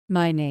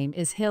My name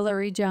is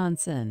Hillary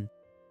Johnson.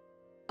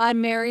 I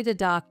married a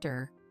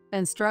doctor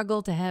and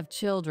struggled to have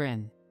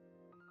children.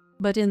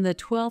 But in the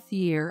 12th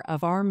year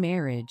of our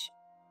marriage,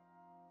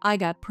 I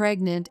got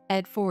pregnant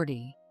at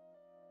 40.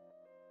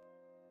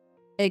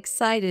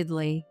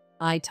 Excitedly,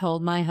 I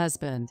told my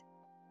husband,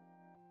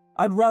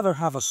 I'd rather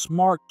have a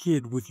smart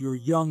kid with your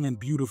young and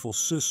beautiful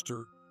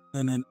sister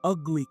than an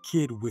ugly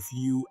kid with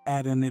you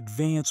at an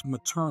advanced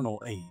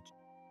maternal age.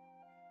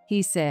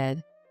 He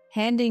said,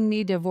 handing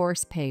me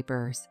divorce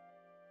papers.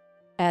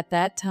 At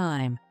that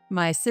time,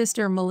 my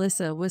sister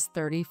Melissa was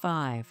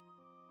 35.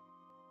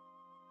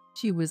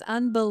 She was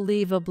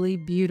unbelievably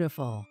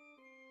beautiful.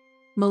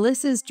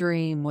 Melissa's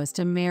dream was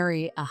to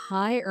marry a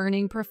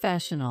high-earning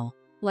professional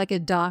like a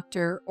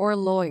doctor or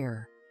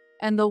lawyer,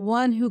 and the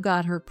one who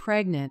got her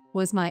pregnant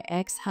was my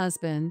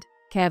ex-husband,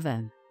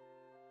 Kevin.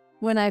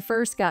 When I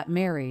first got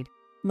married,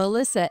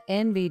 Melissa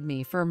envied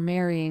me for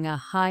marrying a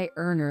high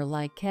earner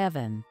like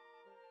Kevin.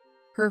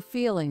 Her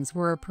feelings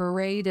were a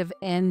parade of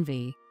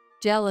envy,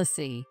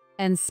 jealousy,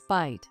 and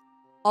spite,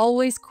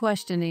 always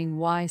questioning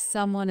why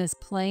someone as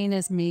plain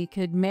as me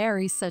could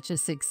marry such a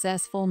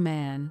successful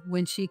man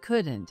when she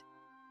couldn't.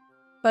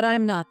 But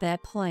I'm not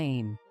that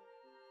plain.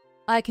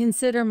 I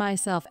consider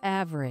myself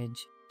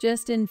average,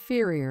 just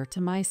inferior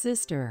to my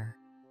sister.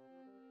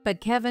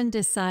 But Kevin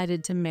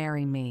decided to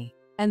marry me,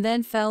 and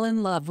then fell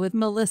in love with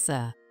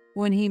Melissa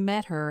when he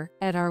met her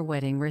at our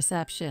wedding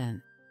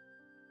reception.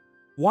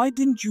 Why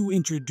didn't you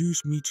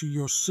introduce me to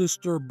your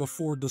sister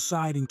before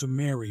deciding to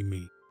marry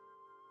me?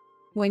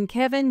 When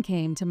Kevin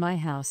came to my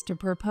house to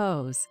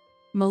propose,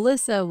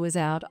 Melissa was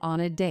out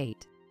on a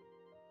date.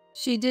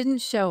 She didn't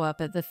show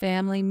up at the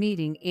family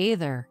meeting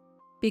either,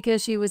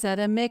 because she was at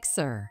a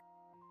mixer.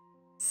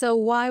 So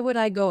why would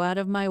I go out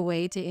of my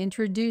way to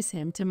introduce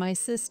him to my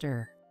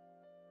sister?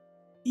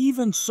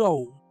 Even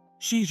so,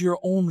 she's your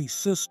only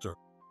sister,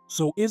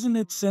 so isn't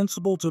it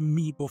sensible to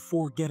meet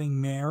before getting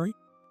married?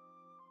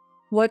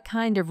 What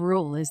kind of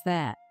rule is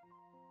that?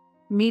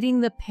 Meeting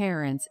the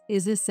parents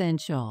is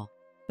essential,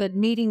 but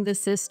meeting the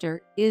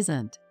sister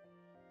isn't.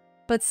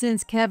 But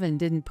since Kevin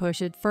didn't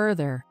push it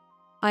further,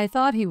 I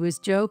thought he was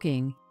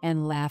joking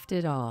and laughed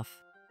it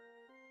off.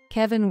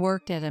 Kevin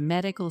worked at a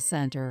medical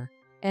center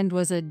and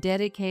was a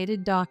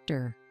dedicated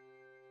doctor.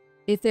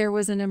 If there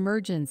was an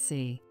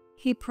emergency,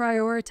 he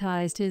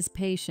prioritized his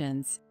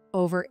patients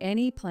over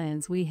any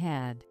plans we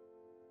had.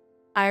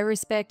 I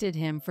respected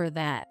him for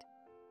that.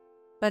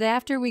 But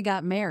after we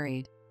got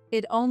married,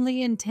 it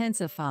only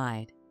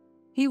intensified.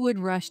 He would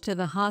rush to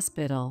the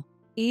hospital,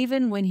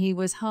 even when he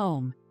was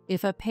home,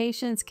 if a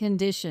patient's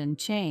condition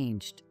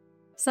changed,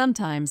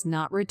 sometimes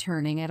not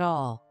returning at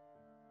all.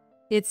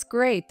 It's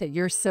great that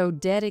you're so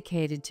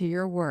dedicated to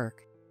your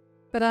work,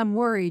 but I'm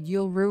worried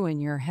you'll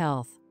ruin your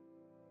health.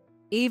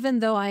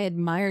 Even though I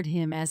admired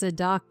him as a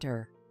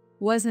doctor,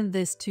 wasn't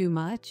this too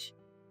much?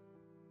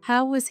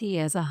 How was he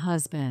as a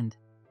husband?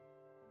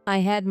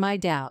 I had my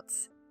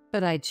doubts,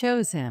 but I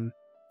chose him,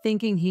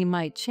 thinking he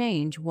might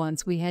change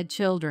once we had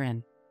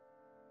children.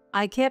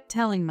 I kept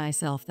telling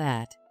myself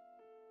that.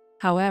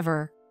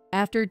 However,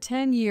 after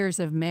 10 years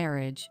of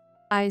marriage,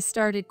 I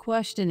started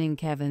questioning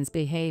Kevin's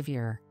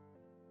behavior.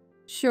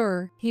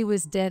 Sure, he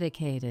was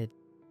dedicated,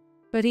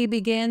 but he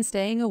began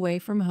staying away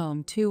from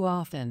home too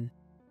often.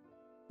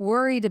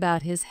 Worried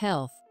about his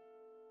health,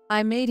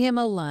 I made him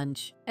a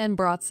lunch and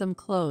brought some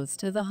clothes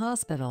to the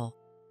hospital.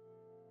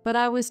 But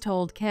I was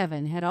told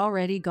Kevin had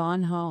already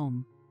gone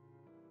home.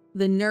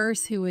 The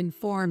nurse who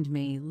informed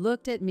me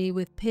looked at me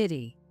with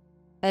pity,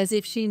 as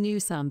if she knew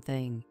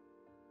something.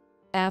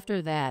 After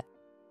that,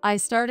 I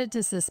started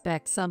to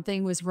suspect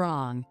something was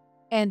wrong,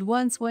 and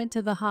once went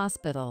to the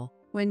hospital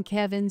when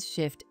Kevin's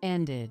shift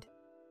ended.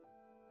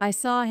 I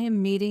saw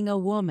him meeting a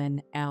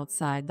woman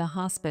outside the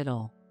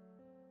hospital.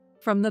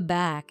 From the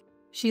back,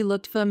 she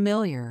looked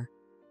familiar,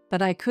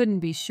 but I couldn't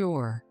be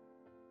sure.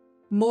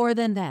 More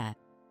than that,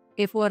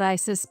 if what I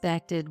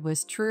suspected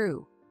was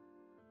true,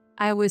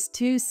 I was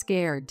too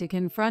scared to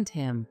confront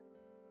him.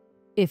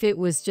 If it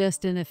was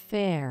just an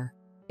affair,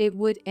 it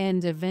would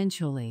end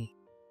eventually.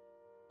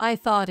 I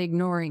thought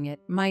ignoring it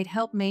might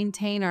help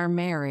maintain our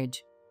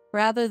marriage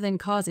rather than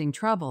causing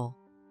trouble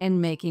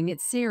and making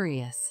it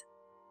serious.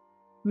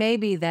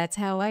 Maybe that's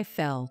how I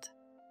felt,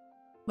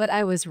 but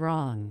I was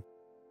wrong.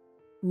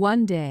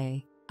 One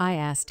day, I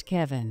asked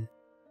Kevin,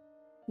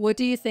 "What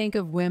do you think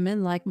of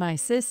women like my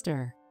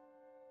sister?"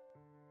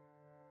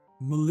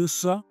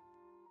 Melissa?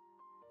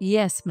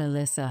 "Yes,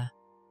 Melissa."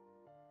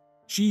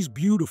 She's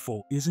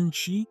beautiful, isn't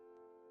she?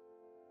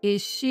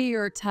 "Is she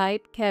your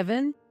type,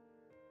 Kevin?"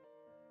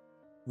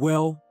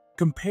 Well,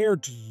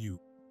 compared to you,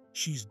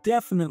 she's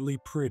definitely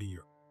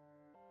prettier.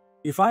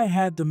 If I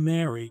had to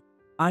marry,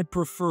 I'd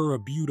prefer a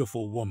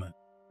beautiful woman.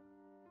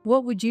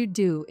 "What would you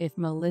do if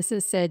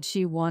Melissa said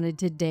she wanted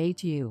to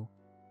date you?"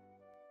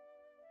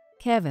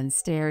 Kevin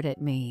stared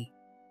at me.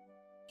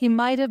 He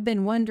might have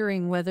been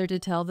wondering whether to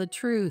tell the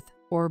truth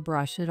or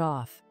brush it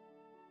off.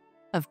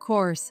 Of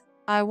course,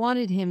 I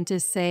wanted him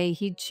to say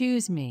he'd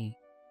choose me.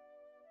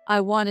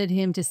 I wanted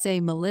him to say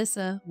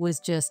Melissa was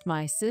just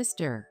my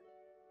sister.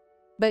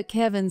 But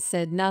Kevin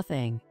said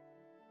nothing.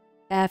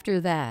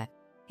 After that,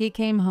 he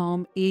came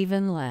home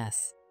even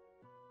less.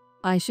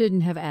 I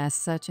shouldn't have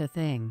asked such a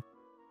thing.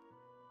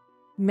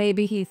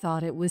 Maybe he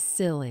thought it was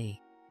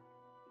silly.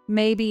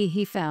 Maybe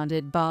he found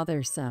it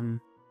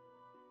bothersome.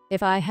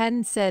 If I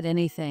hadn't said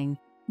anything,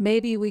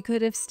 maybe we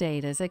could have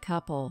stayed as a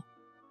couple.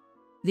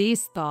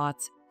 These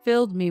thoughts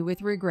filled me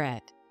with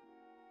regret.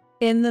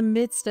 In the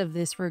midst of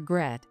this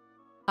regret,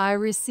 I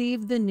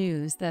received the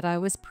news that I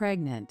was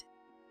pregnant.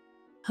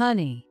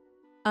 "Honey,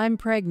 I'm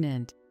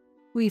pregnant.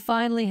 We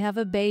finally have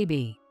a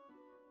baby."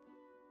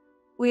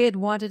 We had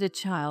wanted a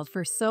child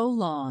for so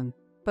long,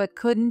 but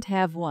couldn't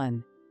have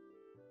one.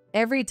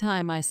 Every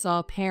time I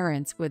saw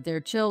parents with their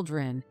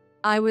children,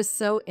 I was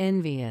so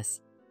envious.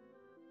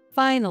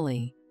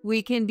 Finally,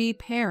 we can be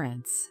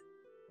parents.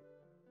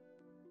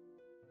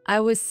 I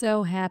was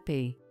so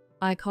happy.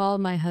 I called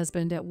my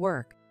husband at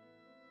work.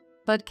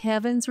 But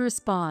Kevin's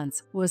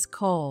response was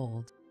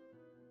cold.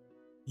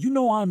 You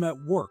know I'm at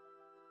work.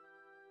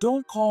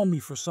 Don't call me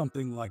for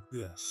something like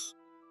this.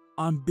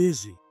 I'm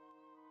busy.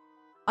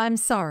 "I'm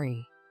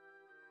sorry.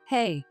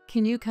 Hey,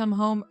 can you come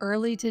home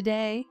early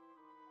today?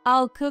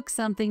 I'll cook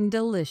something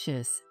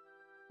delicious.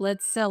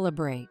 Let's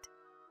celebrate."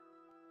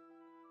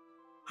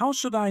 How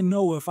should I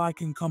know if I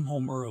can come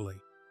home early?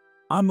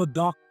 I'm a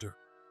doctor.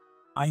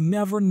 I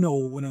never know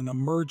when an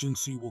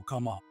emergency will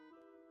come up.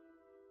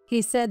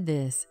 He said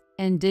this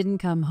and didn't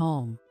come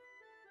home.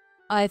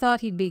 I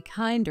thought he'd be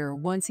kinder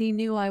once he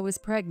knew I was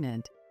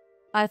pregnant.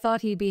 I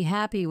thought he'd be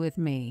happy with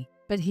me,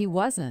 but he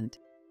wasn't.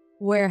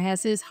 Where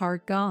has his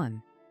heart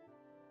gone?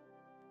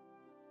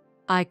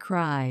 I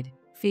cried,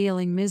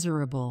 feeling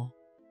miserable.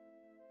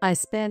 I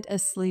spent a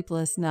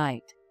sleepless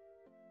night.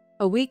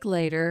 A week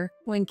later,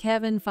 when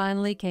Kevin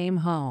finally came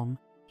home,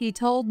 he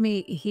told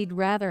me he'd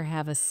rather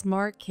have a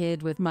smart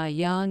kid with my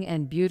young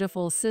and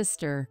beautiful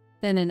sister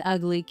than an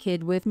ugly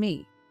kid with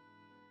me.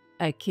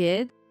 A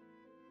kid?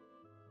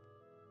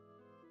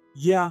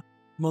 Yeah,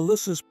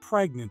 Melissa's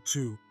pregnant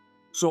too,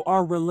 so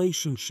our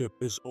relationship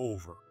is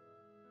over.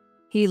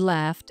 He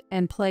laughed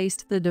and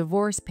placed the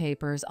divorce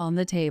papers on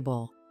the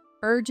table,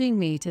 urging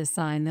me to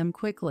sign them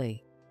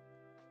quickly.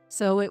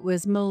 So it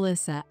was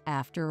Melissa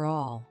after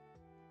all.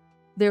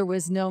 There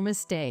was no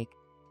mistake.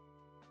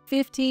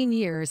 15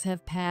 years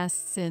have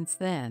passed since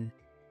then.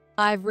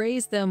 I've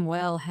raised them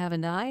well,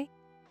 haven't I?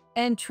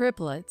 And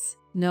triplets,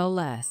 no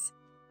less.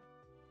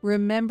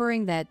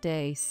 Remembering that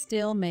day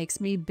still makes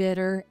me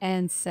bitter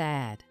and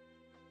sad.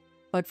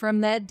 But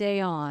from that day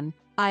on,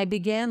 I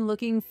began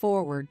looking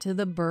forward to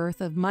the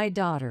birth of my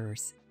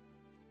daughters.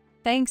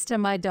 Thanks to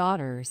my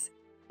daughters,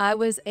 I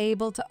was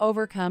able to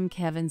overcome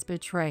Kevin's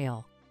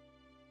betrayal.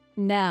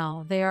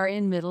 Now they are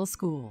in middle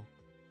school.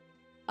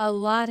 A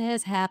lot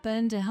has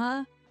happened,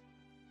 huh?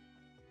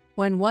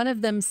 When one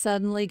of them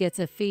suddenly gets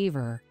a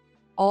fever,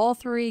 all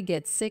three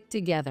get sick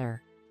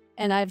together,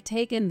 and I've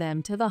taken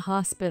them to the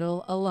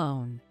hospital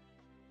alone.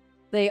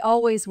 They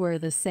always wear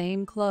the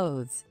same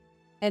clothes,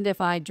 and if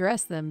I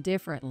dress them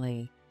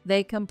differently,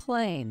 they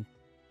complain.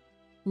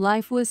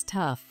 Life was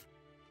tough,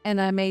 and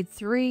I made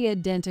 3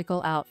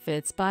 identical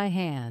outfits by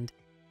hand,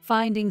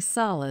 finding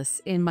solace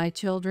in my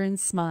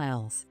children's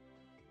smiles.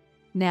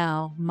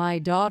 Now, my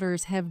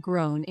daughters have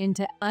grown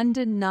into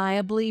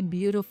undeniably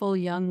beautiful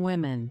young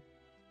women.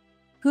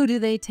 Who do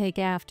they take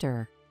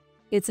after?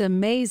 It's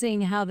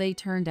amazing how they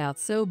turned out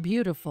so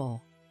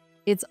beautiful.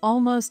 It's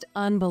almost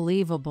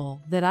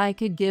unbelievable that I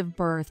could give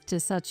birth to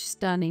such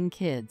stunning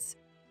kids.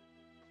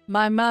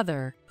 My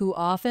mother, who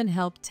often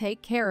helped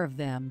take care of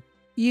them,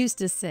 used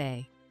to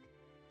say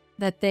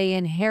that they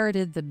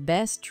inherited the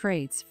best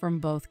traits from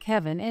both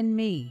Kevin and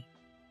me.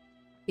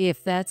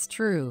 If that's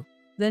true,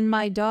 then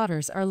my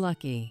daughters are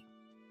lucky.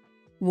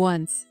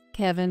 Once,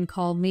 Kevin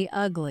called me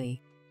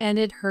ugly, and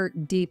it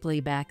hurt deeply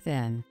back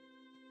then.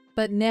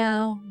 But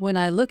now, when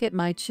I look at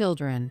my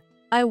children,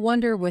 I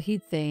wonder what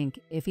he'd think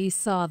if he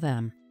saw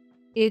them.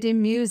 It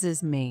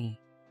amuses me.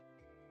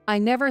 I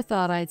never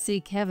thought I'd see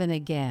Kevin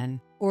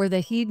again, or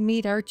that he'd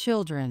meet our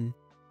children.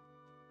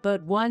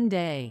 But one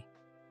day,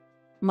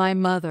 my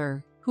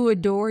mother, who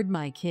adored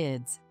my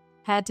kids,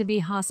 had to be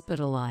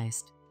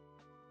hospitalized.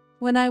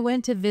 When I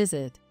went to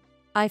visit,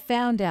 I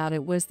found out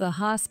it was the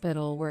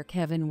hospital where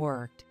Kevin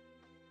worked.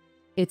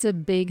 It's a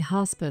big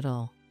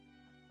hospital,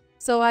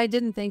 so I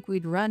didn't think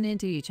we'd run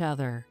into each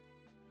other.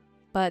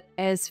 But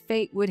as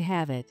fate would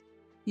have it,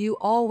 you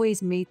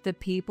always meet the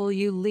people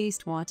you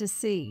least want to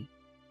see.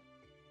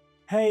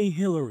 Hey,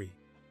 Hillary,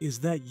 is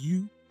that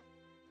you?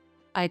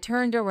 I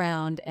turned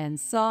around and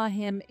saw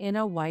him in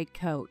a white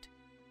coat.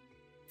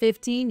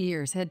 15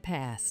 years had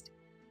passed,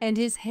 and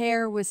his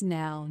hair was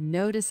now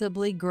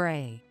noticeably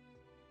gray.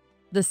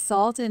 The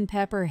salt and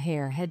pepper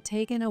hair had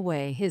taken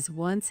away his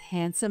once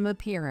handsome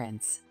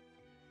appearance.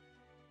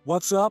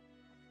 What's up?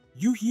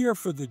 You here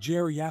for the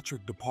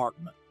geriatric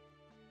department?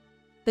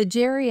 The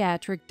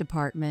geriatric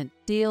department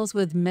deals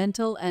with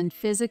mental and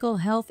physical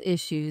health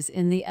issues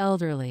in the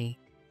elderly,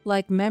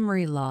 like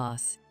memory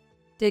loss,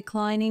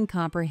 declining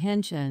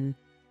comprehension,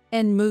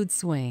 and mood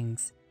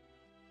swings.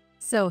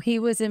 So he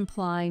was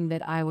implying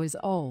that I was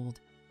old,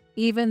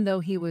 even though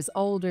he was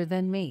older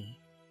than me.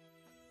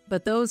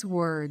 But those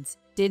words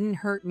didn't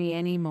hurt me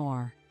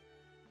anymore.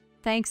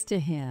 Thanks to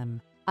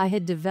him, I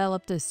had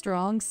developed a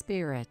strong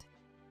spirit.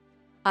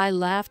 I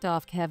laughed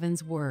off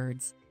Kevin's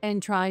words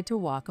and tried to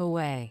walk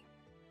away.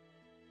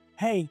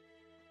 Hey,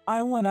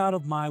 I went out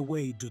of my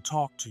way to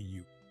talk to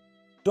you.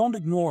 Don't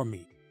ignore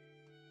me.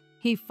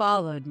 He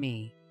followed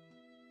me.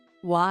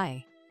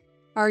 Why?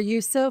 Are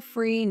you so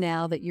free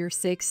now that you're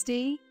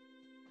 60?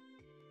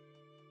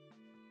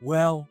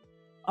 Well,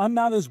 I'm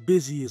not as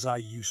busy as I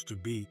used to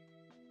be.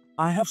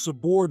 I have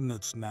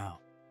subordinates now.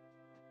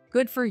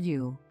 Good for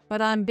you,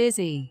 but I'm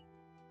busy.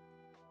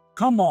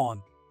 Come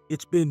on,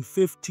 it's been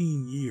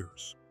 15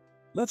 years.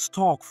 Let's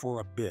talk for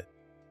a bit.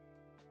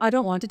 I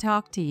don't want to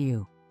talk to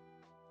you.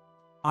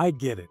 I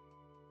get it.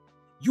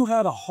 You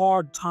had a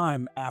hard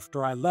time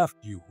after I left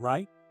you,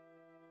 right?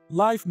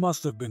 Life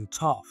must have been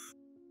tough.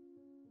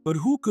 But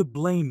who could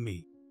blame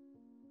me?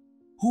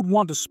 Who'd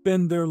want to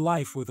spend their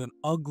life with an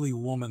ugly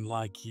woman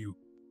like you?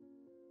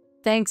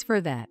 Thanks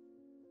for that.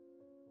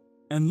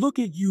 And look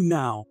at you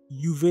now,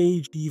 you've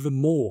aged even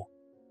more.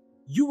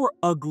 You were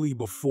ugly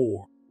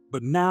before,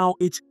 but now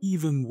it's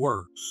even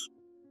worse.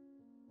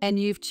 And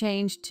you've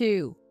changed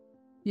too.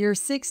 You're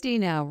 60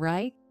 now,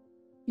 right?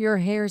 Your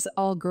hair's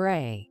all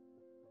gray.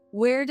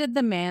 Where did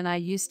the man I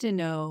used to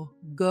know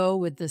go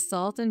with the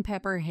salt and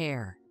pepper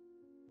hair?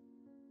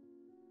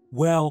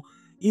 Well,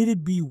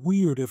 it'd be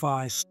weird if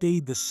I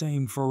stayed the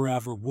same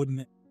forever,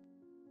 wouldn't it?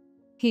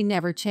 He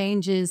never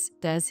changes,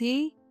 does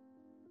he?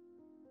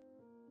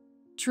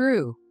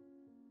 True.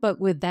 But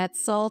with that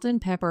salt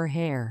and pepper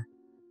hair,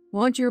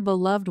 won't your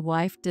beloved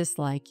wife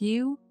dislike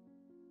you?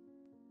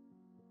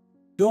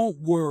 Don't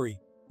worry,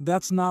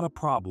 that's not a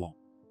problem.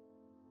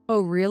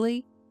 Oh,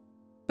 really?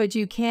 But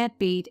you can't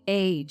beat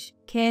age,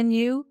 can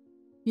you?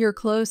 You're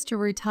close to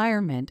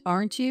retirement,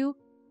 aren't you?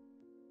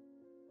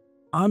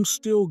 I'm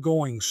still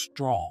going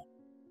strong.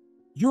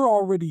 You're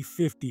already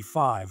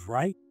 55,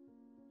 right?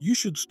 You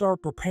should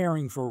start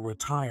preparing for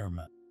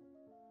retirement.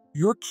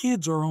 Your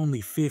kids are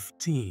only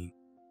 15,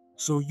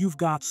 so you've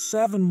got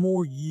 7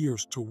 more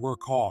years to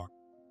work hard.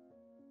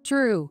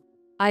 True.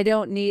 I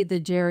don't need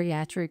the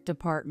geriatric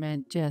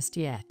department just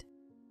yet.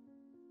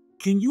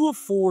 Can you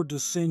afford to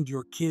send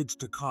your kids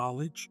to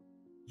college?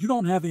 You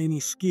don't have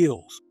any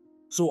skills,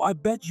 so I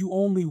bet you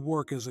only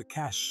work as a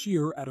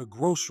cashier at a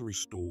grocery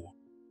store.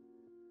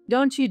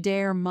 Don't you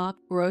dare mock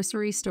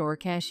grocery store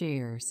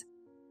cashiers.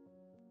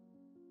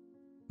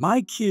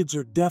 My kids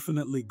are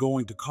definitely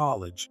going to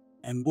college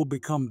and will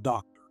become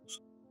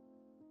doctors.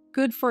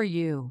 Good for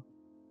you.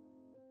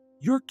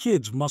 Your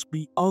kids must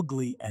be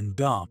ugly and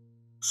dumb,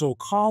 so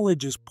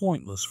college is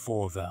pointless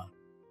for them.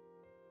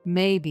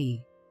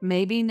 Maybe,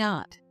 maybe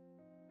not.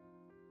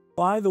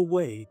 By the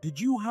way, did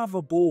you have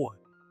a boy?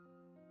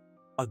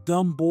 A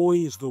dumb boy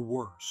is the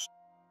worst.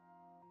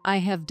 I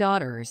have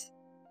daughters.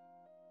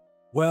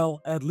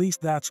 Well, at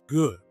least that's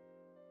good.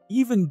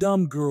 Even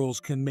dumb girls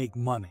can make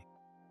money.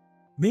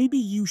 Maybe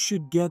you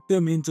should get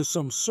them into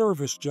some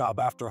service job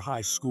after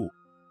high school.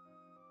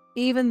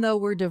 Even though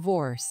we're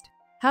divorced,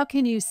 how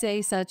can you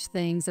say such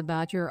things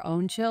about your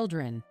own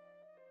children?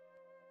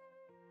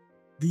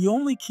 The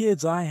only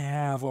kids I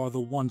have are the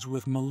ones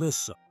with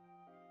Melissa.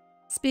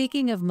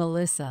 Speaking of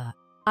Melissa,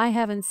 I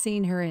haven't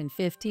seen her in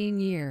 15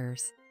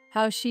 years.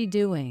 How's she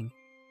doing?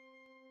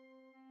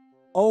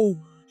 Oh,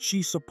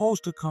 she's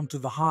supposed to come to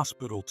the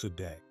hospital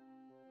today.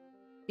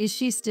 Is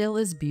she still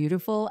as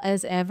beautiful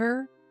as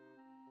ever?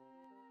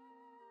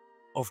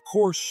 Of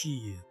course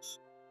she is.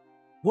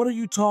 What are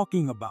you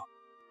talking about?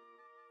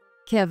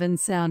 Kevin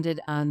sounded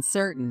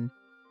uncertain,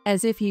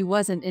 as if he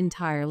wasn't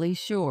entirely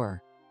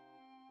sure.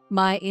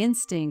 My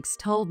instincts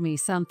told me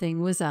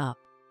something was up.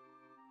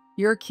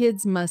 Your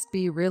kids must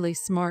be really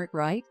smart,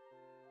 right?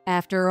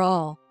 After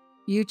all,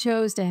 you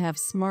chose to have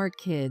smart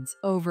kids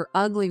over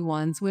ugly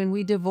ones when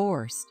we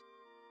divorced.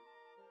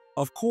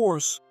 Of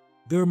course,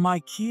 they're my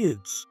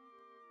kids.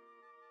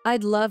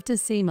 I'd love to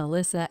see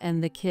Melissa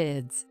and the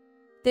kids.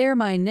 They're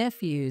my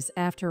nephews,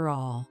 after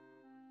all.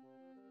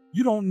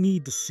 You don't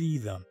need to see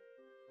them.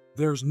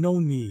 There's no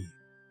need.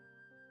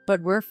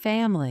 But we're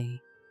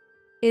family.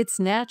 It's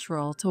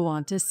natural to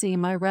want to see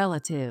my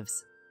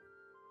relatives.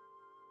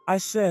 I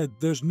said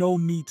there's no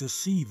need to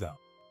see them.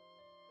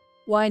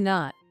 Why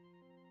not?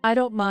 I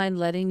don't mind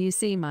letting you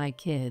see my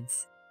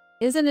kids.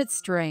 Isn't it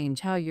strange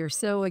how you're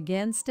so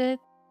against it?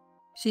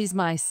 She's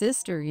my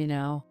sister, you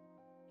know.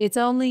 It's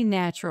only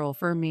natural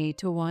for me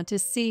to want to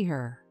see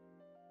her.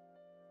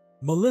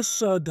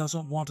 Melissa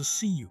doesn't want to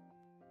see you.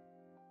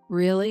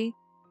 Really?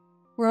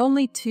 We're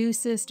only 2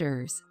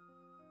 sisters.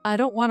 I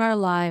don't want our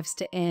lives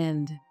to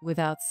end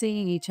without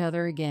seeing each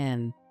other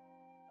again.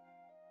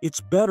 It's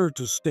better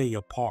to stay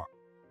apart.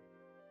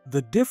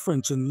 The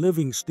difference in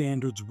living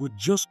standards would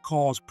just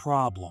cause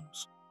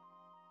problems.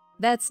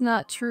 That's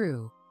not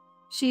true.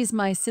 She's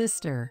my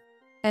sister,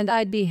 and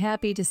I'd be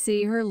happy to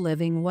see her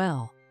living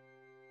well.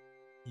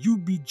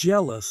 You'd be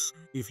jealous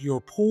if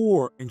you're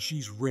poor and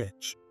she's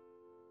rich.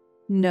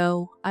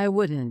 No, I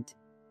wouldn't.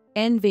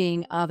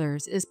 Envying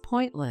others is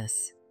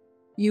pointless.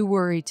 You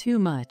worry too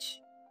much.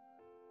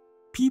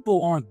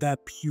 People aren't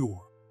that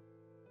pure.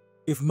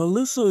 If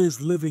Melissa is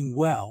living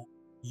well,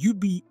 you'd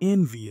be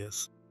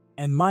envious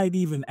and might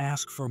even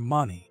ask for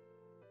money.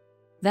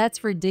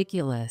 That's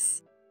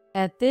ridiculous.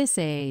 At this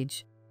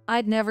age,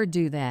 I'd never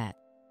do that.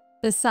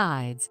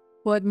 Besides,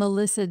 what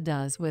Melissa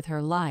does with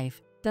her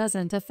life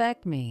doesn't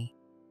affect me.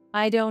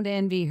 I don't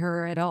envy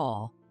her at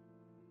all.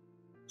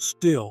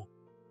 Still,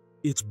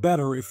 it's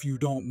better if you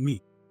don't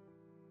meet.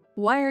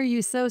 Why are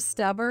you so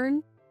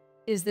stubborn?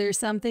 Is there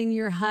something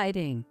you're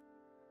hiding?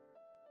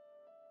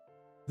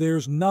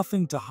 There's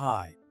nothing to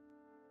hide.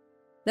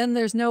 Then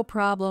there's no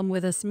problem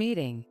with us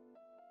meeting.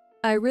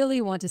 I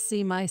really want to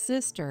see my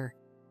sister.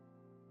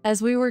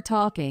 As we were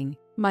talking,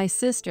 my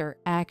sister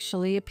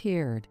actually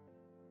appeared.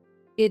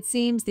 It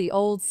seems the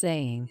old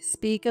saying,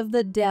 "Speak of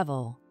the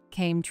devil,"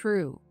 came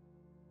true.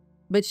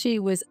 But she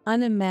was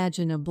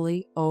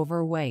unimaginably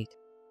overweight.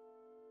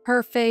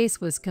 Her face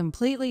was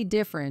completely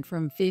different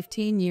from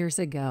 15 years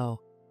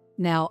ago,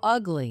 now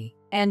ugly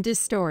and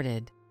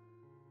distorted.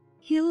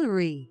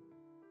 Hillary.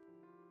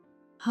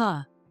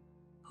 Huh?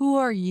 Who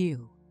are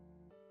you?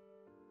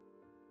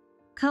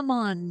 Come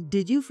on,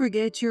 did you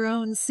forget your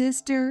own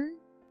sister?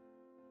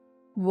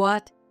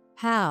 What?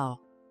 How?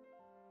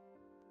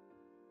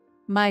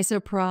 My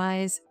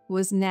surprise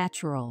was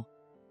natural.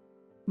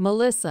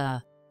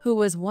 Melissa, who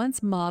was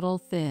once model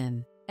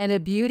thin and a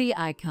beauty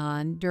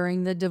icon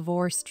during the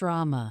divorce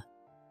drama,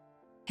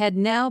 had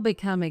now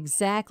become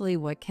exactly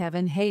what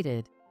Kevin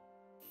hated: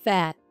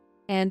 fat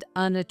and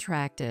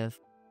unattractive.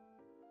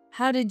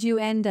 How did you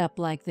end up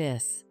like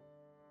this?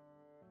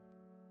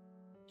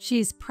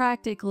 She's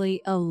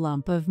practically a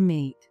lump of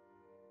meat.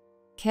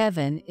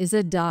 Kevin is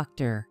a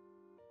doctor.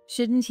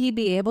 Shouldn't he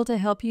be able to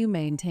help you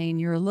maintain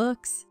your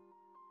looks?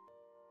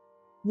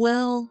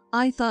 Well,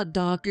 I thought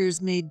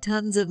doctors made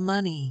tons of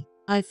money.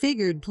 I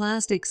figured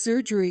plastic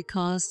surgery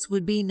costs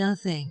would be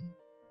nothing.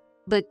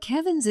 But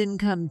Kevin's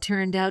income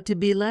turned out to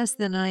be less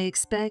than I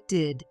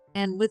expected,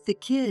 and with the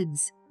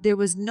kids, there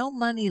was no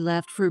money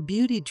left for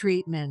beauty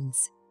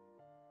treatments.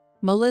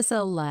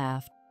 Melissa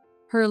laughed,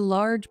 her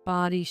large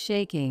body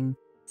shaking,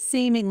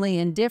 seemingly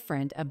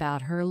indifferent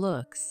about her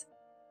looks.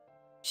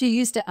 She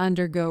used to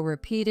undergo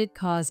repeated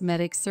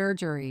cosmetic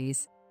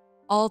surgeries,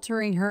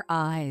 altering her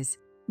eyes,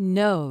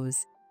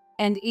 nose,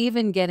 and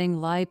even getting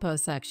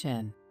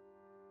liposuction.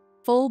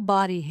 Full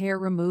body hair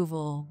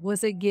removal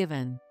was a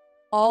given,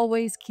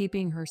 always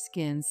keeping her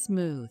skin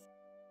smooth,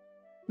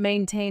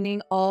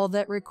 maintaining all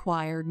that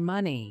required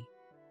money.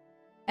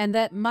 And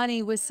that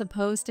money was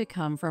supposed to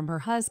come from her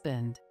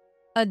husband,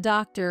 a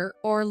doctor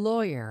or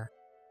lawyer.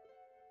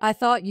 I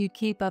thought you'd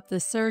keep up the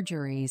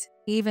surgeries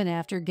even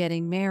after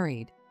getting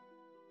married.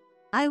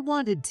 I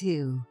wanted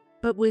to,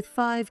 but with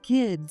 5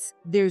 kids,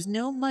 there's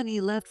no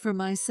money left for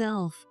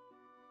myself.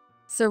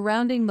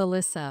 Surrounding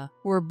Melissa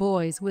were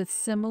boys with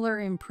similar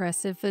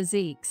impressive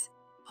physiques,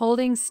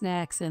 holding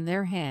snacks in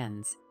their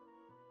hands.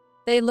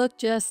 They look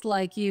just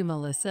like you,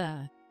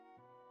 Melissa.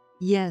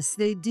 Yes,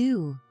 they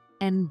do,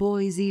 and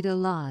boys eat a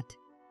lot.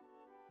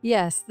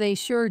 Yes, they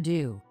sure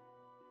do.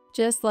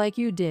 Just like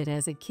you did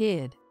as a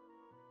kid.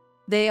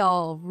 They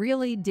all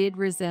really did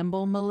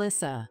resemble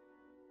Melissa.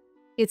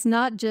 It's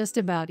not just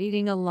about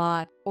eating a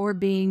lot or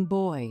being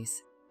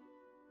boys.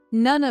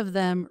 None of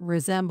them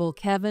resemble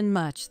Kevin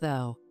much,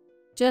 though.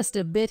 Just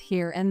a bit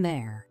here and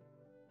there.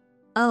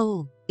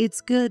 Oh, it's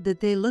good that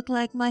they look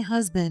like my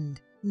husband.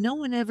 No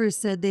one ever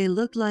said they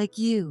looked like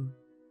you.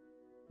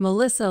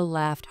 Melissa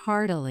laughed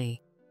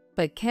heartily,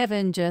 but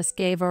Kevin just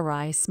gave a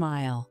wry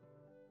smile.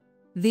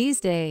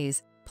 These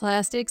days,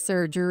 plastic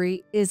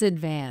surgery is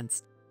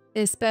advanced,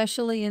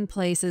 especially in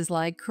places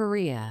like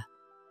Korea.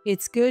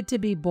 It's good to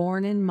be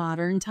born in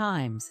modern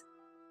times.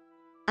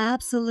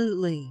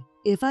 Absolutely.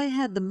 If I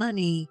had the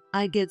money,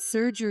 I'd get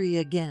surgery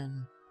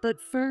again. But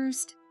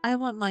first, I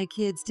want my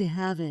kids to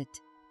have it.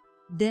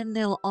 Then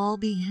they'll all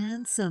be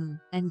handsome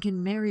and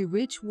can marry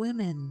rich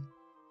women.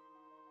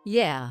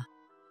 Yeah,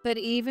 but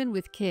even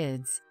with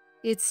kids,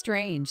 it's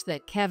strange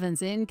that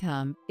Kevin's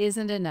income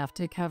isn't enough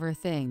to cover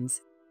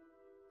things.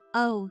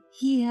 Oh,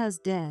 he has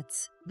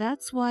debts.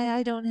 That's why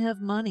I don't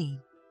have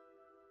money.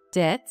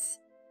 Debts?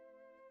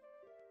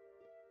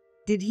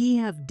 Did he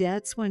have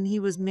debts when he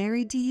was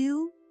married to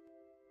you?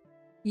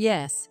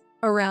 Yes,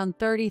 around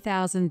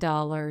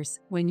 $30,000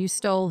 when you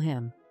stole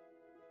him.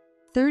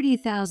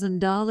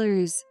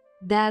 $30,000?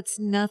 That's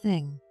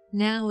nothing.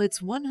 Now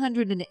it's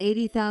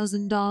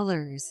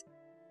 $180,000.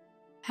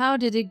 How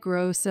did it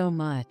grow so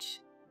much?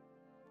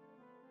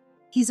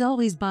 He's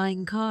always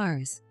buying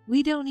cars.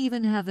 We don't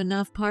even have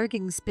enough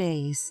parking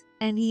space,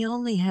 and he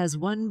only has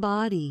one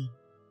body.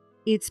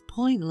 It's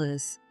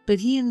pointless, but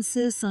he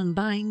insists on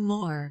buying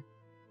more.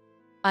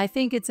 I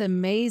think it's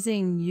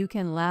amazing you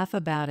can laugh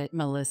about it,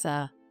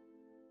 Melissa.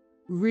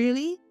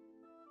 Really?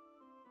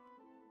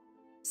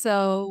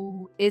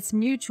 So, it's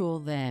mutual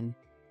then.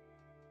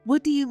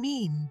 What do you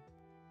mean?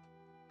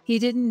 He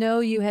didn't know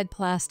you had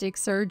plastic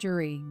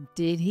surgery,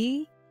 did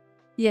he?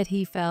 Yet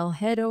he fell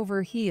head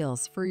over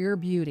heels for your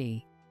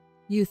beauty.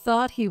 You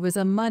thought he was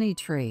a money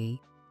tree,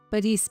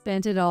 But he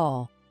spent it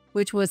all,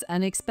 which was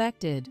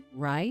unexpected,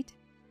 right?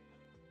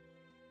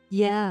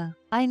 Yeah,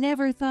 I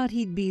never thought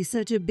he'd be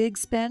such a big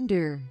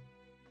spender.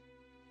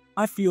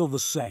 I feel the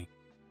same.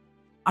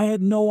 I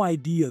had no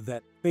idea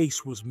that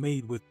face was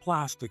made with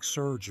plastic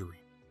surgery.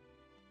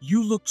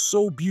 You looked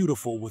so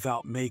beautiful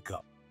without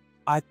makeup.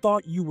 I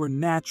thought you were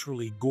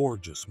naturally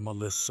gorgeous,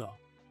 Melissa.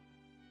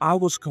 I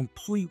was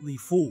completely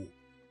fooled.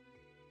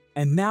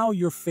 And now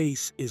your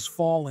face is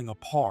falling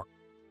apart.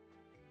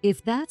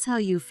 If that's how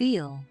you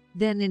feel,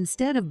 then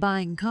instead of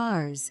buying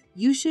cars,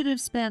 you should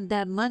have spent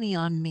that money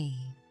on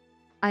me.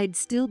 I'd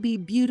still be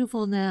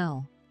beautiful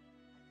now.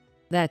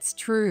 That's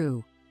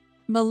true.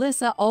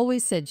 Melissa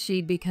always said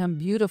she'd become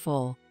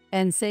beautiful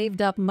and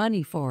saved up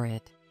money for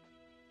it.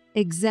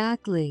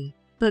 Exactly.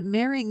 But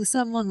marrying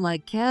someone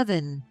like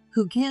Kevin,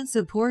 who can't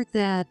support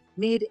that,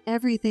 made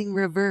everything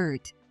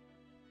revert.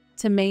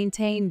 To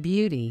maintain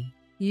beauty,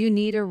 you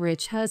need a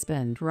rich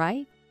husband,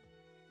 right?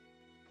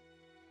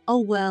 Oh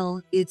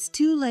well, it's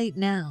too late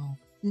now.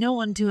 No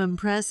one to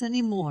impress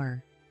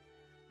anymore.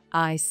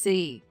 I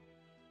see.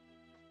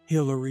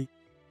 Hillary,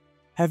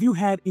 have you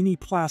had any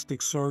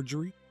plastic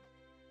surgery?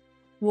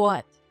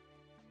 What?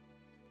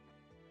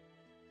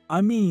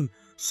 I mean,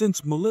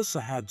 since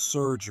Melissa had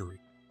surgery,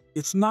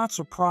 it's not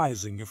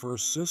surprising if her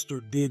sister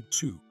did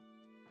too.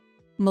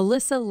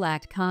 Melissa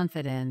lacked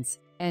confidence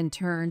and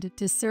turned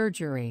to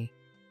surgery.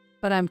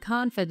 But I'm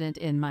confident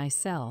in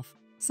myself,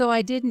 so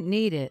I didn't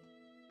need it.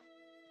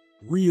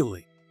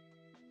 Really?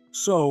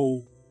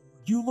 So,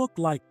 you look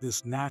like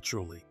this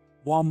naturally,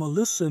 while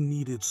Melissa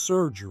needed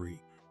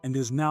surgery and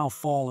is now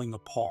falling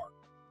apart.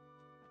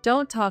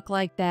 Don't talk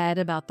like that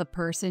about the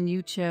person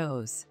you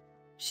chose.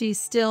 She's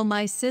still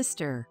my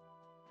sister.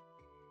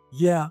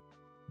 Yeah,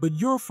 but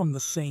you're from the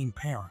same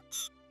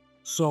parents.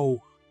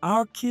 So,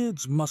 our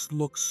kids must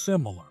look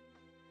similar.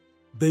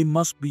 They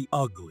must be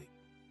ugly.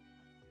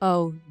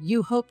 Oh,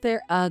 you hope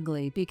they're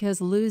ugly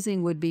because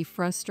losing would be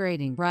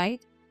frustrating,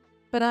 right?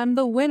 But I'm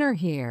the winner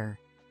here.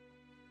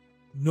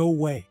 No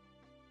way.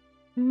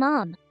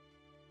 Mom,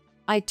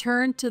 I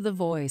turned to the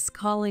voice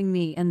calling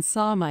me and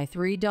saw my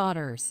 3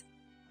 daughters.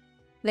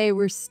 They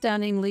were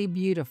stunningly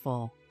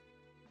beautiful.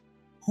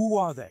 Who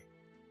are they?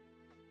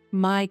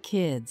 My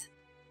kids.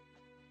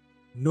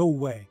 No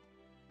way.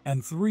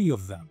 And 3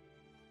 of them.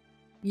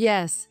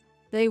 Yes,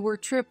 they were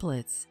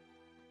triplets.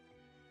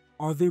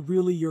 Are they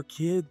really your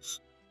kids?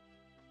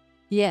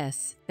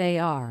 Yes, they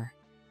are.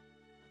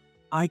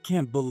 I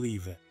can't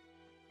believe it.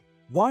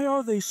 Why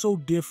are they so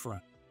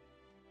different?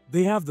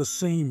 They have the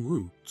same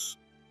roots.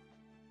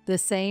 The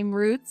same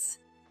roots?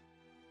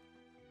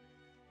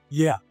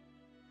 Yeah,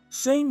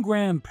 same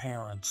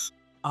grandparents.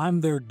 I'm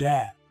their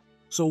dad.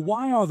 So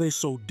why are they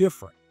so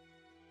different?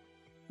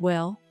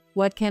 Well,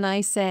 what can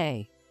I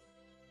say?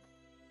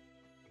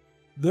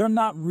 They're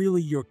not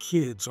really your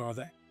kids, are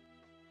they?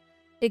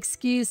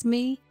 Excuse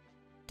me?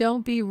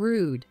 Don't be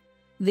rude.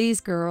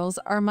 These girls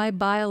are my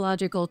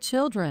biological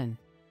children.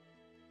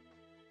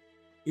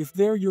 If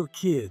they're your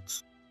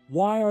kids,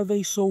 why are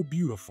they so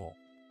beautiful?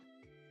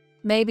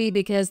 Maybe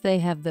because they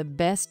have the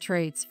best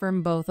traits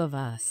from both of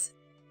us.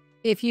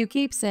 If you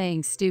keep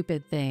saying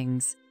stupid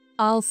things,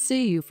 I'll sue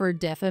you for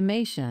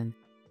defamation.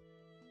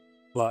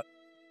 But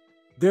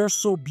they're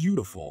so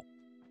beautiful.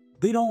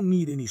 They don't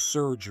need any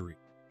surgery.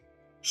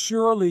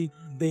 Surely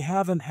they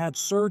haven't had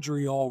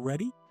surgery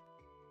already?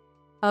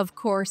 Of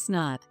course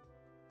not.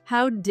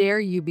 How dare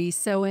you be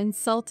so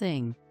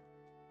insulting?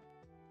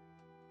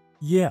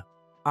 Yeah,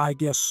 I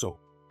guess so.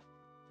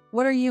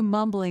 What are you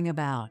mumbling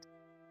about?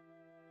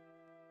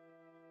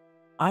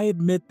 I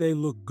admit they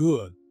look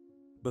good,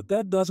 but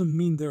that doesn't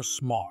mean they're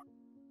smart.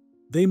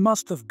 They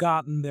must have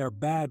gotten their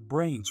bad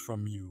brains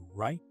from you,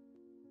 right?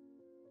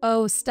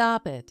 Oh,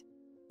 stop it.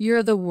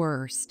 You're the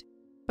worst.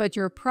 But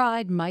your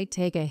pride might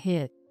take a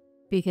hit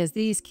because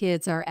these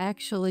kids are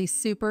actually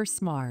super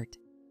smart.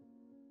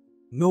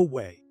 No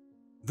way.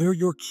 They're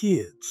your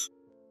kids.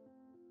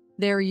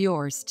 They're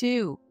yours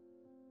too.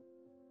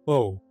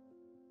 Oh,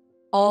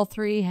 All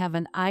 3 have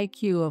an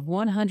IQ of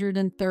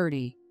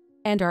 130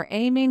 and are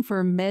aiming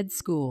for med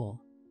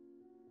school.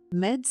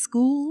 Med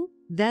school?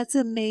 That's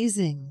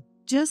amazing.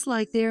 Just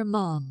like their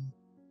mom.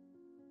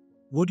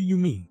 what do you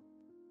mean?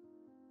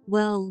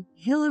 Well,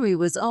 Hillary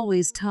was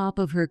always top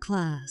of her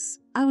class.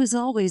 I was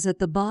always at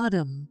the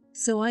bottom,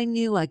 so I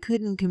knew I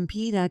couldn't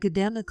compete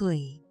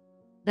academically.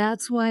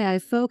 That's why I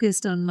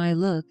focused on my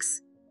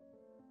looks.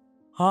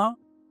 Huh?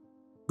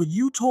 But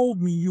you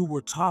told me you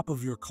were top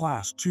of your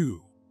class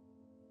too.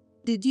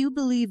 Did you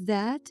believe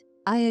that?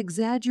 I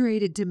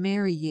exaggerated to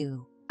marry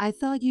you. I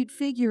thought you'd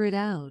figure it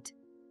out.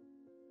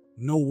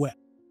 No way.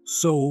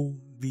 So,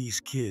 these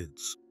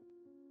kids.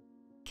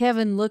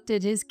 Kevin looked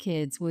at his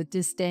kids with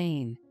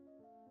disdain.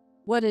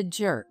 What a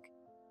jerk.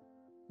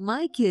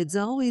 My kids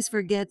always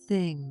forget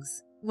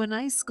things. When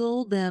I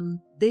scold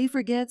them, they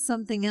forget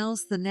something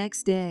else the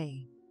next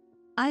day.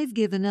 I've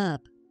given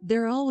up.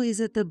 They're always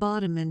at the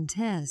bottom in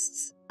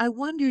tests. I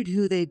wondered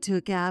who they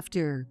took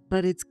after,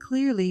 but it's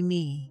clearly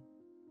me.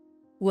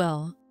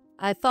 Well,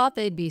 I thought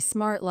they'd be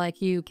smart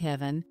like you,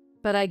 Kevin,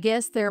 but I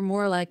guess they're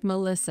more like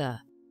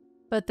Melissa.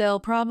 But they'll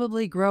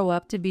probably grow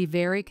up to be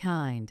very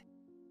kind.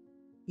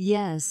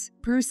 Yes,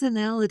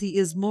 personality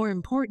is more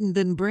important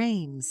than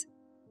brains.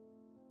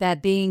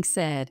 That being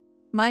said,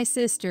 my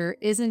sister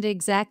isn't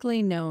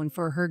exactly known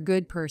for her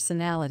good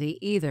personality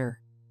either.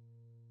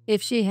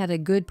 If she had a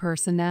good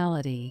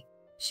personality,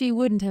 she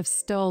wouldn't have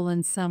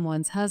stolen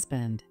someone's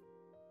husband.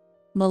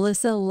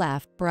 Melissa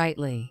laughed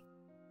brightly,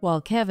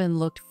 while Kevin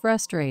looked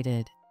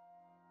frustrated.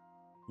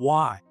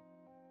 Why?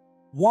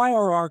 Why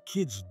are our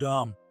kids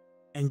dumb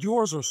and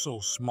yours are so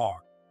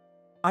smart?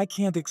 I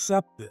can't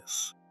accept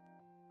this.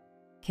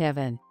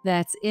 Kevin,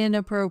 that's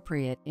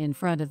inappropriate in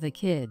front of the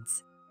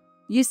kids.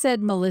 You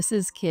said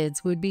Melissa's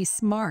kids would be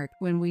smart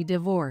when we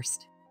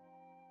divorced.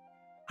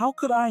 How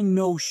could I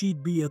know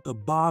she'd be at the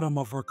bottom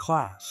of her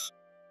class?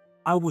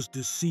 I was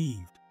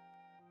deceived.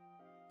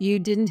 You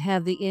didn't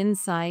have the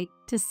insight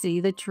to see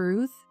the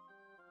truth?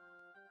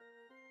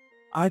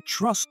 I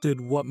trusted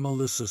what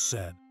Melissa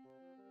said.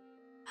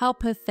 How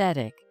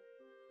pathetic.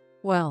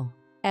 Well,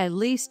 at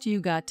least you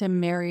got to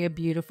marry a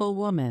beautiful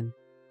woman.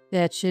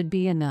 That should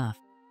be enough.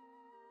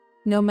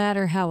 No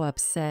matter how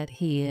upset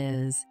he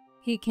is,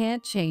 he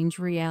can't change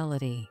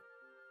reality.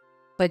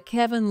 But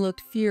Kevin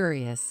looked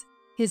furious,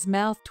 his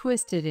mouth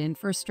twisted in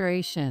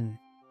frustration.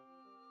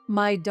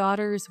 My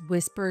daughters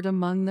whispered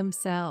among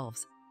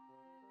themselves.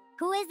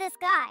 Who is this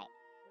guy?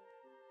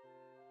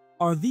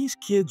 Are these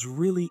kids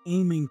really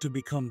aiming to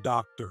become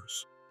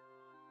doctors?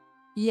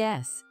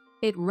 Yes,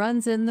 it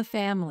runs in the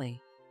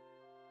family.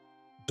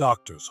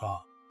 Doctors, huh?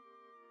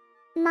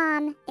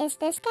 Mom, is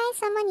this guy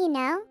someone you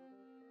know?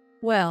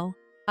 Well,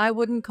 I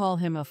wouldn't call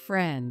him a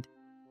friend,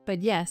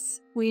 but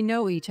yes, we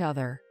know each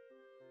other.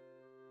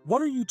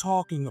 What are you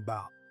talking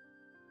about?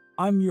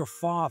 I'm your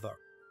father.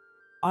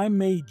 I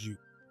made you.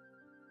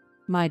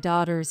 My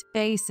daughters'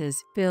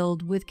 faces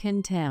filled with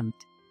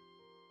contempt.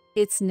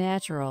 It's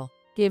natural,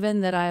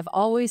 given that I've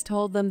always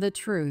told them the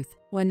truth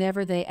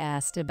whenever they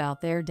asked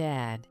about their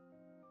dad.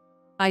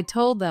 I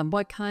told them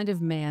what kind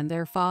of man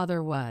their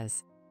father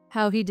was,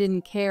 how he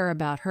didn't care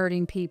about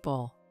hurting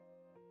people.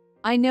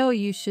 I know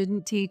you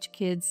shouldn't teach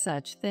kids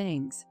such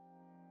things.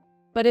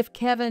 But if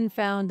Kevin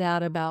found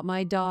out about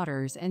my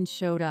daughters and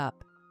showed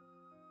up,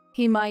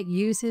 he might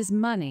use his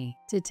money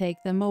to take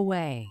them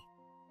away.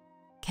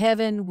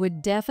 Kevin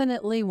would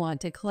definitely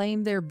want to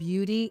claim their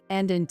beauty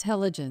and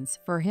intelligence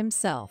for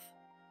himself.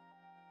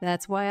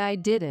 That's why I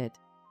did it.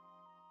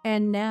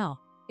 And now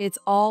it's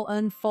all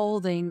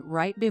unfolding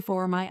right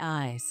before my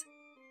eyes.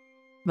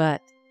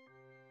 But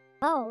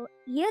Oh,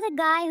 you're the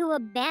guy who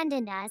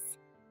abandoned us.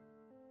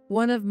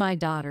 one of my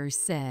daughters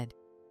said,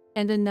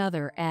 and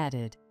another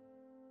added,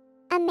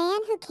 A man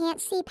who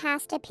can't see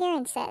past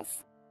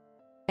appearances.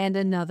 and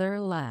another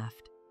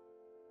laughed.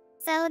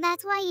 So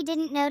that's why you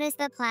didn't notice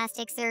the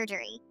plastic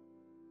surgery.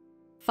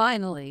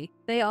 Finally,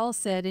 they all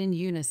said in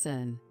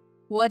unison,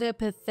 "What a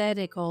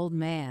pathetic old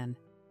man."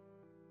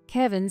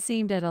 Kevin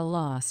seemed at a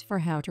loss for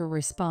how to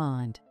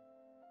respond.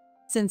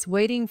 Since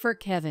waiting for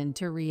Kevin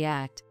to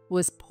react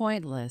was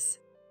pointless,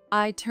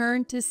 I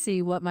turned to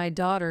see what my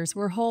daughters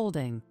were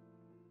holding.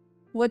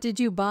 "What did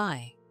you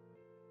buy?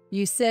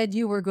 You said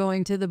you were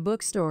going to the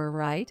bookstore,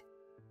 right?"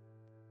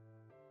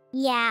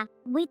 Yeah,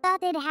 we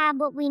thought they'd have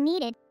what we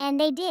needed, and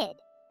they did.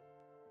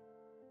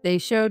 They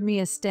showed me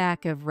a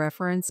stack of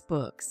reference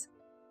books.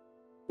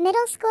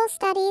 Middle school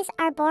studies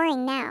are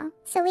boring now,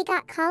 so we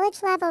got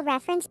college-level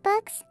reference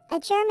books, a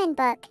German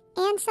book,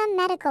 and some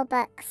medical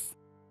books.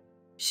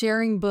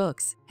 Sharing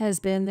books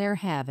has been their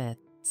habit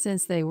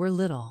since they were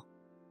little.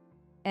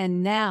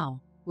 And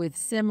now, with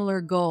similar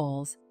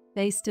goals,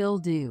 they still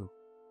do.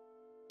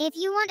 If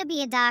you want to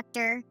be a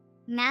doctor,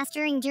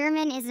 mastering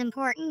German is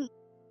important.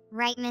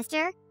 Right,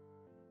 mister?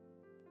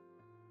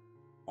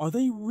 Are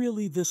they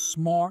really this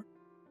smart?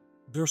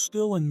 They're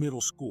still in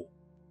middle school.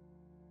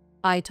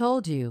 I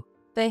told you,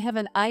 they have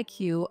an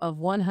IQ of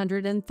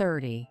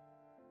 130.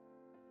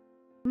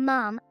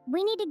 Mom,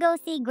 we need to go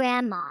see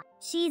Grandma.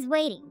 She's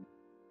waiting.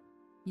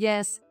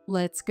 Yes,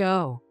 let's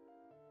go.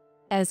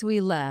 As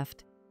we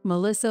left,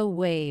 Melissa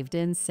waved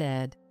and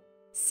said,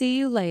 "See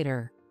you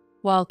later,"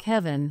 while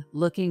Kevin,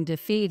 looking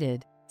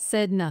defeated,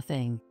 said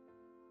nothing.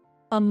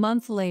 A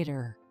month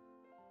later,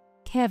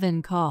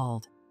 Kevin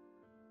called.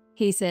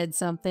 He said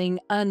something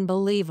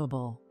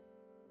unbelievable.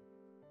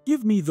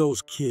 Give me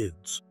those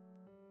kids.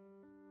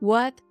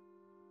 What?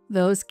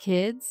 Those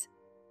kids?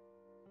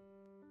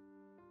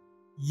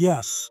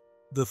 Yes,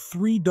 the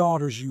 3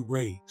 daughters you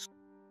raised.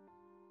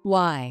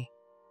 Why?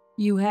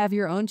 You have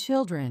your own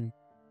children.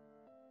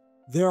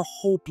 They're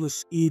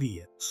hopeless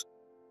idiots.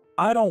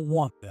 I don't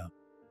want them.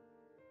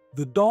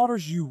 The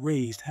daughters you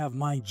raised have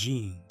my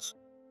genes.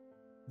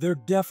 They're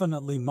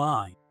definitely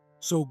mine,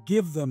 so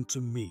give them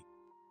to me.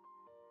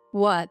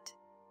 What?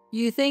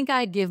 You think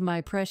I'd give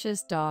my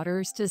precious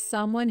daughters to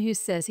someone who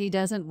says he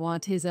doesn't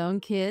want his own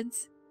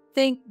kids?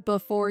 Think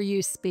before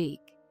you speak.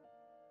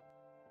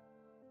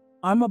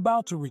 I'm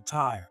about to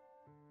retire,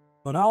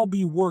 but I'll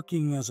be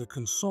working as a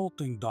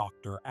consulting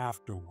doctor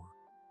afterward.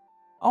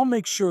 I'll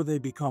make sure they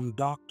become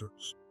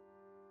doctors.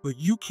 But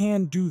you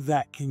can't do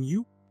that, can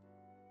you?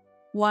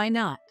 Why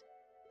not?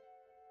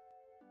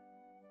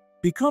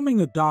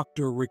 Becoming a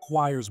doctor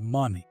requires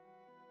money.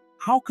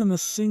 How can a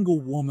single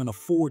woman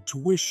afford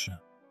tuition?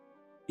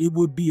 It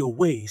would be a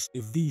waste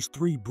if these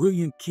three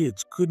brilliant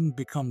kids couldn't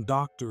become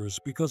doctors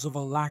because of a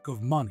lack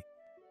of money.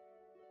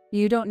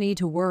 You don't need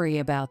to worry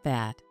about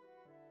that.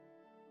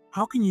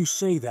 How can you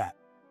say that?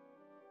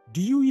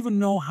 Do you even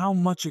know how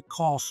much it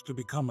costs to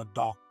become a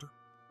doctor?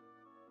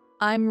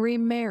 I'm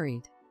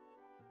remarried.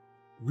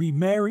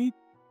 Remarried?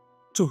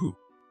 To who?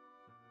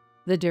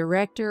 The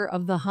director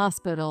of the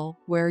hospital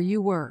where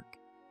you work.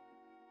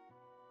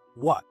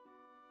 What?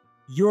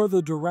 You're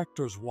the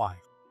director's wife.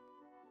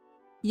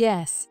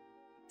 Yes.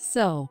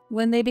 So,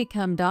 when they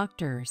become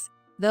doctors,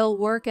 they'll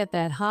work at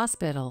that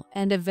hospital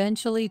and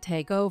eventually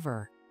take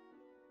over.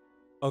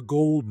 A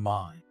gold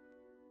mine.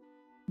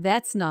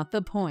 That's not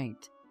the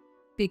point.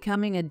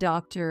 Becoming a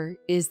doctor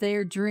is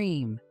their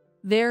dream,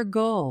 their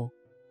goal.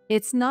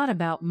 It's not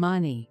about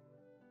money.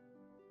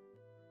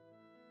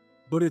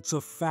 But it's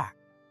a fact.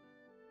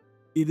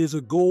 It is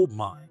a gold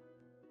mine.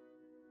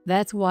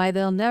 That's why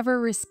they'll never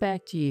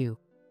respect you,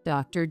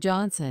 Dr.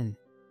 Johnson.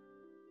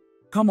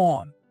 Come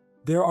on,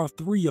 there are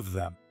three of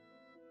them.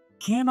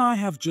 Can't I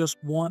have just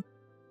one?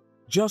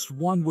 Just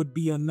one would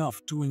be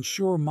enough to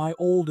ensure my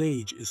old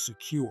age is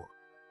secure.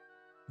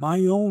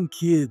 My own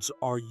kids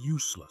are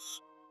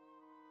useless.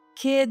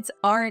 Kids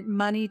aren't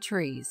money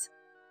trees.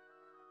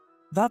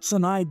 That's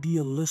an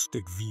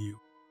idealistic view.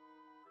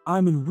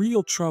 I'm in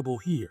real trouble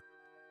here.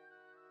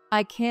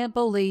 I can't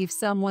believe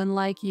someone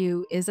like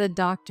you is a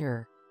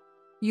doctor.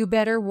 You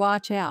better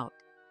watch out.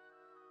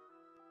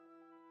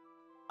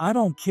 I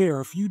don't care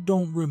if you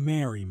don't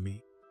remarry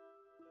me.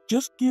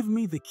 Just give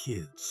me the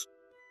kids.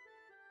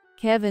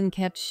 Kevin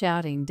kept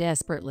shouting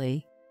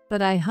desperately,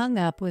 but I hung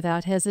up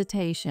without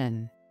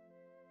hesitation.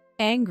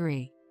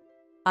 Angry,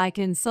 I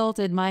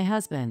consulted my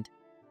husband.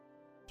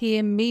 He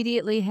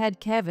immediately had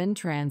Kevin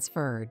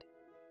transferred.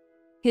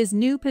 His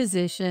new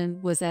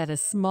position was at a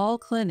small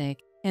clinic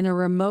in a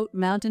remote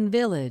mountain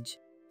village,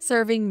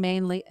 serving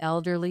mainly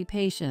elderly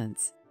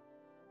patients.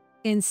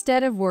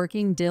 Instead of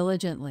working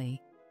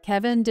diligently,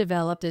 Kevin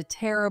developed a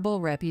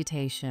terrible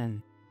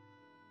reputation.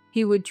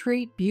 He would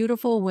treat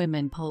beautiful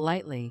women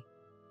politely,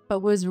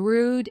 but was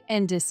rude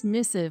and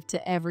dismissive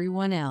to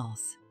everyone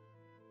else.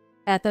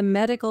 At the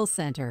medical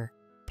center,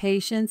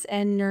 patients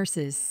and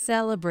nurses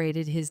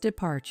celebrated his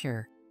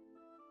departure.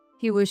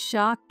 He was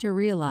shocked to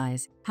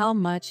realize how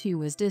much he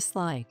was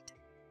disliked.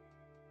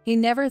 He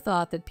never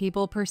thought that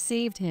people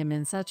perceived him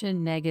in such a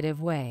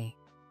negative way.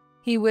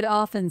 He would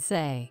often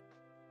say,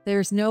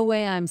 "There's no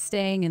way I'm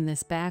staying in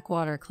this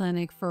backwater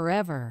clinic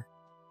forever.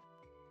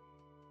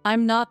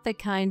 I'm not the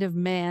kind of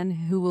man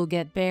who will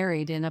get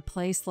buried in a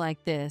place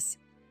like this,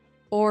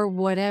 or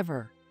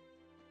whatever."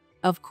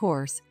 Of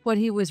course, what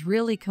he was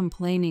really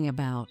complaining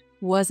about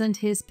wasn't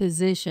his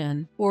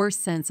position or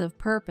sense of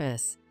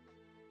purpose,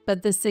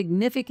 but the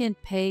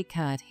significant pay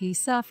cut he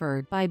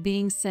suffered by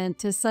being sent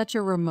to such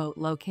a remote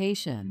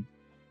location.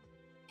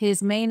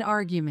 His main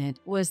argument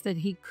was that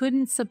he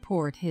couldn't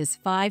support his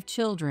 5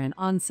 children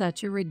on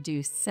such a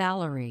reduced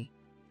salary.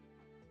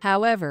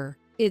 However,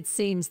 it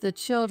seems the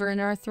children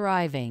are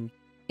thriving,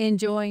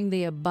 enjoying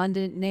the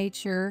abundant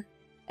nature,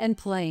 and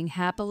playing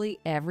happily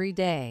every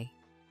day.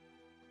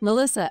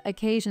 Melissa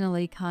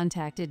occasionally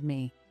contacted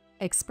me,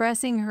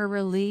 expressing her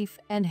relief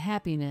and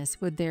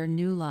happiness with their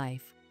new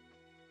life.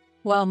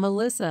 While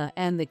Melissa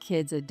and the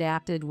kids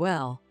adapted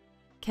well,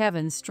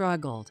 Kevin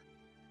struggled.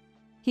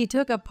 He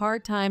took a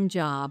part-time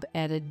job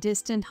at a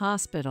distant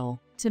hospital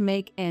to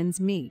make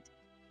ends meet.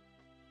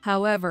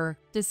 However,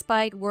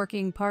 despite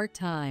working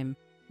part-time,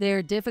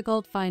 their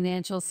difficult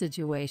financial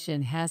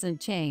situation hasn't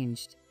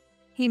changed.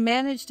 He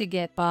managed to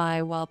get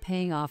by while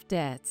paying off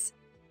debts,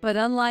 but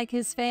unlike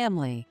his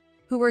family,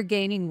 who were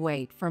gaining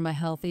weight from a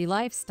healthy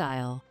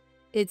lifestyle,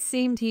 it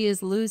seemed he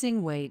is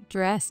losing weight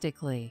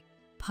drastically,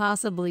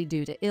 possibly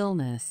due to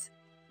illness.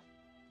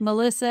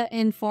 Melissa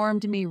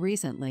informed me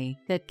recently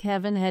that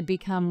Kevin had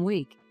become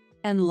weak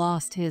and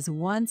lost his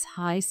once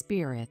high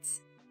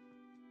spirits.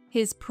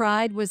 His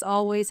pride was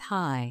always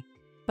high,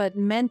 but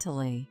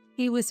mentally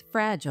he was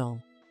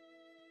fragile.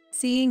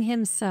 Seeing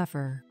him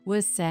suffer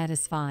was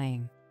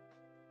satisfying.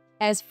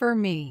 As for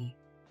me,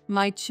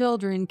 my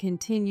children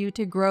continue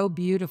to grow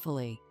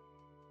beautifully,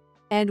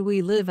 and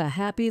we live a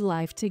happy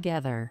life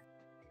together.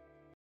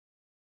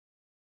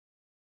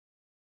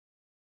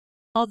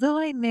 Although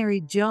I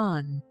married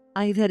John,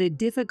 I've had a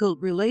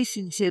difficult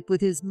relationship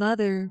with his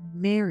mother,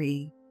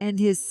 Mary, and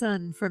his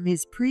son from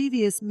his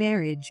previous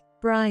marriage,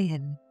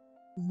 Brian.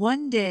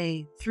 One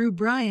day, through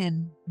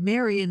Brian,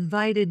 Mary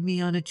invited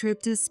me on a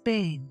trip to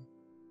Spain.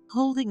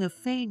 Holding a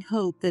faint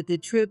hope that the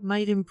trip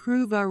might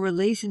improve our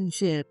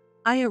relationship,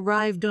 I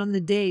arrived on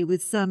the day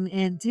with some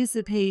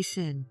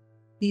anticipation.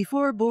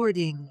 Before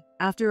boarding,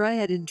 after I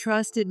had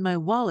entrusted my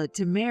wallet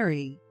to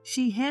Mary,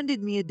 she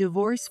handed me a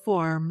divorce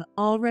form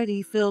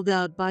already filled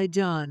out by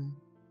John.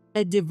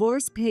 A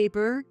divorce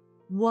paper?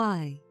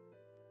 Why?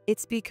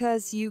 It's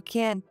because you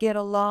can't get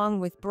along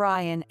with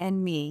Brian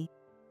and me.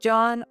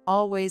 John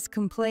always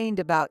complained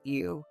about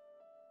you.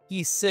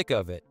 He's sick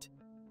of it.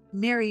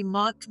 Mary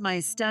mocked my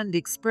stunned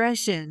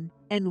expression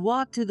and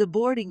walked to the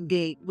boarding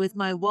gate with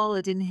my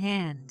wallet in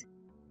hand.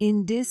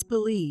 In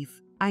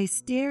disbelief, I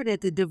stared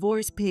at the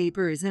divorce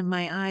papers and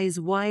my eyes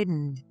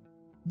widened.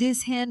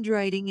 This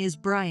handwriting is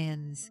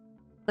Brian's.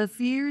 A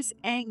fierce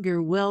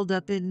anger welled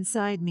up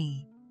inside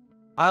me.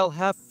 I'll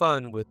have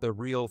fun with the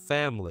real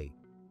family.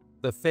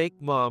 The fake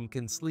mom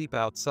can sleep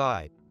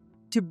outside.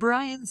 To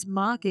Brian's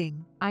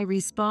mocking, I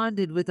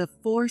responded with a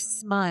forced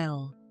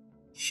smile.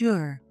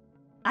 Sure,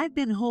 I've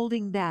been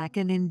holding back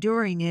and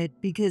enduring it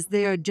because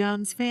they are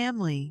John's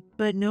family,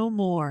 but no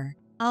more.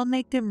 I'll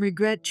make them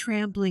regret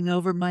trampling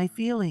over my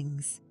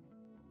feelings.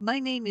 My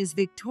name is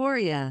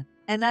Victoria,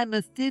 and I'm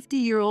a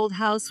 50-year-old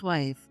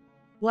housewife.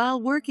 While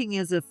working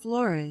as a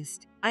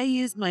florist, I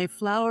used my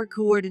flower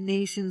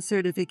coordination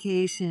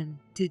certification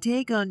to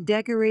take on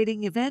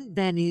decorating event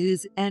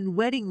venues and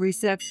wedding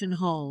reception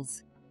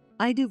halls.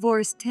 I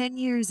divorced 10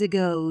 years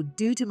ago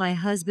due to my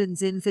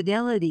husband's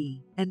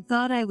infidelity and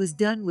thought I was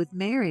done with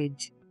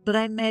marriage, but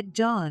I met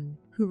John,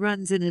 who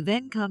runs an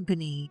event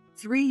company,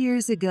 3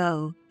 years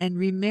ago and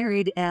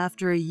remarried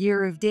after a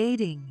year of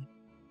dating.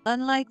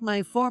 Unlike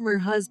my former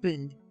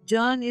husband,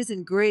 John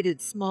isn't great at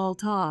small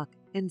talk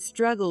and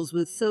struggles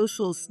with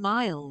social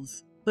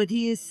smiles, but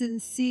he is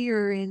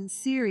sincere and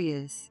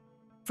serious.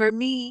 For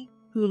me,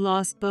 who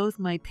lost both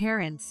my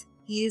parents,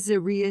 he is a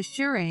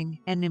reassuring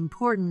and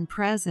important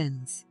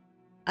presence.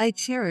 I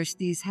cherish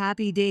these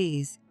happy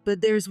days,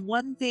 but there's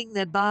one thing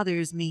that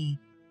bothers me.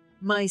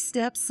 My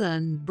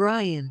stepson,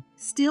 Brian,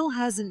 still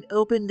hasn't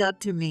opened up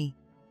to me.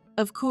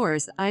 Of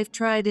course, I've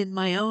tried in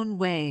my own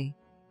way.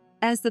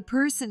 As the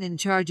person in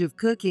charge of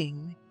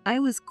cooking, I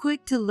was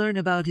quick to learn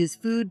about his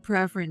food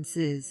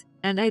preferences,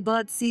 and I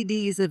bought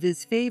CDs of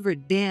his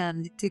favorite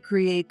band to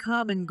create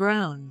common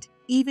ground,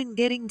 even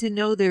getting to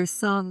know their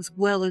songs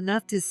well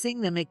enough to sing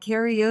them at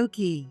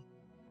karaoke.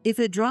 If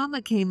a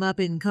drama came up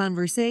in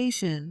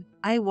conversation,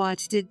 I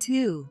watched it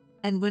too,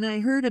 and when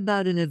I heard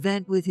about an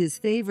event with his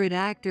favorite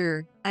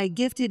actor, I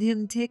gifted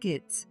him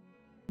tickets.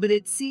 But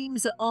it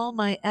seems all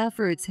my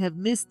efforts have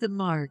missed the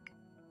mark.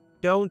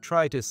 Don't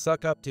try to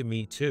suck up to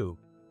me too.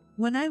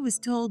 When I was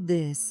told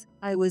this,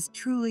 I was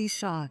truly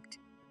shocked.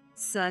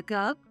 Suck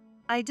up?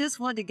 I just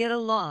want to get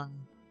along.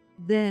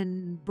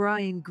 Then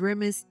Brian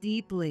grimaced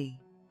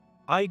deeply.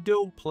 I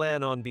don't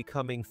plan on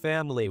becoming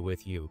family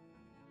with you.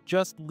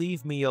 Just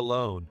leave me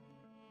alone.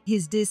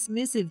 His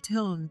dismissive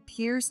tone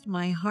pierced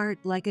my heart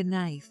like a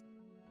knife.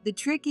 The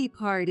tricky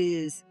part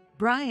is,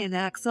 Brian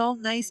acts all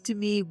nice to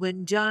me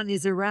when John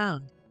is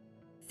around.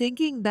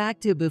 Thinking back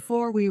to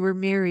before we were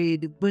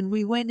married, when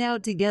we went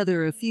out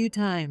together a few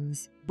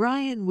times,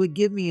 Brian would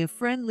give me a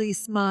friendly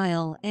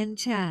smile and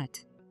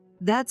chat.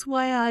 That's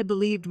why I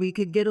believed we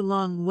could get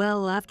along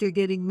well after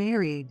getting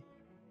married.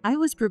 I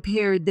was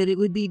prepared that it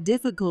would be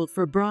difficult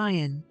for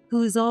Brian,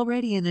 who is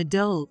already an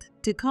adult,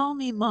 to call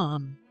me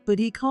mom, but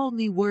he called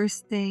me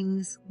worse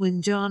things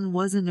when John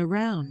wasn't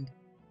around.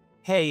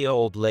 Hey,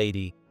 old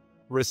lady.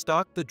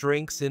 Restock the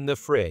drinks in the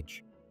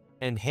fridge.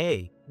 And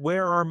hey,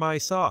 where are my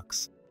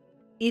socks?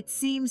 It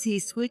seems he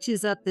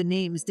switches up the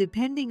names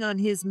depending on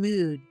his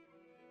mood.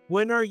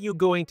 When are you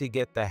going to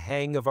get the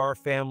hang of our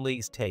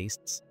family's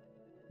tastes?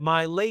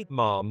 My late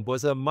mom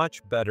was a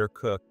much better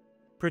cook.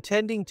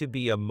 Pretending to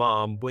be a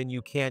mom when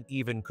you can't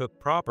even cook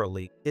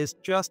properly is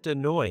just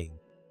annoying.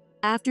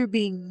 After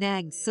being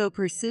nagged so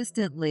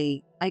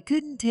persistently, I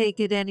couldn't take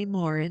it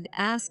anymore and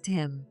asked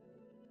him,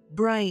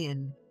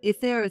 Brian,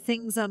 if there are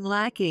things I'm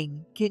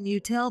lacking, can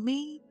you tell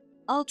me?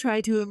 I'll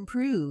try to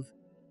improve.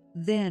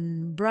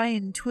 Then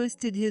Brian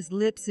twisted his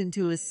lips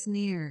into a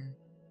sneer.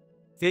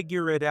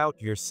 Figure it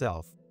out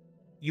yourself.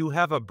 You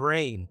have a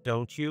brain,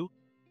 don't you?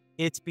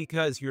 It's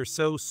because you're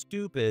so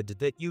stupid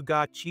that you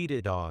got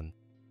cheated on.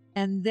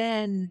 And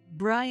then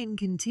Brian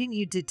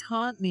continued to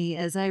taunt me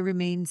as I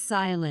remained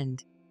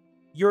silent.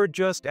 You're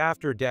just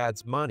after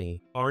Dad's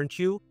money, aren't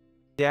you?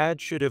 Dad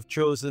should have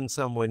chosen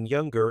someone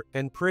younger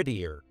and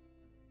prettier.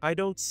 I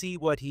don't see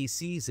what he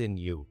sees in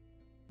you.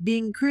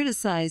 Being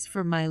criticized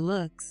for my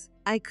looks,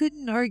 I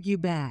couldn't argue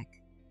back.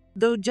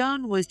 Though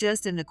John was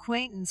just an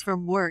acquaintance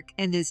from work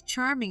and as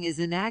charming as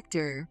an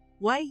actor,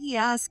 why he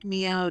asked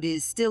me out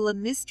is still a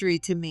mystery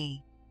to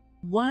me.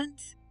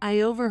 Once, I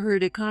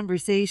overheard a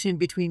conversation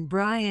between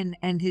Brian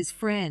and his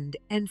friend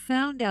and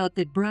found out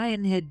that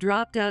Brian had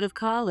dropped out of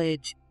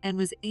college and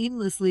was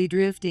aimlessly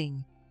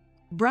drifting.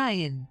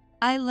 Brian,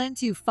 I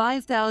lent you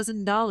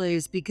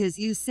 $5,000 because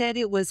you said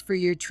it was for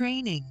your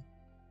training.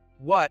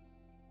 What?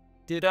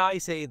 Did I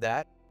say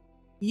that?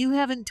 You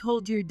haven't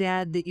told your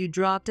dad that you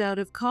dropped out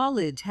of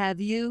college, have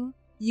you?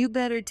 You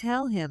better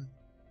tell him.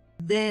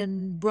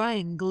 Then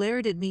Brian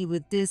glared at me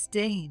with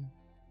disdain.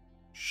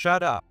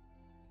 Shut up.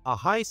 A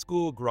high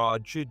school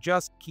grad should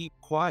just keep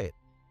quiet.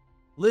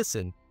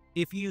 Listen,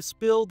 if you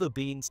spill the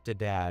beans to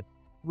Dad,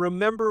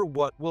 remember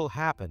what will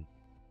happen.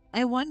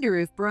 I wonder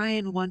if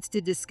Brian wants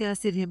to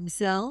discuss it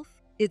himself.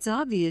 It's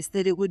obvious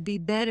that it would be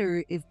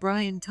better if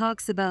Brian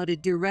talks about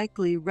it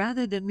directly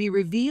rather than me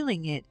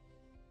revealing it.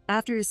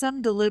 After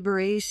some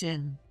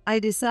deliberation, I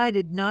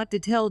decided not to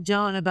tell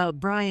John about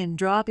Brian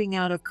dropping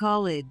out of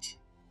college.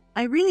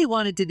 I really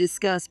wanted to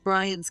discuss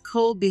Brian's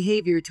cold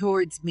behavior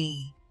towards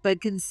me, but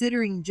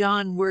considering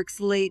John works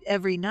late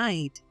every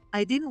night,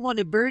 I didn't want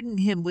to burden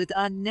him with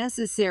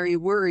unnecessary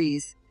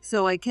worries,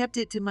 so I kept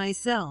it to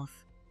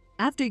myself.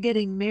 After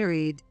getting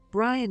married,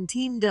 Brian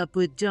teamed up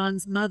with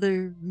John's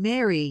mother,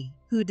 Mary,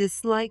 who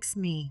dislikes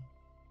me.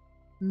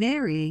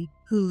 Mary,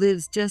 who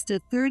lives just a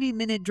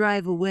 30-minute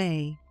drive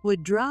away,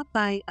 would drop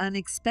by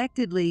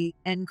unexpectedly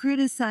and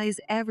criticize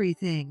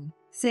everything,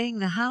 saying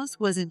the house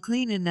wasn't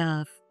clean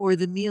enough or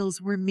the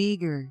meals were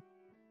meager.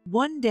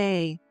 One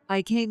day,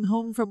 I came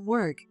home from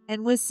work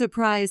and was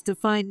surprised to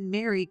find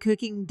Mary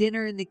cooking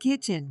dinner in the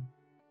kitchen.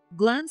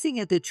 Glancing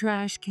at the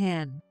trash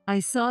can, I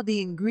saw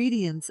the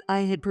ingredients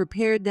I had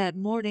prepared that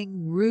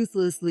morning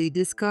ruthlessly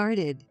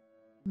discarded.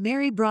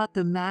 Mary brought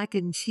the mac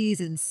and cheese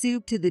and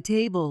soup to the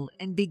table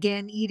and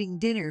began eating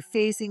dinner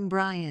facing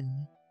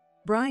Brian.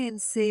 Brian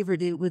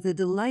savored it with a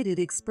delighted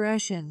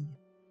expression.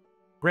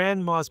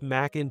 Grandma's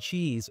mac and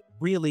cheese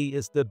really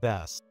is the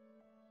best.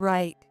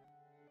 Right.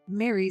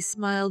 Mary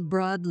smiled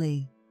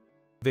broadly.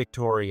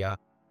 Victoria,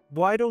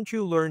 why don't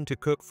you learn to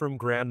cook from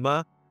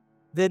Grandma?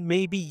 Then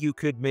maybe you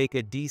could make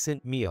a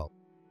decent meal.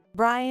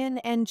 Brian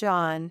and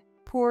John,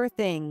 poor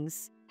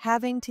things,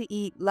 having to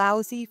eat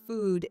lousy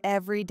food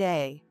every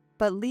day.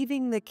 But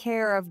leaving the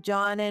care of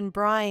John and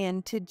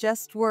Brian to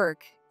just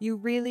work, you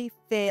really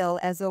fail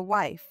as a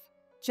wife.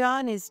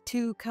 John is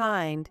too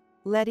kind,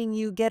 letting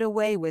you get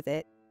away with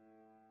it.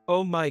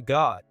 Oh my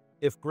God,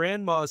 if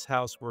Grandma's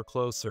house were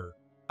closer,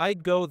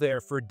 I'd go there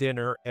for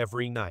dinner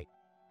every night.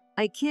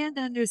 I can't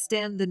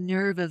understand the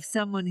nerve of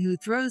someone who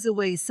throws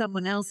away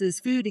someone else's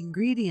food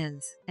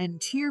ingredients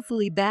and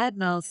cheerfully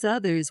badmouths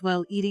others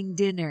while eating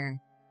dinner.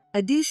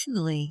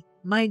 Additionally,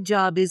 my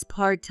job is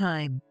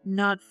part-time,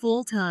 not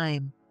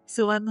full-time,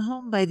 so I'm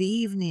home by the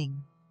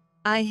evening.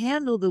 I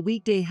handle the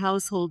weekday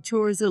household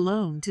chores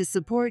alone to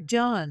support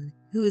John,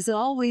 who is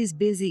always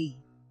busy.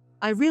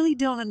 I really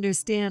don't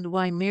understand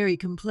why Mary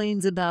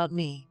complains about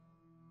me.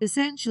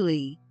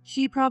 Essentially,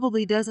 she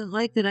probably doesn't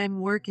like that I'm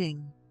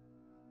working.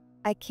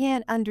 I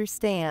can't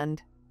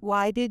understand.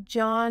 Why did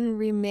John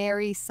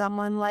remarry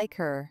someone like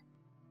her?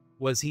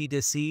 Was he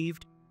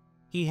deceived?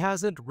 He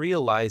hasn't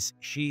realized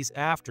she's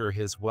after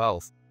his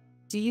wealth.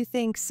 Do you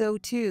think so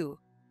too?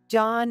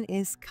 John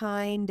is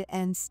kind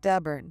and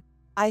stubborn.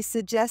 I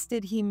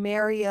suggested he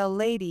marry a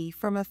lady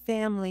from a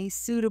family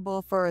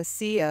suitable for a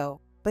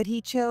CO, but he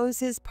chose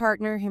his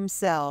partner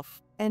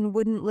himself and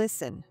wouldn't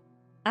listen.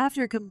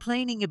 After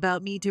complaining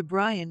about me to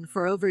Brian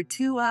for over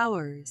 2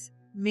 hours,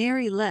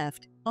 Mary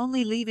left,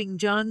 only leaving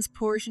John's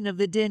portion of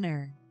the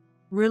dinner.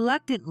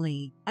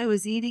 Reluctantly, I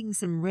was eating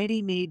some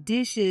ready-made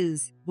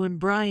dishes when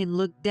Brian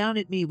looked down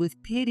at me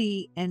with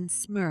pity and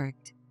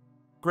smirked.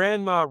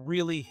 Grandma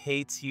really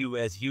hates you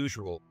as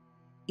usual.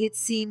 It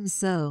seems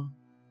so.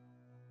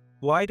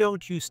 Why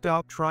don't you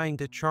stop trying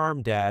to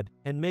charm Dad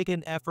and make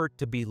an effort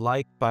to be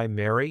liked by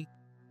Mary?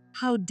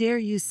 How dare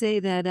you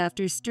say that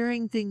after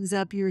stirring things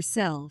up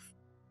yourself?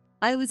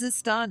 I was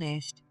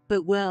astonished,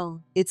 but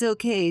well, it's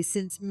okay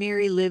since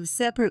Mary lives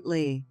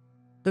separately.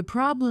 The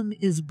problem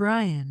is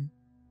Brian.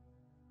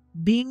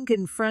 Being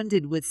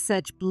confronted with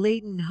such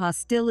blatant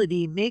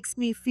hostility makes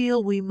me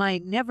feel we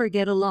might never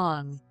get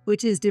along,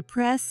 which is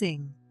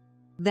depressing.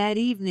 That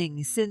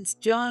evening, since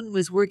John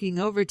was working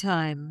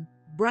overtime,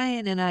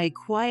 Brian and I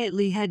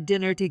quietly had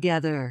dinner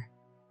together.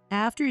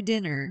 After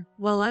dinner,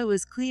 while I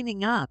was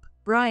cleaning up,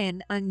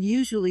 Brian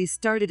unusually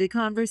started a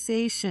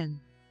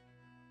conversation.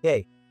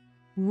 Hey.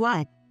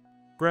 What?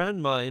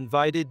 Grandma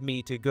invited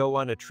me to go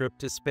on a trip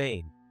to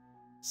Spain.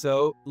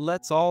 So,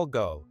 let's all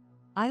go.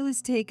 I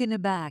was taken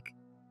aback.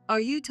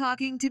 Are you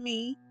talking to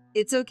me?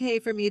 It's okay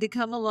for me to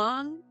come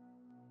along?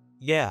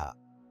 Yeah.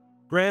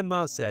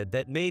 Grandma said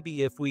that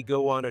maybe if we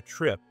go on a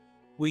trip,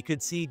 we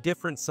could see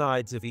different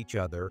sides of each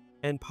other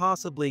and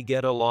possibly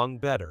get along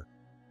better.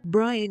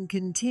 Brian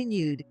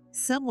continued,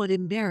 somewhat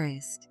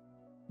embarrassed.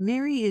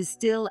 Mary is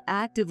still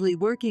actively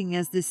working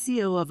as the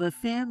CEO of a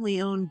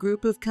family-owned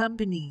group of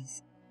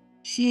companies.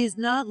 She is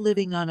not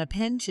living on a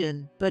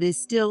pension, but is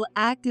still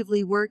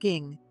actively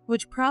working,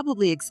 which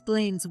probably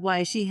explains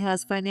why she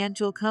has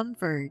financial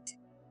comfort.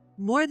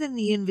 More than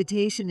the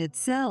invitation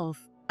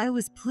itself, I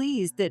was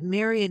pleased that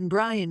Mary and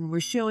Brian were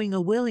showing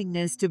a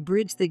willingness to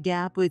bridge the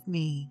gap with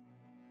me.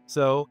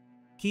 So,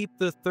 keep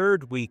the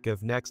third week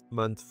of next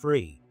month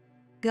free.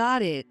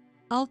 Got it.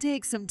 I'll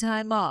take some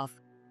time off.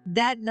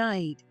 That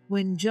night,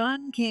 when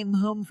John came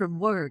home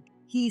from work,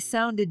 he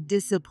sounded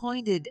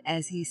disappointed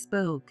as he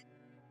spoke.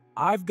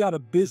 I've got a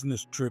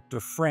business trip to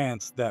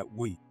France that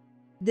week.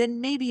 Then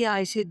maybe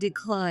I should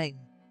decline.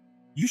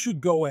 You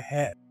should go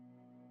ahead.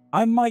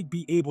 I might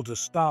be able to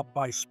stop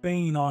by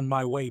Spain on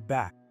my way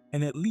back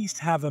and at least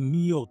have a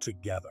meal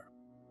together.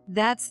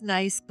 That's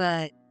nice,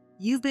 but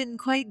you've been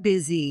quite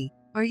busy.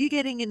 Are you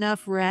getting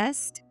enough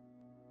rest?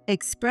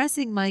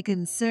 Expressing my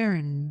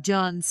concern,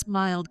 John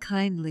smiled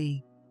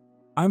kindly.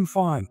 I'm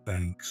fine,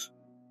 thanks.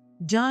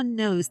 John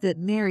knows that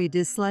Mary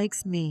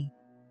dislikes me.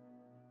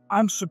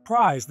 I'm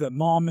surprised that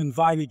Mom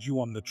invited you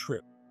on the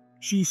trip.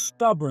 She's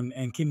stubborn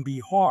and can be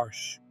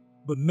harsh,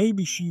 but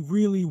maybe she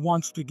really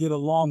wants to get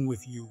along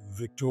with you,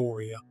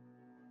 Victoria.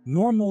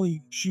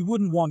 Normally, she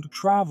wouldn't want to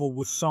travel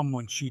with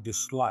someone she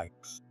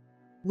dislikes.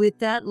 With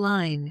that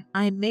line,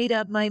 I made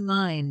up my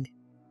mind.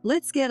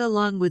 Let's get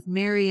along with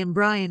Mary and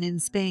Brian in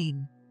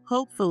Spain.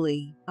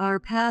 Hopefully, our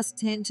past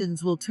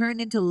tensions will turn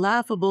into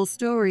laughable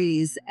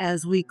stories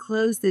as we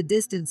close the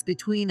distance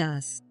between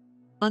us.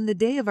 On the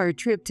day of our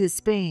trip to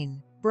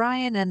Spain,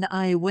 Brian and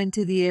I went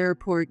to the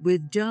airport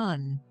with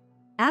John.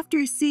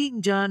 After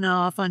seeing John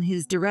off on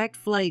his direct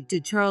flight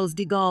to Charles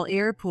de Gaulle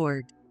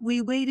Airport,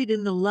 we waited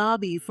in the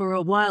lobby for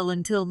a while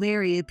until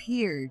Mary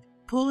appeared,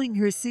 pulling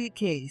her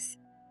suitcase.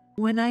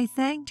 When I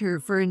thanked her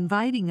for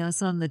inviting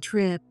us on the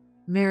trip,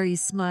 Mary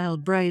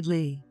smiled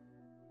brightly.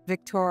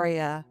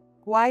 Victoria,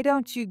 why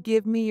don't you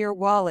give me your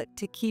wallet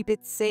to keep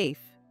it safe?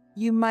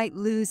 You might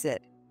lose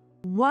it.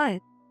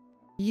 What?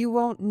 You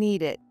won't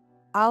need it.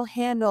 I'll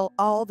handle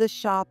all the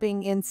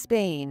shopping in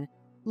Spain.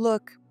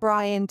 Look,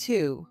 Brian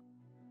too.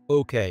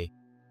 Okay.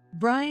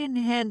 Brian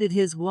handed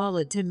his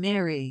wallet to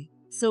Mary,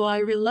 so I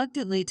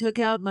reluctantly took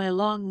out my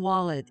long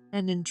wallet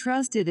and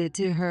entrusted it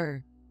to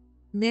her.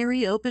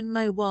 Mary opened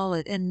my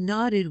wallet and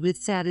nodded with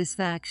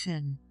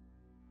satisfaction.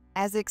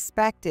 As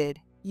expected,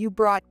 you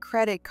brought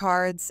credit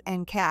cards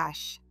and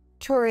cash.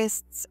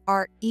 Tourists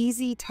are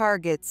easy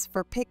targets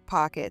for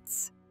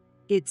pickpockets.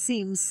 It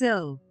seems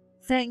so.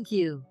 Thank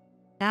you.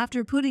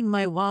 After putting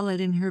my wallet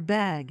in her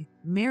bag,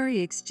 Mary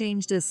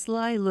exchanged a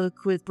sly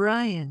look with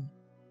Brian.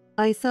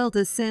 I felt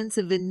a sense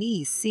of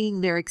unease seeing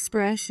their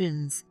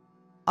expressions.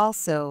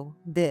 Also,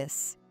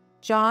 this.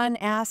 John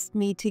asked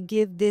me to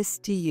give this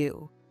to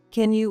you.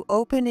 Can you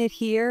open it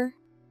here?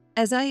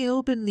 As I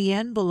opened the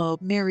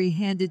envelope Mary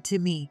handed to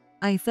me,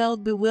 I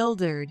felt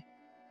bewildered.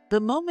 The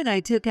moment I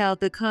took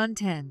out the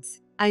contents,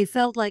 I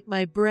felt like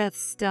my breath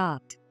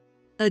stopped.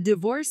 A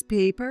divorce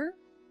paper?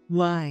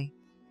 Why?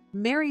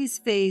 Mary's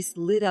face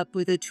lit up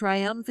with a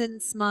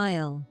triumphant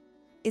smile.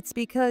 It's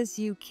because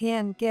you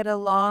can't get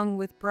along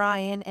with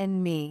Brian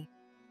and me.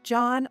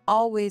 John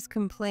always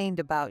complained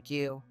about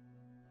you.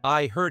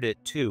 I heard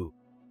it too.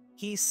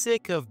 He's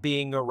sick of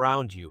being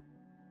around you.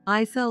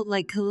 I felt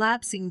like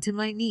collapsing to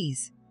my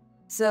knees.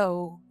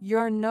 So,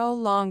 you're no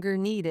longer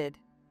needed.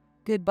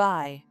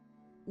 Goodbye.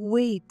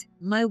 Wait,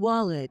 my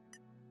wallet.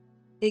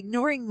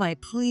 Ignoring my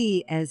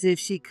plea as if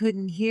she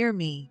couldn't hear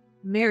me,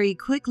 Mary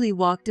quickly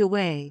walked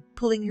away,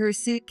 pulling her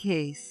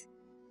suitcase.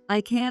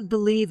 I can't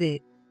believe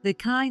it. The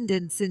kind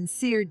and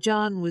sincere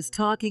John was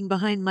talking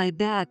behind my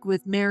back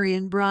with Mary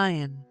and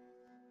Brian.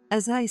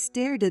 As I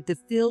stared at the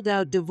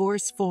filled-out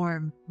divorce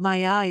form,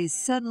 my eyes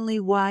suddenly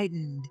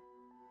widened.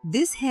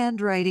 This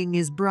handwriting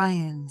is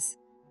Brian's.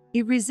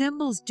 It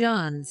resembles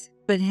John's,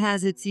 but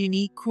has its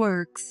unique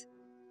quirks.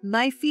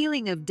 My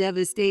feeling of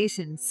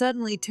devastation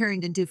suddenly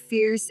turned into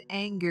fierce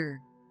anger.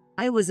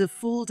 I was a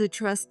fool to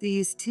trust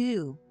these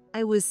two.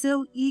 I was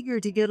so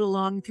eager to get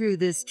along through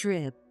this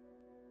trip.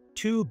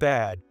 Too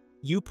bad,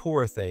 you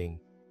poor thing.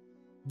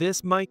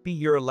 This might be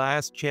your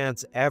last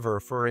chance ever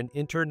for an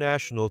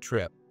international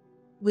trip.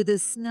 With a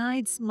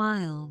snide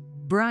smile,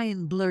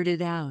 Brian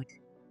blurted out,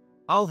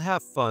 I'll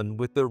have fun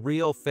with the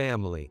real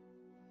family.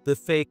 The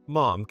fake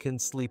mom can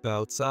sleep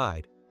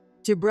outside.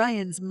 To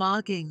Brian's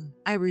mocking,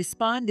 I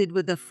responded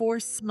with a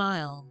forced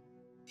smile.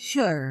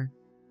 Sure.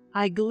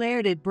 I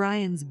glared at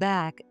Brian's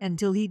back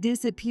until he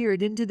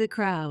disappeared into the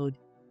crowd.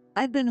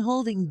 I've been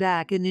holding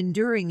back and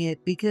enduring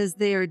it because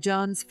they are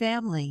John's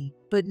family,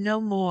 but no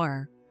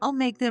more. I'll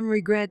make them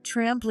regret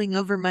trampling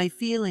over my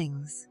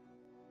feelings.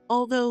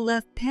 Although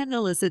left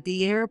penniless at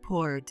the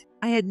airport,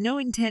 I had no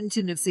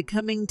intention of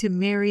succumbing to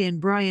Mary and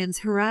Brian's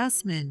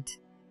harassment.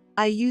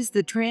 I used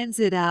the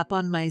transit app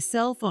on my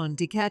cell phone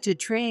to catch a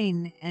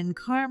train and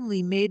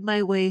calmly made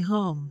my way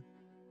home.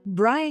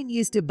 Brian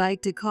used to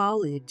bike to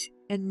college,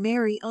 and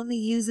Mary only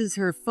uses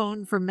her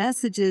phone for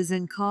messages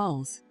and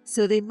calls,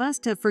 so they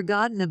must have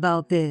forgotten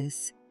about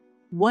this.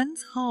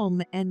 Once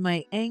home and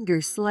my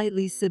anger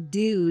slightly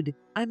subdued,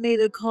 I made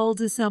a call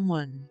to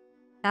someone.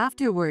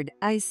 Afterward,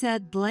 I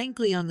sat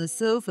blankly on the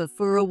sofa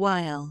for a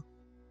while.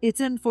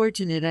 It's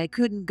unfortunate I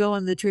couldn't go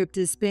on the trip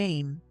to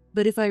Spain,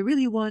 but if I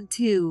really want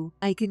to,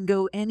 I can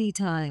go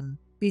anytime.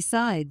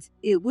 Besides,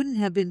 it wouldn't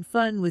have been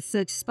fun with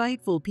such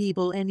spiteful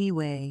people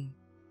anyway.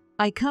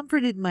 I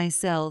comforted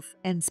myself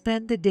and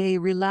spent the day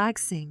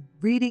relaxing,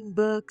 reading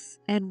books,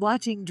 and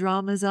watching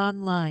dramas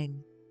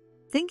online.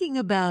 Thinking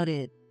about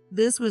it,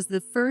 this was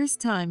the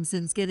first time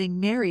since getting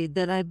married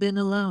that I've been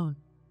alone.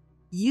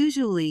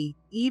 Usually,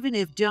 even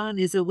if John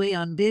is away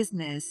on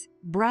business,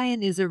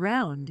 Brian is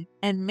around,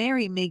 and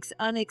Mary makes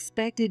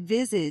unexpected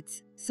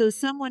visits, so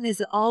someone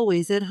is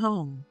always at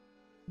home.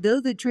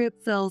 Though the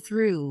trip fell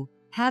through,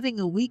 having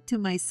a week to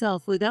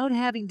myself without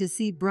having to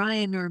see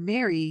Brian or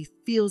Mary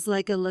feels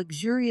like a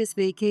luxurious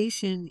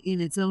vacation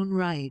in its own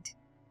right.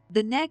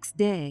 The next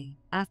day,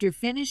 after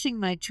finishing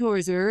my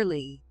chores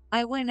early,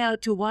 I went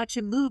out to watch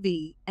a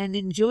movie and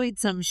enjoyed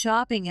some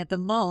shopping at the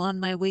mall on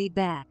my way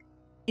back.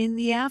 In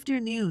the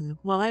afternoon,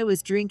 while I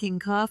was drinking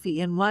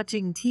coffee and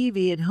watching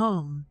TV at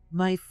home,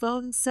 my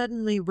phone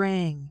suddenly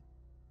rang.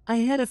 I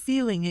had a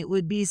feeling it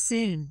would be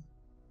soon.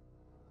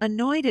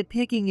 Annoyed at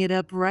picking it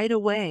up right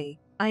away,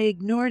 I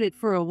ignored it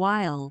for a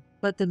while,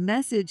 but the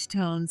message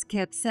tones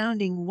kept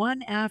sounding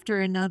one after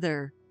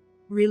another.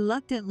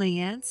 Reluctantly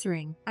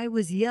answering, I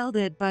was yelled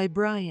at by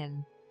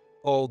Brian.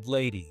 Old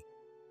lady,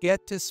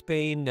 get to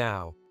Spain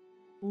now.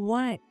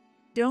 What?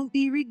 Don't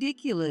be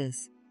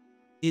ridiculous.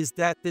 Is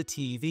that the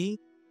TV?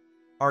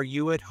 Are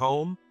you at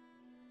home?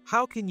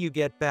 How can you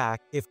get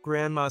back if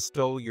Grandma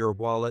stole your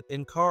wallet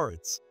and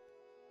cards?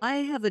 I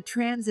have a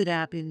transit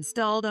app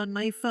installed on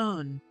my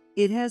phone.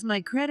 It has my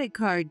credit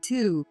card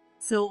too,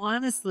 so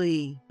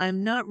honestly,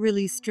 I'm not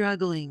really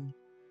struggling.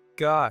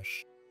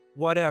 Gosh,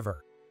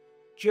 whatever.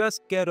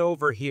 Just get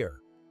over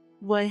here.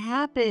 What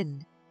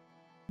happened?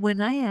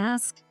 When I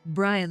asked,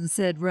 Brian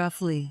said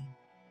roughly.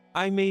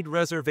 I made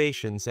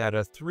reservations at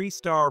a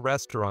 3-star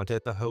restaurant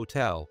at the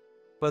hotel,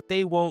 but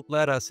they won't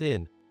let us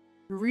in.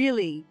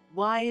 Really?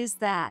 Why is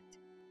that?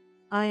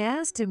 I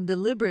asked him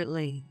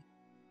deliberately.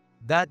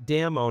 That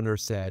damn owner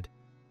said,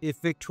 if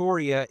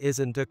Victoria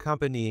isn't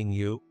accompanying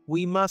you,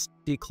 we must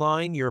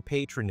decline your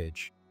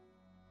patronage.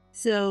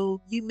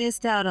 So, you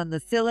missed out on the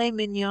filet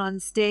mignon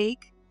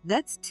steak?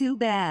 That's too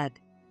bad.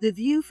 The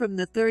view from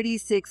the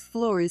 36th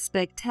floor is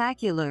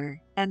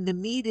spectacular, and the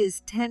meat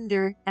is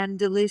tender and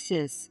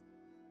delicious,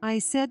 I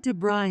said to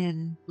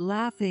Brian,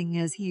 laughing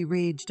as he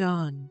raged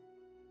on.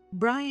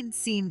 Brian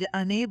seemed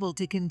unable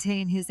to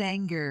contain his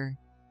anger.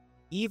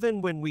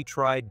 Even when we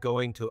tried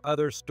going to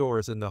other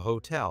stores in the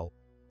hotel,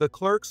 the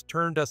clerks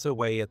turned us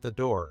away at the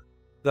door.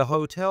 The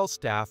hotel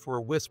staff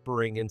were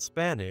whispering in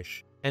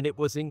Spanish, and it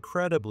was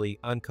incredibly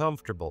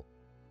uncomfortable.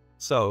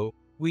 So,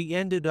 we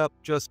ended up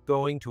just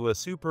going to a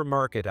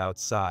supermarket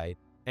outside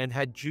and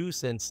had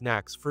juice and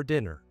snacks for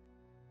dinner.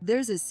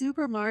 There's a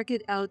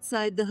supermarket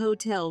outside the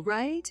hotel,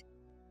 right?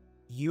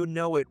 You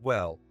know it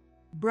well.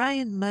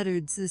 Brian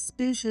muttered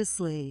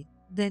suspiciously,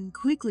 then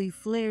quickly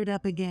flared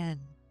up again.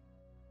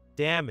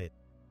 Damn it.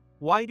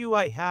 Why do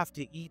I have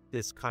to eat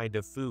this kind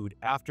of food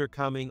after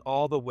coming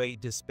all the way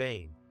to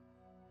Spain?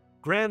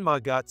 Grandma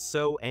got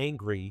so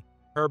angry,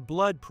 her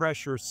blood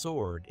pressure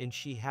soared and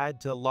she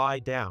had to lie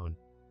down.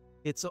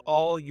 It's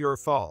all your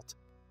fault.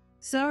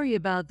 Sorry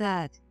about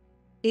that.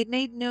 It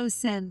made no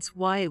sense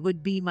why it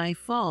would be my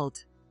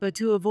fault, but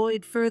to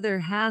avoid further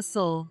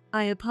hassle,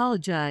 I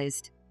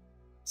apologized.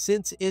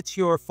 Since it's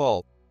your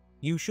fault,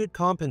 you should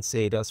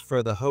compensate us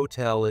for the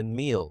hotel and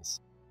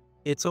meals.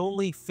 It's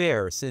only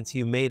fair since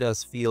you made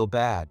us feel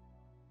bad.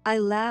 I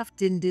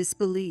laughed in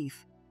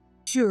disbelief.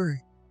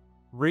 Sure.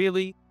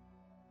 Really?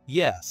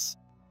 Yes.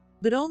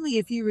 But only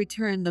if you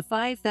return the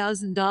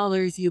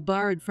 $5,000 you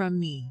borrowed from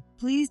me.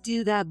 Please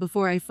do that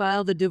before I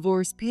file the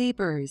divorce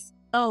papers.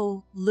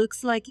 Oh,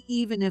 looks like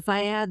even if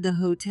I add the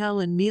hotel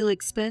and meal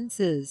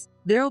expenses,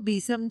 there'll be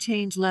some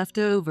change left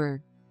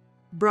over.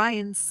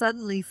 Brian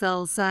suddenly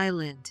fell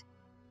silent.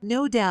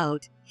 No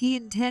doubt, he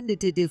intended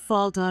to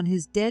default on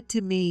his debt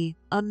to me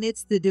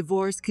amidst the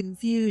divorce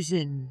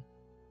confusion.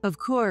 Of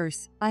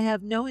course, I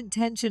have no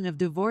intention of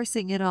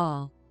divorcing at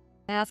all.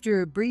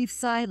 After a brief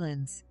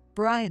silence,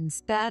 Brian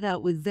spat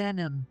out with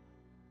venom.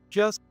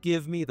 Just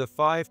give me the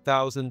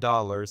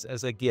 $5,000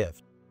 as a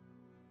gift.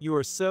 You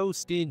are so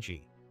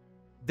stingy.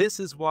 This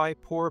is why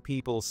poor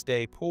people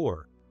stay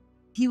poor.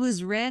 He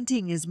was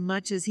ranting as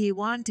much as he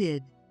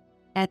wanted.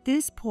 At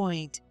this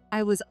point,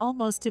 I was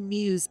almost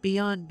amused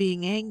beyond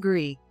being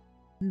angry.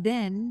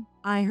 Then,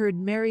 I heard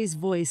Mary's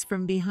voice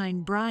from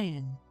behind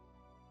Brian.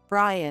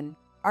 Brian,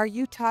 are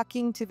you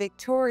talking to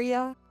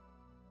Victoria?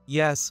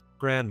 Yes,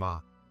 Grandma.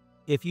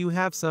 If you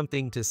have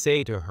something to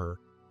say to her,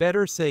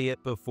 better say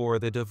it before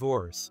the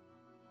divorce.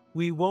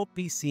 We won't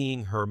be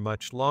seeing her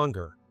much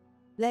longer.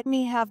 Let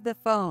me have the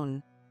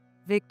phone.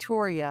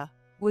 Victoria,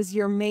 was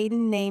your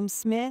maiden name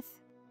Smith?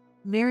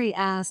 Mary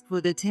asked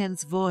with a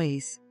tense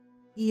voice.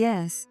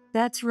 Yes,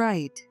 that's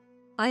right.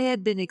 I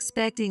had been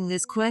expecting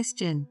this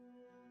question.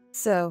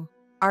 So,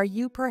 are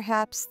you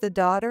perhaps the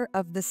daughter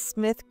of the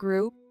Smith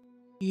group?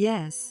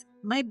 Yes,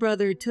 my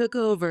brother took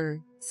over,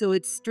 so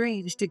it's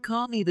strange to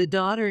call me the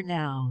daughter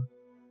now.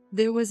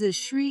 There was a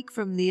shriek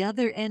from the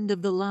other end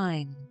of the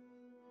line.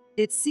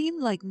 It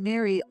seemed like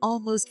Mary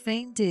almost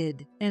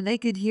fainted, and I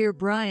could hear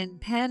Brian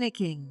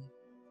panicking.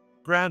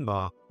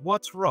 Grandma,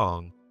 what's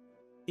wrong?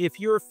 If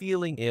you're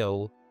feeling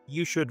ill,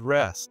 you should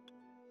rest.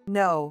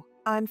 No,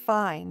 I'm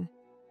fine.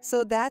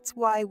 So that's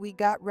why we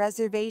got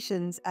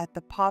reservations at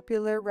the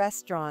popular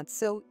restaurant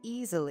so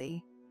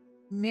easily.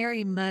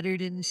 Mary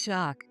muttered in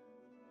shock.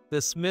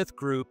 The Smith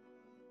Group,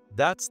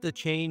 that's the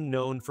chain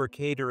known for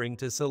catering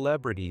to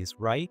celebrities,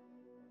 right?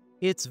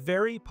 It's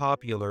very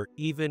popular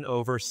even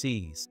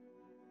overseas.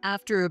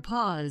 After a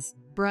pause,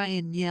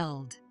 Brian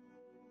yelled.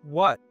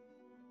 What?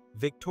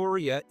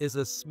 Victoria is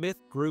a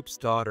Smith Group's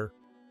daughter.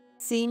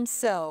 Seems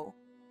so.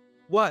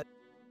 What?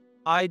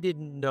 I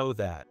didn't know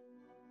that.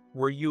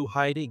 Were you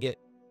hiding it?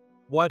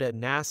 What a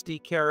nasty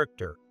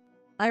character.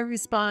 I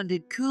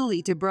responded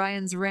coolly to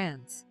Brian's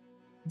rants.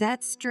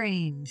 That's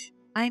strange.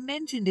 I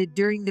mentioned it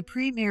during the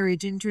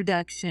pre-marriage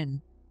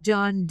introduction.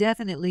 John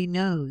definitely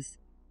knows.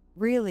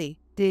 Really,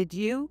 did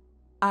you?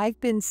 I've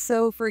been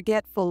so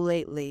forgetful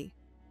lately.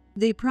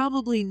 They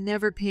probably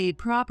never paid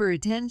proper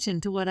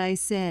attention to what I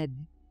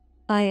said.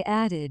 I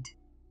added,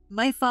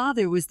 my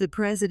father was the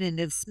president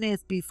of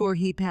Smith before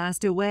he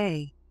passed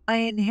away. I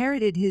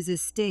inherited his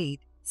estate,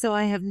 so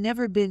I have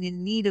never been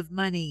in need of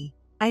money.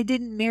 I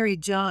didn't marry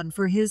John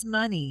for his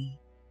money.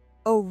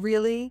 Oh,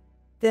 really?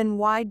 Then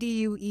why do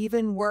you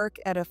even work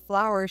at a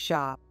flower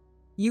shop?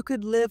 You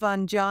could live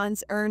on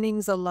John's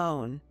earnings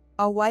alone.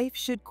 A wife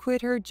should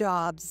quit her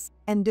jobs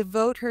and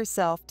devote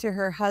herself to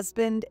her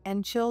husband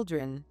and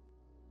children.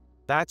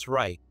 That's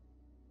right.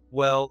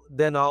 Well,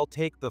 then I'll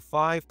take the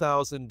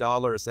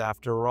 $5,000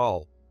 after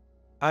all.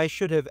 I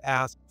should have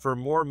asked for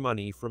more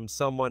money from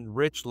someone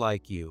rich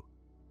like you.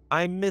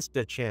 I missed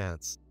a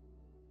chance.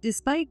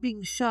 Despite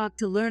being shocked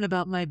to learn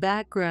about my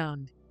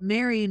background,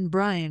 Mary and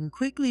Brian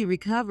quickly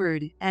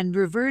recovered and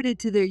reverted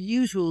to their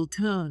usual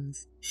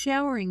tones,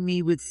 showering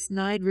me with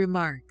snide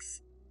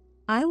remarks.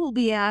 I will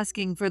be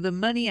asking for the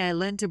money I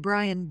lent to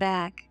Brian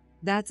back.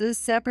 That's a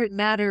separate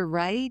matter,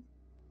 right?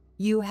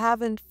 You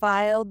haven't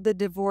filed the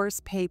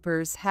divorce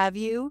papers, have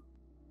you?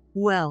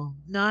 Well,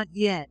 not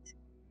yet.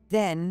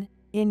 Then,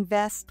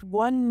 invest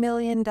 $1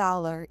 million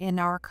in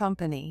our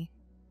company.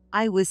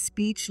 I was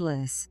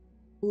speechless.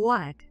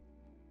 What?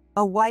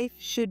 A wife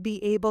should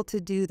be able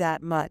to do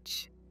that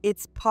much.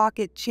 It's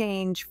pocket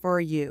change for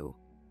you.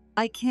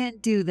 I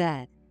can't do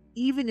that.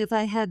 Even if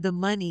I had the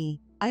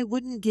money, I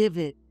wouldn't give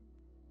it.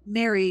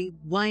 Mary,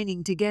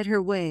 whining to get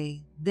her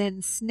way,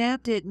 then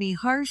snapped at me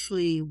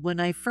harshly when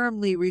I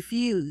firmly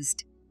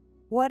refused.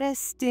 What a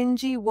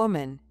stingy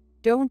woman.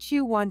 Don't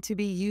you want to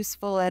be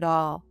useful at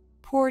all?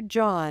 Poor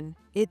John.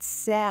 It's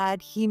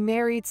sad he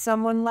married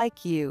someone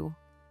like you.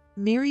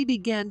 Mary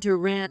began to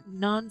rant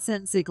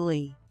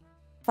nonsensically.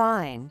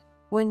 Fine.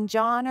 When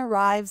John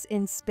arrives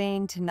in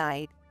Spain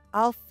tonight,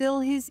 I'll fill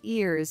his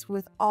ears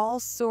with all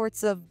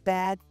sorts of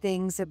bad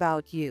things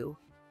about you.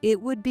 It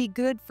would be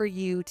good for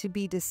you to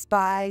be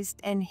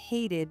despised and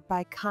hated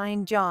by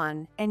kind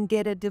John and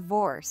get a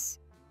divorce.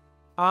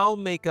 I'll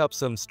make up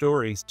some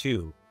stories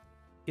too.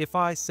 If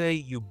I say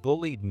you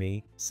bullied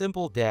me,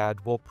 simple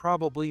Dad will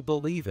probably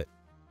believe it.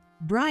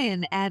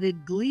 Brian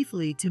added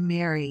gleefully to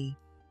Mary.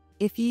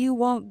 If you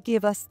won't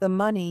give us the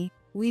money,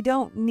 we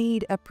don't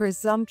need a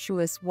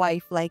presumptuous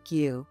wife like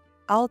you.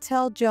 I'll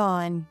tell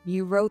John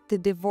you wrote the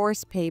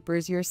divorce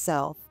papers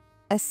yourself.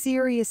 A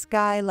serious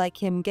guy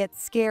like him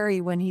gets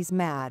scary when he's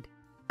mad.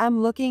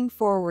 I'm looking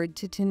forward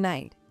to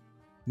tonight.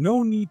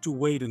 No need to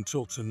wait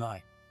until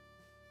tonight.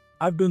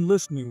 I've been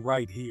listening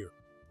right here.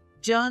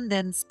 John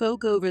then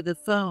spoke over the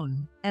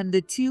phone, and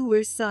the two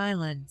were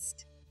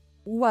silenced.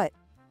 What,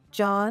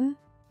 John?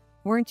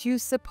 Weren't you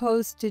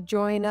supposed to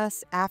join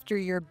us after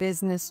your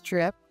business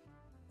trip?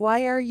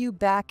 Why are you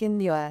back in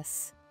the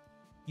US?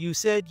 You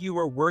said you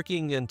were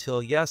working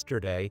until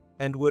yesterday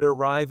and would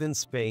arrive in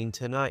Spain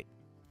tonight.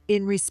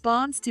 In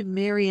response to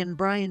Mary and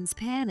Brian's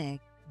panic,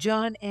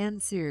 John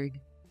answered,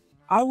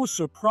 I was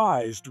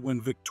surprised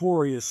when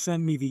Victoria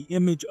sent me the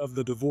image of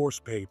the divorce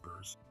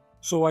papers,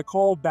 so I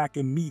called back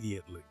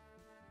immediately.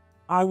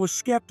 I was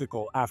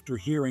skeptical after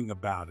hearing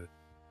about it,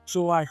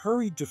 so I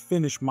hurried to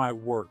finish my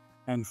work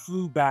and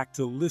flew back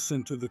to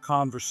listen to the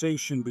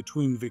conversation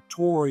between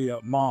Victoria,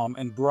 Mom,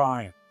 and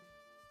Brian.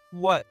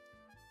 What?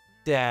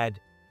 Dad,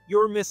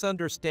 you're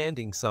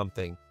misunderstanding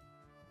something.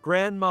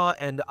 Grandma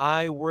and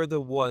I were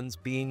the ones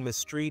being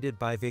mistreated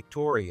by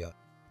Victoria.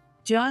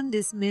 John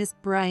dismissed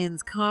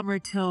Brian's calmer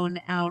tone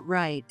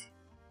outright.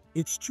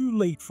 It's too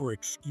late for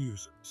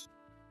excuses.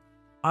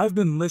 I've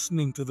been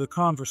listening to the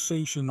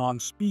conversation on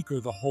speaker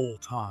the whole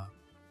time.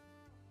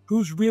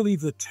 Who's really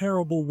the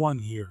terrible one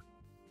here?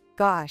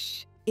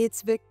 Gosh,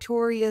 it's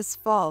Victoria's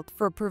fault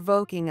for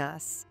provoking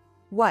us.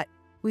 What?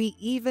 We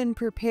even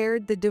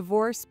prepared the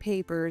divorce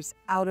papers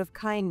out of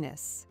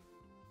kindness.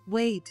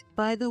 Wait,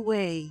 by the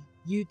way,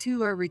 you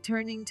two are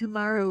returning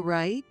tomorrow,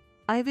 right?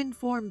 I've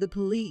informed the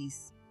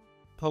police.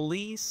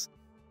 Police?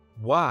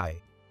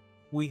 Why?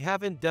 We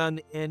haven't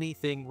done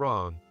anything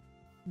wrong.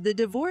 The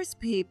divorce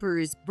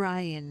papers,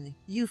 Brian.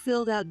 You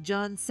filled out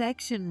John's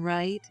section,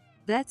 right?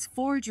 That's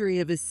forgery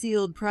of a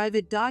sealed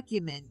private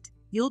document.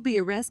 You'll be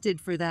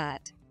arrested for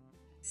that.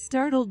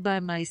 Startled by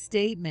my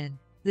statement,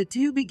 the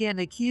two began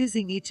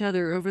accusing each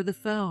other over the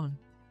phone.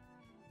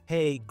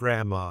 Hey,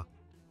 Grandma.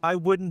 I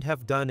wouldn't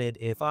have done it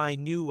if I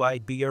knew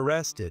I'd be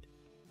arrested.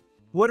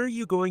 What are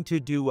you going to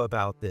do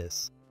about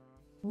this?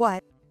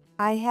 What?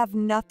 I have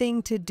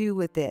nothing to do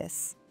with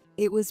this.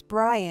 It was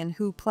Brian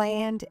who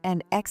planned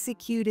and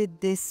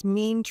executed this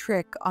mean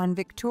trick on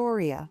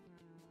Victoria.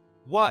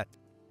 What?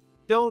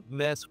 Don't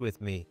mess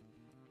with me.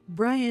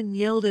 Brian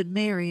yelled at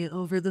Mary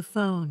over the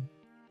phone.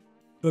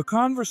 The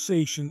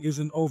conversation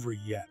isn't over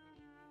yet.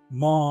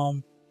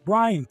 Mom,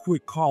 Brian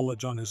quit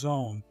college on his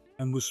own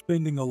and was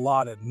spending a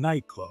lot at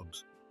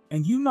nightclubs.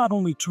 And you not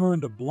only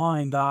turned a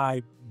blind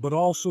eye, but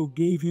also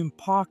gave him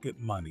pocket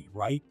money,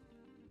 right?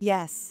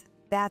 Yes,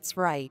 that's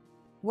right.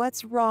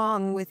 What's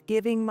wrong with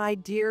giving my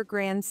dear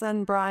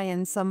grandson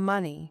Brian some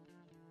money?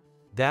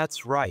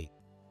 That's right.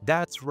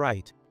 That's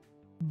right.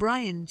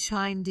 Brian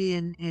chimed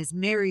in as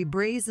Mary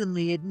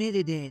brazenly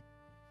admitted it.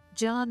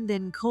 John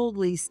then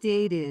coldly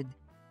stated,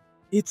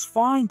 It's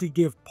fine to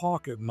give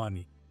pocket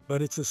money,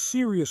 but it's a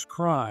serious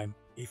crime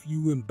if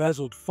you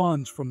embezzled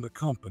funds from the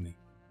company.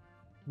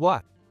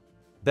 What?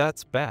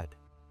 That's bad.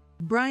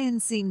 Brian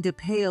seemed to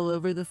pale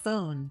over the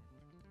phone.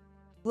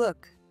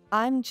 Look,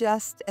 I'm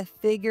just a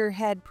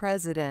figurehead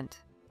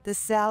president. The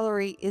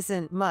salary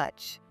isn't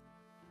much.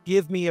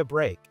 Give me a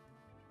break.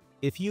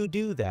 If you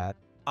do that,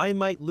 I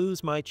might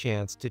lose my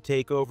chance to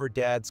take over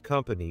Dad's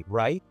company,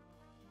 right?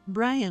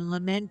 Brian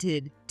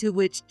lamented, to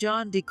which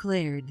John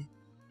declared.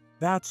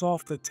 That's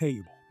off the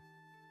table.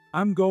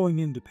 I'm going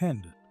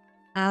independent.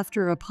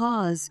 After a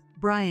pause,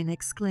 Brian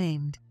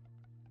exclaimed,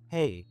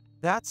 Hey,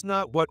 that's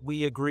not what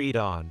we agreed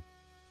on.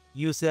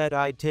 You said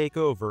I'd take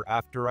over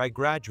after I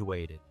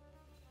graduated.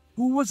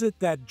 Who was it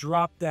that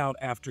dropped out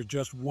after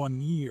just 1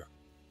 year?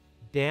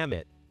 Damn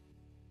it.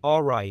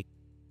 All right,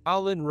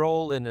 I'll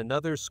enroll in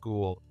another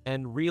school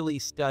and really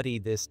study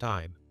this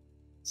time.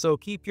 So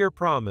keep your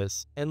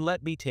promise and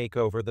let me take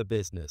over the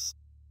business.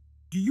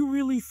 Do you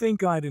really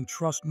think I'd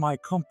entrust my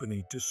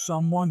company to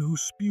someone who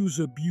spews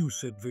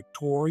abuse at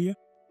Victoria?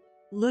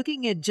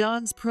 Looking at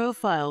John's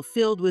profile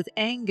filled with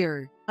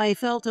anger, I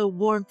felt a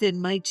warmth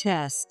in my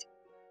chest.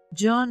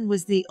 John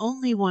was the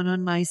only one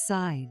on my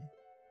side.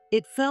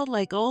 It felt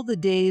like all the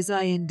days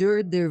I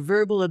endured their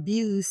verbal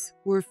abuse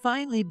were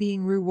finally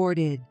being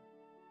rewarded.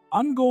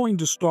 I'm going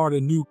to start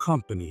a new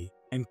company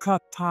and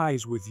cut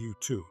ties with you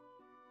too.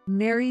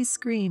 Mary's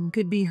scream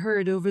could be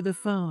heard over the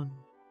phone.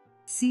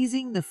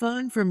 Seizing the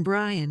phone from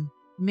Brian,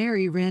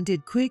 Mary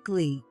ranted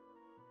quickly.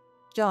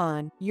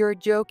 John, you're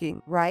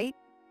joking, right?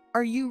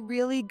 Are you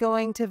really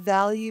going to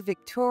value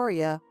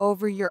Victoria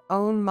over your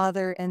own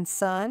mother and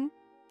son?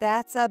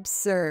 That's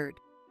absurd.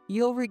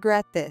 You'll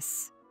regret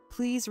this.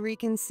 Please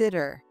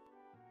reconsider.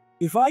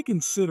 If I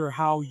consider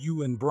how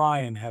you and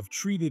Brian have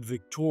treated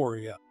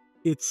Victoria,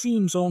 it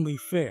seems only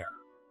fair.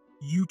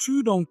 You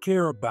two don't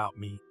care about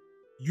me.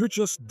 You're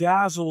just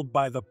dazzled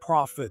by the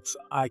profits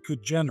I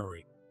could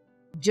generate.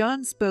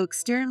 John spoke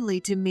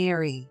sternly to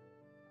Mary.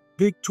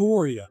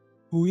 Victoria,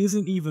 who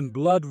isn't even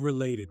blood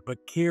related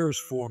but cares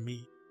for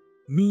me,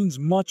 means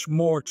much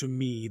more to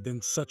me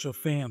than such a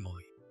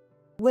family.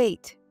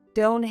 Wait,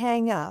 don't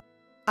hang up.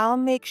 I'll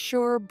make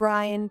sure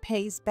Brian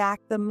pays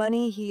back the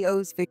money he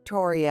owes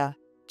Victoria.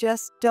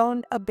 Just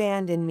don't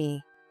abandon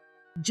me.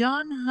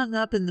 John hung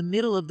up in the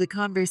middle of the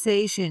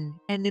conversation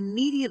and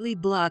immediately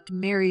blocked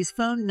Mary's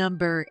phone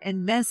number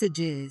and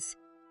messages.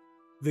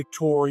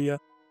 Victoria,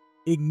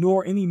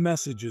 ignore any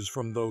messages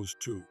from those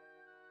two.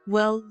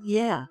 Well,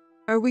 yeah.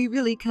 Are we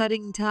really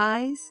cutting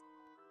ties?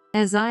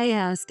 As I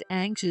asked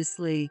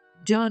anxiously,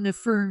 John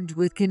affirmed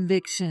with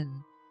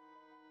conviction.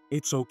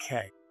 It's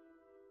okay.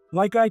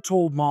 Like I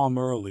told Mom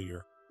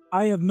earlier,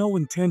 I have no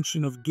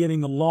intention of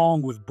getting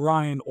along with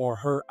Brian or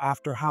her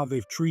after how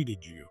they've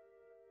treated you.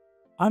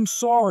 I'm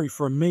sorry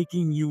for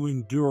making you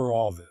endure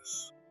all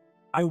this.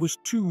 I was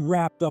too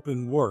wrapped up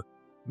in work,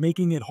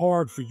 making it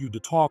hard for you to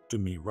talk to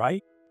me,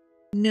 right?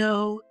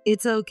 No,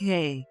 it's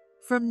okay.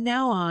 From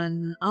now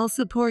on, I'll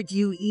support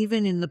you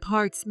even in the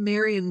parts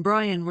Mary and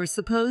Brian were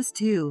supposed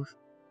to.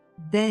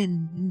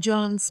 Then,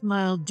 John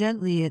smiled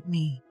gently at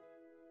me.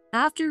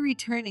 After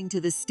returning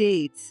to the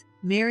States,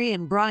 Mary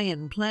and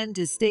Brian planned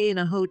to stay in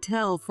a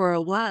hotel for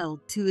a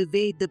while to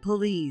evade the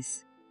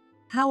police.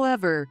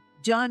 However,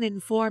 John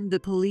informed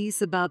the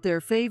police about their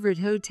favorite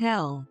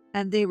hotel,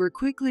 and they were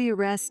quickly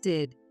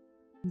arrested.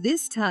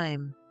 This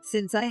time,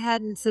 since I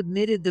hadn't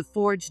submitted the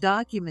forged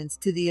documents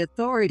to the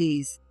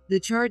authorities,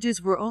 the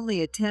charges were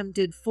only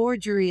attempted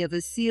forgery of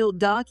a sealed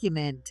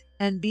document,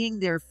 and being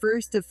their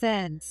first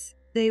offense,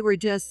 they were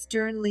just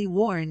sternly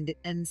warned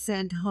and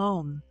sent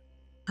home.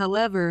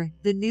 However,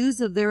 the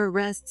news of their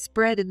arrest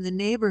spread in the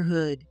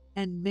neighborhood,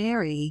 and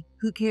Mary,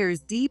 who cares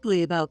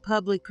deeply about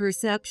public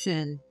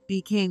perception,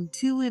 became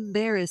too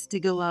embarrassed to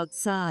go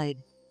outside.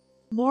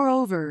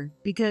 Moreover,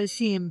 because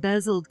she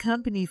embezzled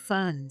company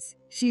funds,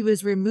 she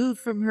was removed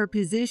from her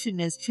position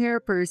as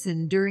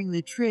chairperson during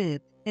the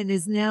trip and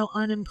is now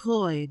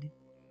unemployed.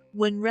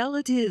 When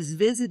relatives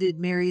visited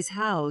Mary's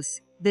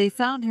house, they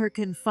found her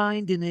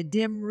confined in a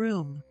dim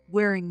room,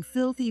 wearing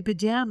filthy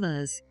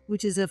pajamas,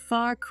 which is a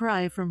far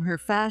cry from her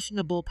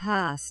fashionable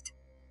past.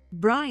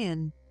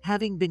 Brian,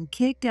 having been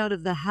kicked out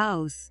of the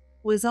house,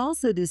 was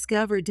also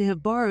discovered to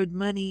have borrowed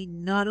money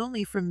not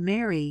only from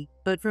Mary,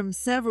 but from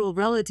several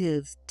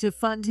relatives to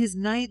fund his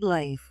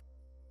nightlife.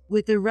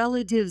 With the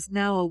relatives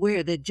now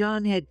aware that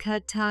John had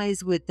cut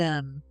ties with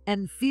them,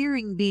 and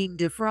fearing being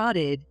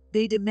defrauded,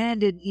 they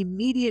demanded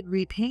immediate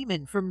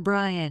repayment from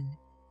Brian.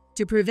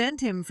 To prevent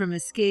him from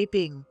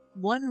escaping,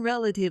 one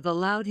relative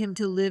allowed him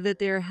to live at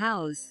their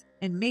house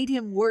and made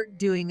him work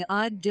doing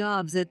odd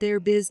jobs at their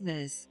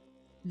business.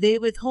 They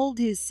withhold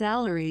his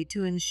salary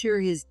to ensure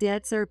his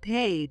debts are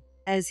paid,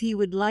 as he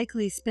would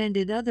likely spend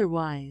it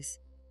otherwise.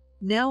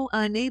 Now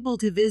unable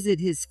to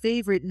visit his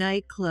favorite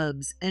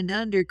nightclubs and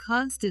under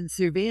constant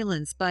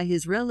surveillance by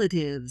his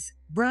relatives,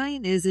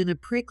 Brian is in a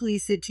prickly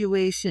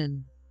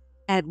situation.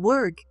 At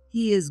work,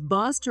 he is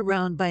bossed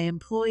around by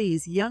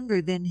employees younger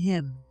than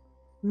him.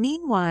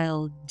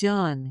 Meanwhile,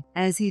 John,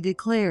 as he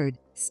declared,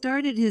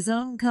 started his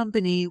own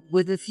company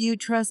with a few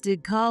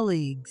trusted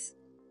colleagues.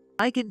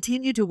 I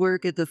continue to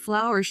work at the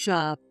flower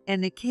shop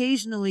and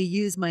occasionally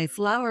use my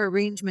flower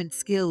arrangement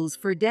skills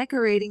for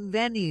decorating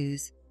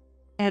venues.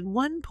 At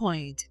one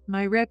point,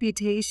 my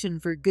reputation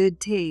for good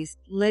taste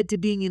led to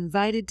being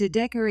invited to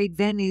decorate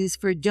venues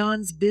for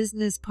John's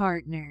business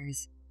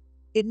partners.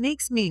 It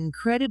makes me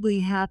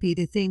incredibly happy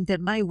to think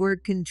that my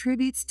work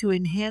contributes to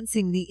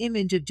enhancing the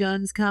image of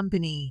John's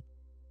company.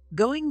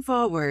 Going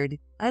forward,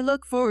 I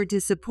look forward to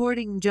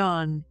supporting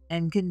John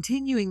and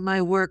continuing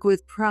my work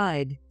with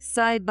pride,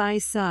 side by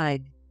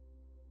side.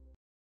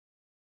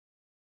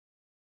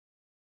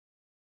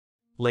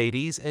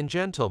 Ladies and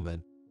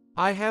gentlemen,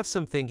 I have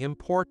something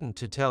important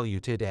to tell you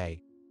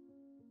today.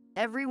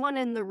 Everyone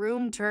in the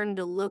room turned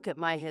to look at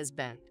my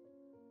husband.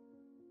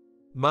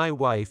 My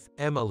wife,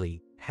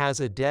 Emily, has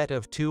a debt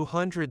of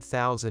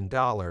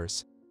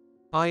 $200,000.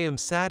 I am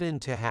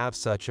saddened to have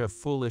such a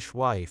foolish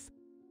wife.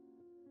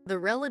 The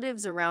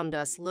relatives around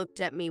us looked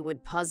at me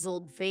with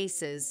puzzled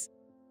faces.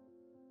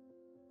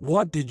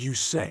 What did you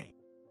say?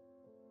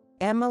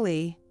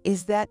 Emily,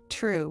 is that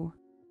true?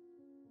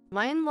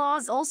 My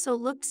in-laws also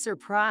looked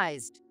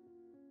surprised.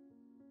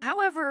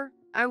 However,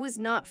 I was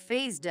not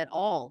fazed at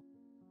all.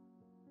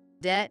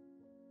 Debt?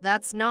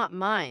 That's not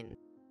mine.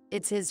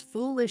 It's his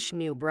foolish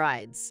new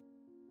bride's.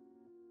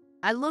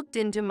 I looked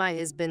into my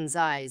husband's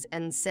eyes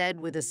and said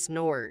with a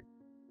snort.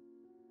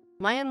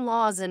 My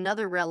in-laws and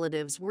other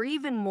relatives were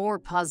even more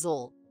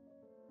puzzled.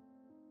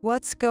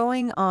 What's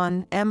going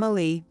on,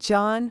 Emily?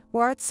 John,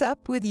 what's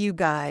up with you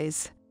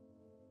guys?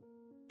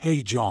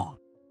 Hey, John,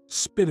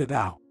 spit it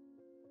out.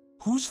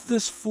 Who's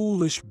this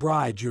foolish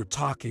bride you're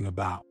talking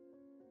about?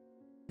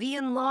 The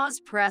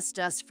in-laws pressed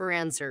us for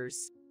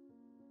answers.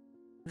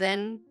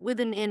 Then, with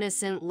an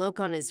innocent look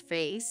on his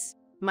face,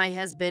 my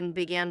husband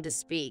began to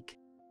speak.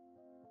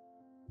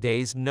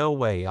 There's no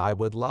way I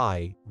would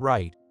lie,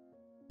 right?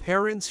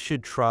 Parents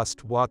should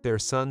trust what their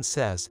son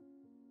says.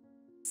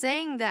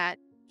 Saying that,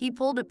 he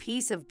pulled a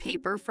piece of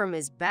paper from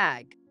his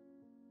bag.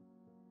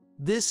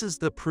 This is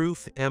the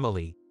proof,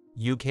 Emily.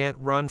 You can't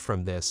run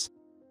from this.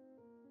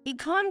 He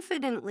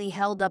confidently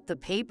held up the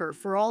paper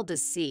for all to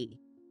see.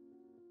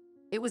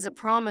 It was a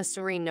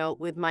promissory note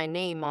with my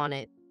name on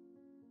it.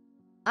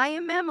 I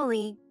am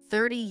Emily,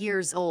 30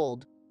 years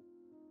old.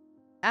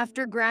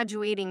 After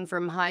graduating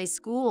from high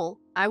school,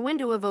 I went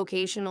to a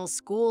vocational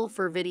school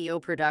for video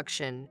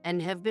production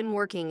and have been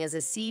working as a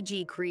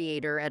CG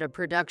creator at a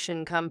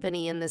production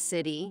company in the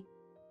city.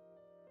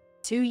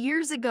 2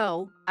 years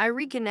ago, I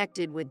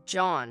reconnected with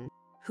John,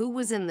 who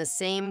was in the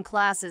same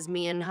class as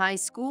me in high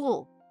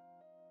school.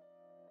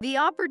 The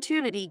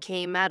opportunity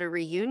came at a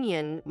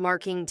reunion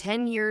marking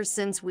 10 years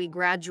since we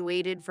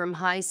graduated from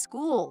high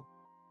school.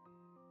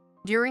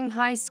 During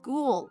high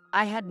school,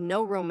 I had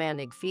no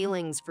romantic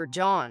feelings for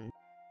John.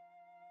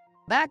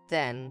 Back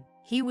then,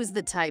 he was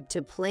the type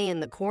to play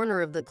in the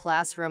corner of the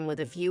classroom with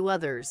a few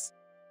others.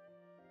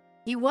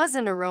 He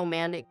wasn't a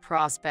romantic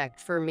prospect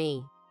for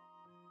me.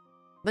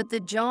 But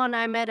the John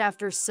I met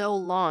after so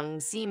long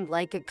seemed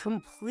like a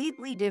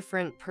completely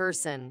different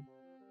person.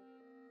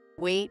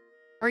 Wait,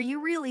 are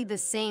you really the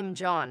same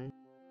John?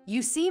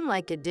 You seem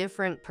like a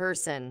different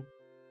person.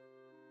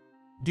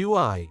 Do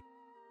I?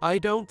 I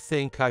don't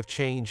think I've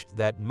changed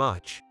that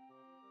much.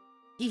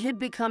 He had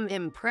become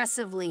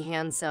impressively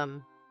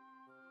handsome.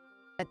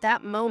 At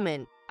that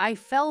moment, I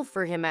fell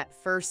for him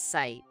at first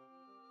sight.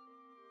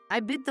 I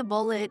bit the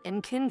bullet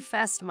and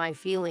confessed my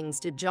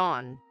feelings to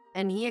John,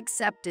 and he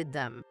accepted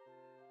them.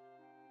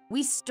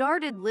 We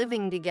started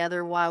living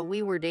together while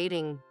we were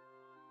dating.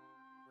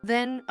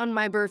 Then, on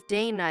my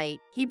birthday night,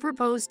 he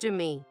proposed to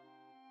me.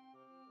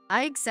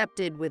 I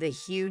accepted with a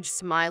huge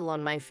smile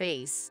on my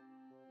face.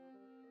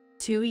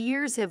 2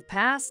 years have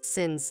passed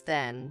since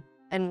then,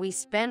 and we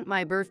spent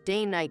my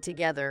birthday night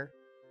together.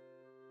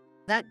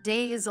 That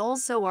day is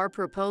also our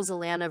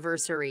proposal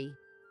anniversary.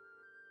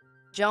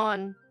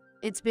 John,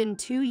 it's been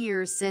 2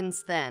 years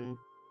since then.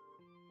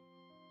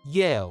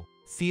 Yeah,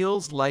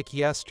 feels like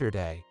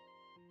yesterday.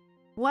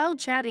 While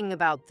chatting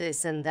about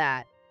this and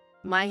that,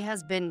 my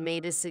husband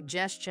made a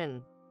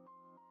suggestion.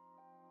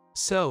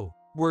 So,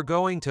 we're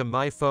going to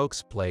my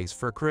folks' place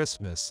for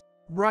Christmas,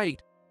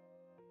 right?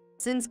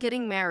 Since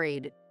getting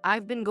married,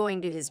 I've been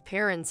going to his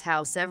parents'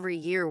 house every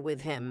year with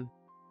him.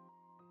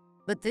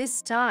 But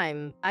this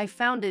time, I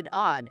found it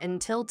odd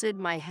and tilted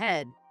my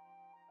head.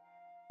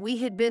 We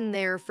had been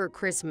there for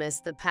Christmas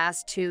the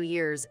past 2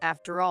 years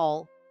after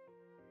all.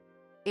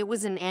 It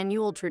was an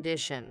annual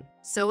tradition,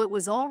 so it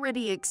was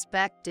already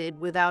expected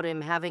without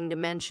him having to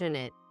mention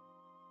it.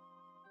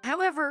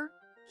 However,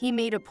 he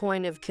made a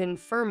point of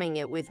confirming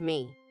it with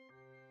me.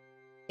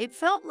 It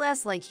felt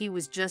less like he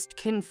was just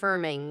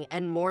confirming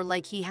and more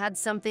like he had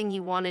something he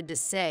wanted to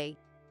say.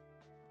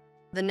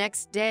 The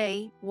next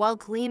day, while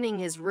cleaning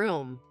his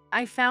room,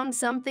 I found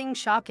something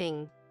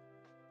shocking.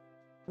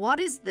 What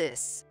is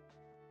this?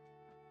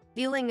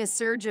 Feeling a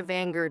surge of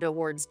anger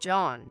towards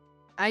John,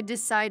 I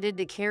decided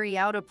to carry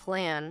out a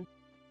plan.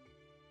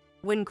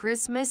 When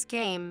Christmas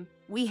came,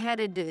 we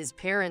headed to his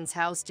parents'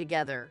 house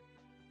together.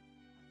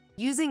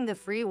 Using the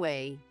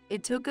freeway,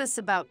 it took us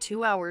about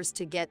 2 hours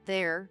to get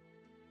there.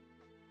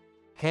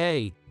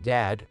 Hey,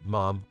 Dad,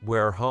 Mom,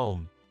 we're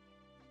home.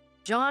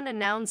 John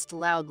announced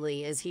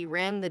loudly as he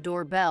rang the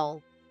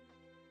doorbell.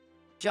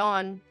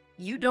 John,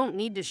 you don't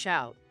need to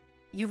shout.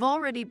 You've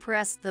already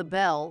pressed the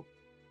bell.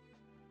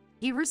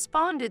 He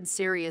responded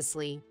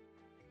seriously.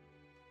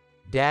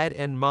 Dad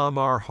and Mom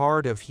are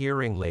hard of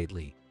hearing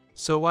lately,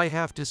 so I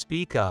have to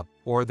speak up,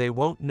 or they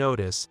won't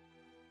notice.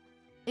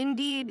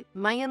 Indeed,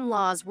 my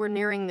in-laws were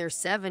nearing their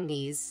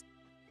 70s.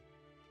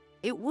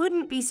 It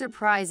wouldn't be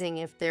surprising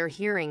if their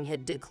hearing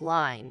had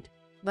declined,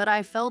 but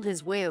I felt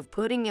his way of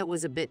putting it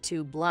was a bit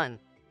too blunt.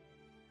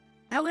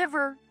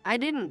 However, I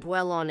didn't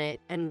dwell on it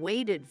and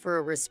waited for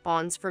a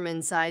response from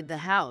inside the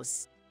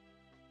house.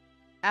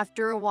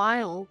 After a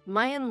while,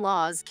 my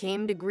in-laws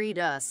came to greet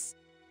us.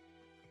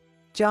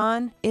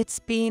 John, it's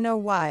been a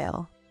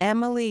while.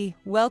 Emily,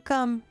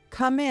 welcome.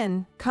 Come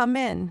in, come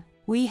in.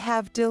 We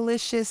have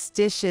delicious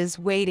dishes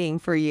waiting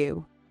for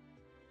you.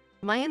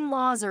 My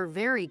in-laws are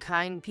very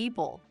kind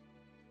people.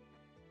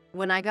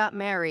 When I got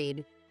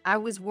married, I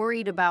was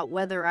worried about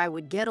whether I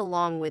would get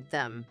along with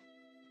them.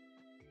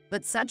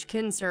 But such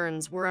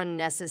concerns were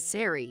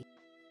unnecessary.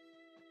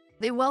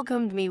 They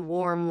welcomed me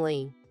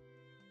warmly.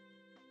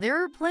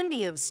 There are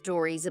plenty of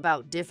stories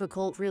about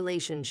difficult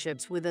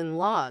relationships with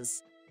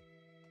in-laws,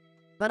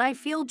 but I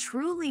feel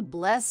truly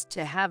blessed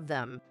to have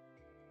them.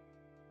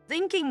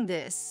 Thinking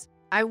this,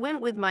 I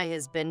went with my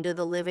husband to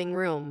the living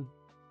room.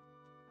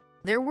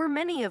 There were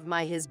many of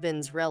my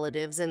husband's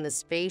relatives in the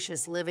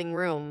spacious living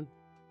room.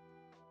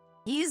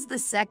 He is the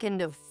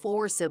second of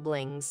 4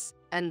 siblings,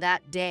 and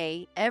that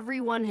day,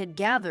 everyone had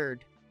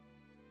gathered.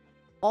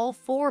 All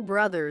 4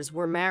 brothers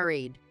were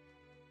married.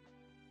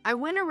 I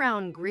went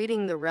around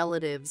greeting the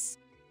relatives.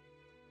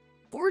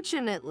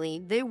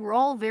 Fortunately, they were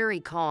all very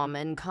calm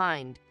and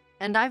kind,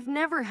 and I've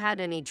never had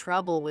any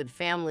trouble with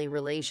family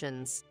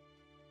relations.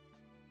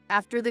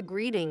 After the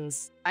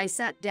greetings, I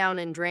sat down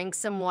and drank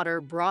some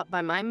water brought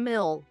by my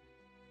mill.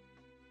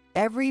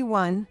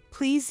 Everyone,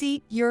 please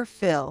eat your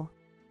fill,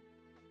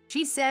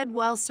 She said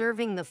while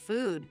serving the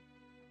food.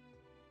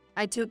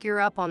 I took her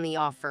up on the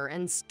offer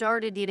and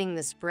started eating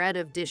the spread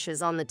of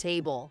dishes on the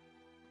table.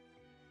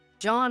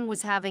 John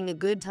was having a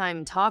good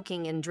time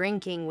talking and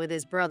drinking with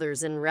his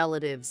brothers and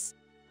relatives.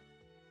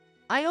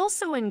 I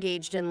also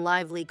engaged in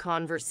lively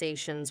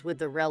conversations with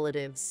the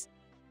relatives.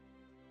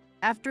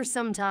 After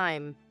some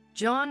time,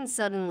 John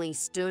suddenly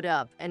stood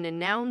up and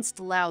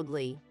announced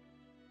loudly,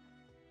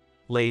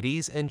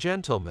 Ladies and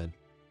gentlemen,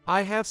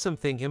 I have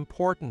something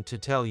important to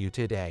tell you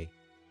today.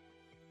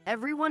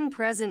 Everyone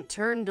present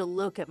turned to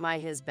look at my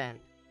husband.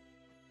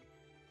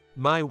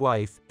 My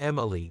wife,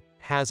 Emily,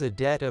 has a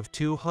debt of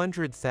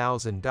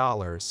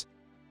 $200,000.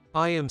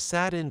 I am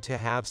saddened to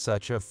have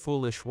such a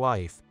foolish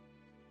wife.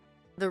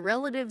 The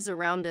relatives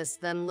around us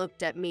then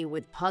looked at me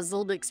with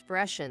puzzled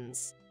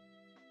expressions.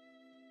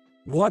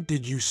 What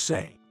did you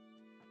say?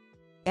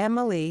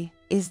 Emily,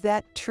 is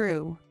that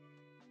true?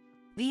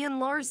 The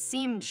in-laws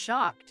seemed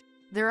shocked,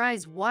 their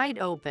eyes wide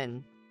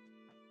open.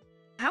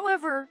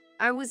 However,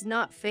 I was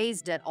not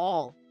fazed at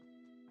all.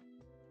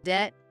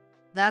 Debt?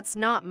 That's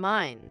not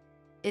mine.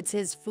 It's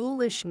his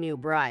foolish new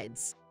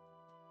bride's.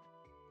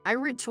 I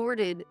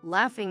retorted,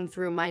 laughing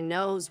through my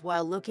nose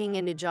while looking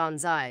into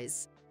John's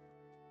eyes.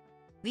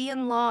 The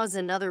in-laws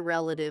and other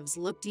relatives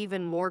looked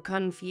even more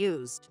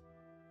confused.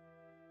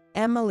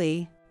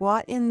 Emily,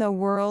 what in the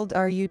world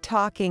are you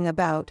talking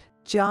about?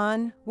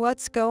 John,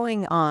 what's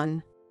going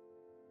on?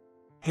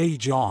 Hey,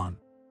 John,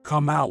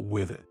 come out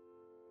with it.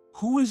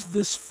 Who is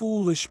this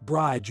foolish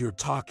bride you're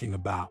talking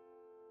about?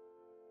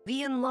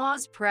 The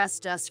in-laws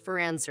pressed us for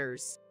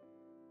answers.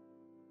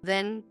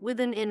 Then, with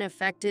an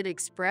unaffected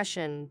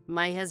expression,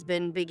 my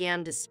husband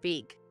began to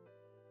speak.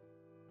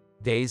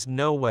 There's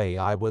no way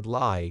I would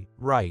lie,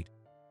 right?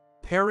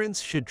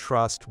 Parents should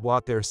trust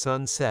what their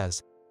son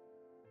says.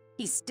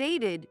 He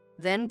stated,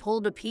 then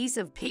pulled a piece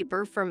of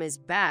paper from his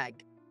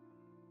bag.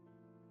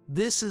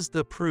 This is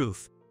the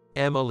proof.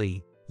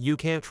 Emily, you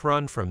can't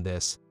run from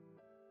this.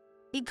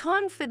 He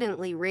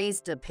confidently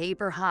raised a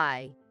paper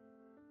high.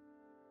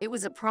 It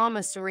was a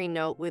promissory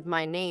note with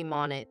my name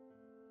on it.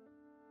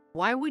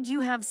 Why would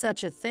you have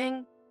such a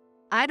thing?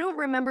 I don't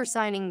remember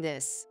signing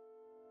this.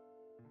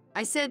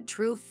 I said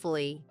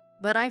truthfully,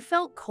 but I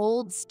felt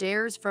cold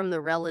stares from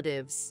the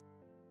relatives.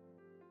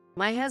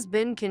 My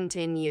husband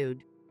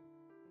continued.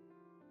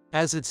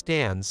 As it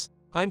stands,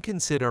 I'm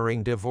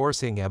considering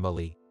divorcing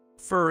Emily.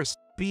 First,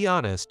 be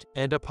honest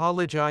and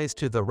apologize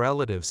to the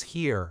relatives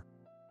here.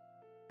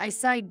 I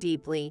sighed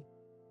deeply.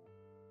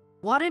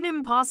 What an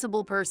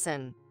impossible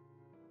person.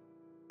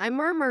 I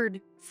murmured,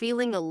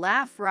 feeling a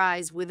laugh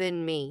rise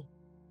within me.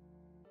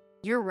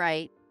 You're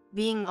right.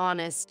 being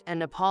honest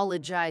and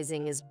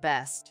apologizing is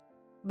best.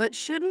 But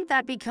shouldn't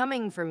that be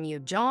coming from you,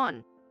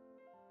 John?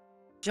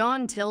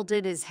 John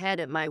tilted his head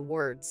at my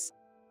words.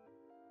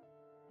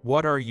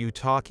 What are you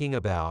talking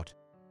about?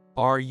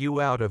 Are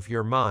you out of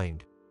your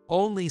mind?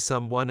 Only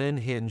someone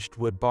unhinged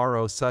would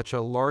borrow such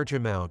a large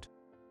amount.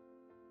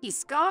 He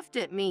scoffed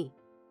at me.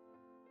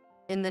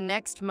 In the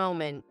next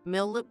moment,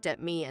 Mill looked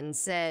at me and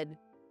said,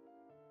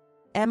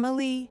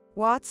 Emily,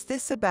 what's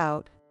this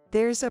about?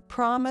 There's a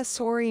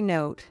promissory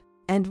note,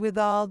 and with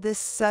all this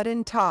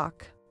sudden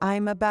talk,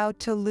 I'm about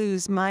to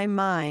lose my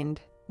mind.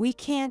 We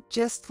can't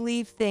just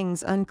leave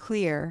things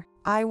unclear.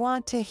 I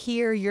want to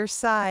hear your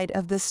side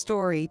of the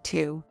story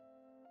too.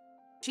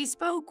 She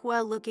spoke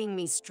while looking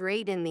me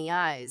straight in the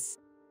eyes.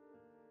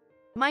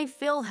 My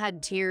Phil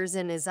had tears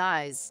in his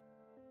eyes.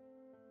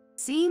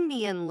 Seeing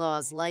the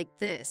in-laws like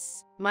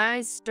this, my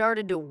eyes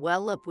started to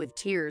well up with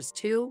tears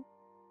too.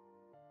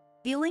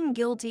 Feeling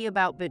guilty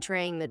about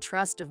betraying the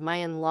trust of my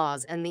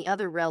in-laws and the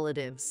other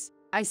relatives,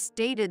 I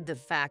stated the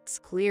facts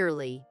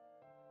clearly.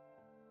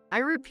 I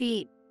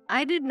repeat,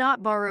 I did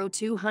not borrow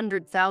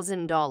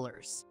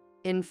 $200,000.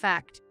 In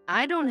fact,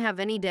 I don't have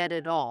any debt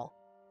at all.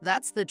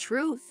 That's the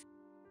truth.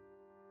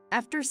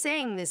 After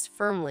saying this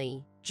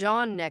firmly,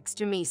 John next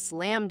to me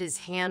slammed his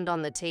hand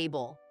on the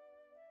table.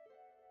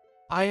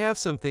 I have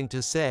something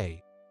to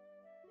say.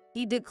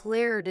 He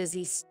declared as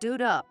he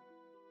stood up.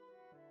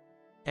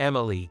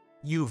 Emily,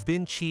 you've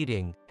been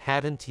cheating,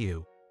 haven't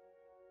you?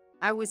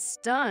 I was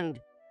stunned.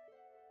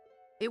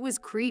 It was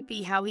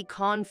creepy how he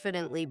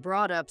confidently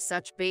brought up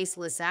such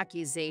baseless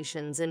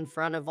accusations in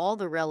front of all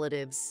the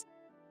relatives.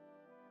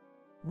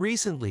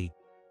 Recently,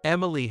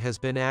 Emily has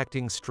been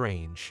acting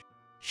strange.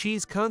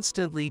 She's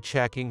constantly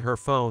checking her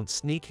phone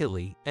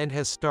sneakily and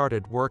has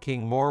started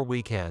working more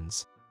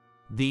weekends.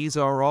 These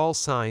are all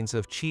signs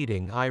of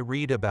cheating I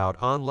read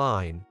about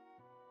online.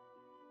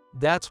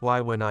 That's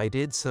why when I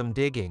did some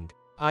digging,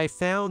 I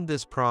found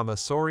this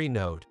promissory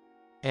note.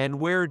 And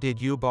where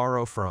did you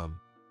borrow from?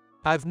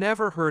 I've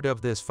never heard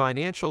of this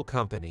financial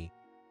company.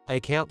 I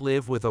can't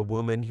live with a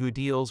woman who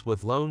deals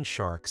with loan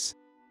sharks.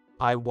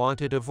 I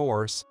want a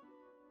divorce.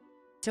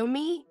 To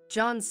me,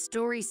 John's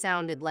story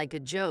sounded like a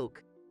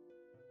joke.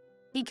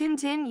 He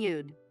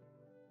continued.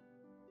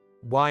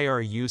 Why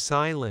are you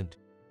silent?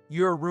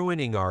 You're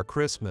ruining our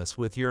Christmas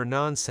with your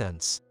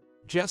nonsense.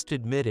 Just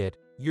admit it,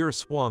 you're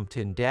swamped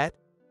in debt.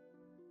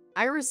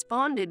 I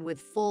responded with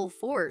full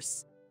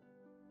force.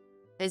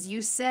 As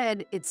you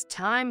said, it's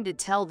time to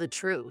tell the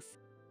truth.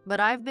 But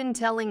I've been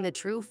telling the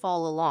truth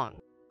all along.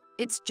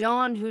 It's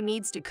John who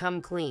needs to come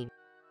clean.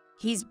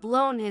 He's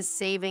blown his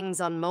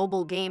savings on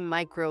mobile game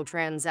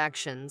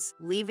microtransactions,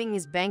 leaving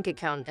his bank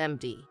account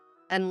empty.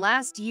 And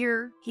last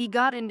year, he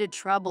got into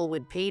trouble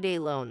with payday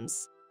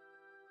loans.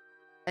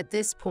 At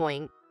this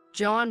point,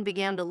 John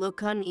began to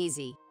look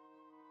uneasy.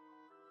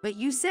 But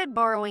you said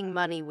borrowing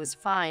money was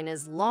fine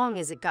as long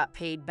as it got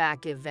paid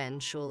back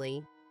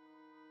eventually.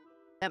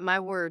 At my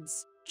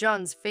words,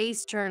 John's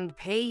face turned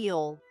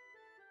pale.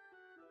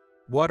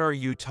 What are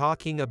you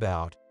talking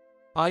about?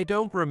 I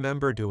don't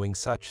remember doing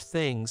such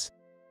things.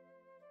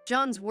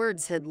 John's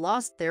words had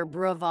lost their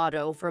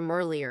bravado from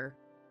earlier.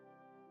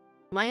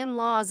 My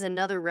in-laws and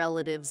other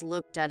relatives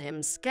looked at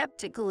him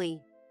skeptically.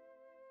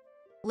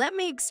 Let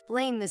me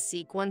explain the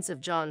sequence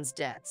of John's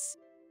debts.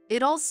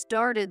 It all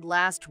started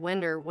last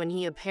winter when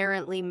he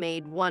apparently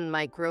made one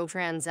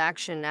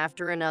microtransaction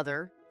after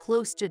another,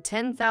 close to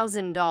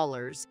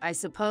 $10,000, I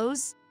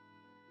suppose.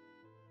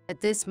 At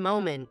this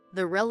moment,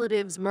 the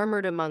relatives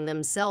murmured among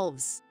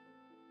themselves.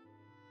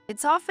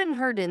 It's often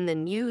heard in the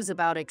news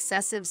about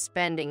excessive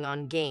spending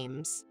on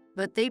games,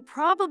 but they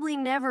probably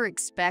never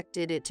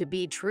expected it to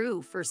be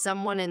true for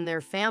someone in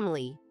their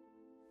family.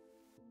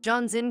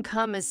 John's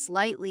income is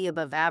slightly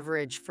above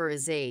average for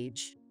his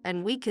age,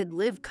 and we could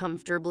live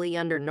comfortably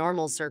under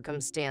normal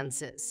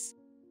circumstances.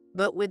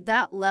 But with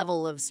that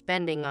level of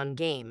spending on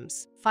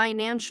games,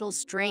 financial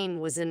strain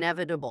was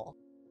inevitable.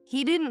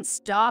 He didn't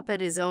stop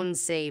at his own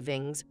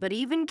savings, but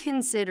even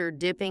considered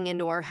dipping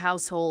into our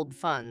household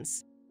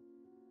funds.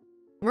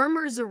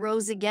 Murmurs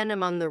arose again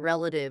among the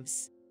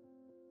relatives.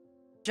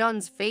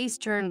 John's face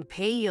turned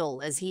pale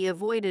as he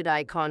avoided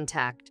eye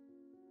contact.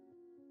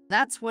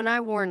 That's when I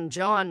warned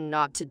John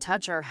not to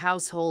touch our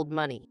household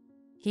money.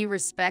 He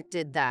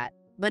respected that,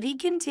 but he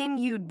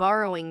continued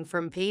borrowing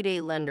from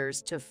payday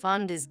lenders to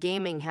fund his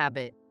gaming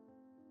habit.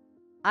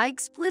 I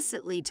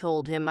explicitly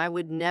told him I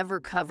would never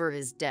cover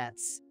his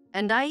debts,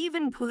 and I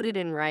even put it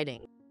in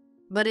writing.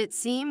 But it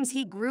seems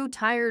he grew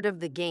tired of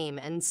the game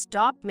and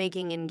stopped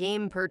making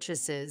in-game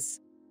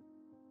purchases.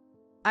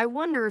 I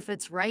wonder if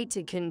it's right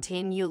to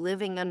continue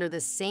living under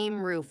the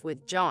same roof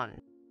with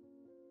John.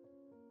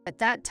 At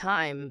that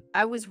time,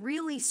 I was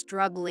really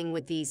struggling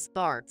with these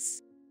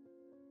thoughts.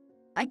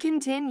 I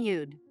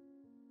continued.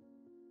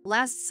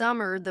 Last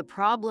summer, the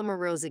problem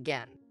arose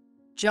again.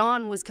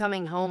 John was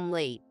coming home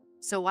late,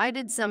 so I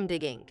did some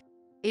digging.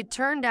 It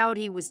turned out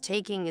he was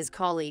taking his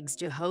colleagues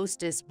to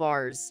hostess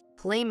bars,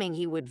 claiming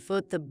he would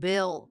foot the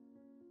bill.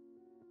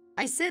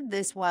 I said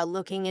this while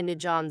looking into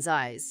John's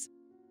eyes.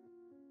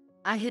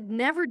 I had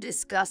never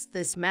discussed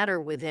this matter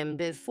with him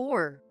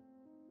before.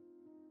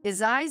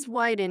 His eyes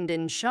widened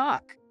in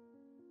shock.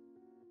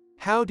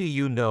 How do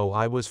you know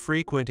I was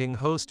frequenting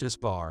hostess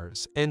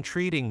bars and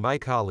treating my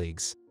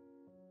colleagues?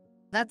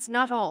 That's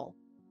not all.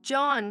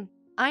 John,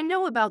 I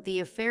know about the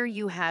affair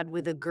you had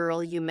with a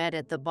girl you met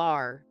at the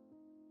bar.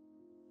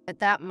 At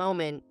that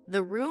moment,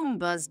 the room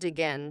buzzed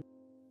again.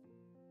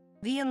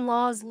 The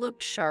in-laws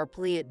looked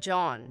sharply at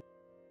John.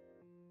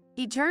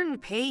 He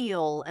turned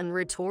pale and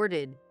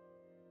retorted,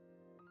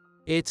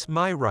 It's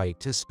my right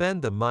to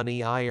spend the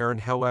money I earn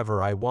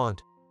however I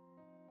want.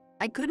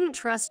 I couldn't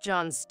trust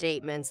John's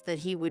statements that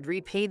he would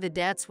repay the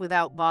debts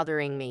without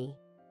bothering me.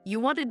 You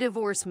want to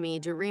divorce me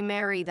to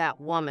remarry that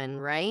woman,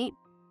 right?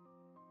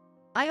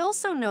 I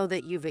also know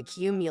that you've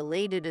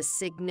accumulated a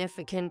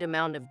significant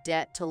amount of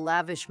debt to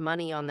lavish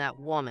money on that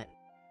woman.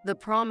 The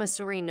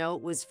promissory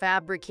note was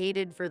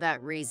fabricated for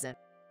that reason.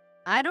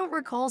 I don't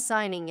recall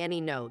signing any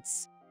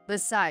notes.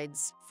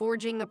 Besides,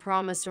 forging a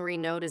promissory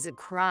note is a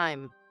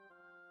crime.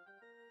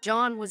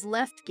 John was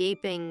left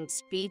gaping,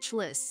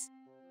 speechless.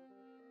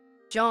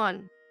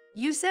 John,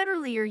 you said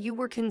earlier you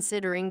were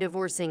considering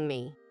divorcing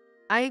me.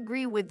 I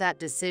agree with that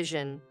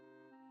decision.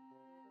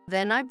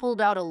 Then I pulled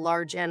out a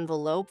large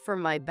envelope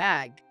from my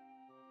bag.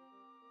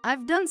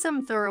 I've done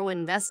some thorough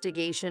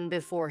investigation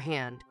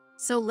beforehand,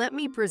 so let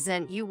me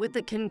present you with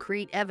the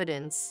concrete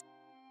evidence.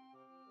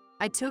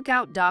 I took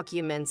out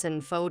documents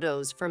and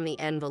photos from the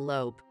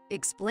envelope,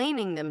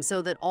 explaining them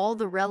so that all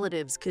the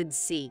relatives could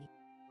see.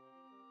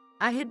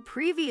 I had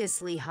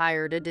previously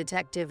hired a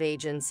detective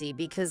agency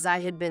because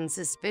I had been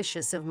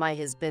suspicious of my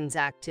husband's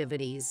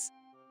activities.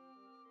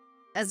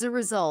 As a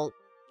result,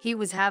 he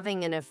was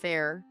having an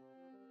affair.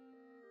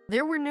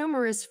 There were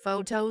numerous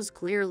photos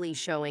clearly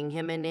showing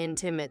him in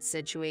intimate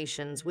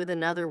situations with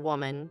another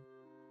woman.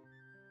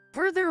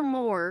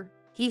 Furthermore,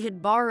 he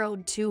had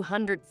borrowed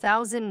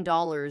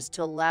 $200,000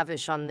 to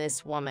lavish on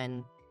this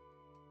woman.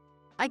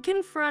 I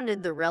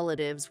confronted the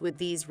relatives with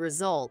these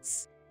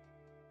results.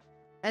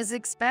 As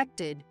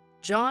expected,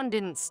 John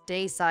didn't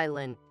stay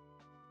silent.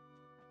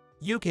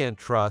 You can't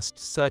trust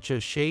such a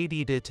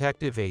shady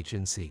detective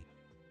agency.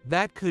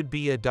 That could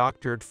be a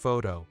doctored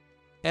photo.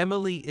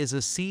 Emily is a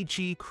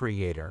CG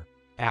creator.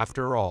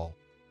 After all,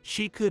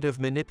 she could have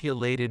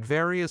manipulated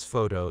various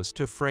photos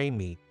to frame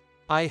me.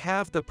 I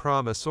have the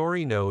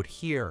promissory note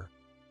here.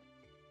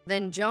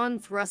 Then John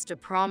thrust a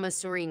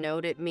promissory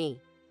note at me.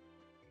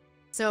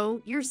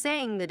 So, you're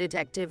saying the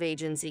detective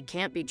agency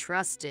can't be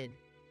trusted.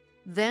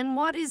 Then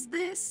what is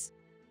this?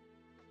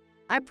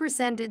 I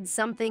presented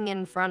something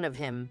in front of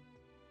him.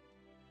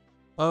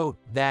 Oh,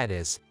 that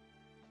is.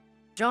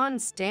 John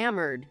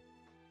stammered.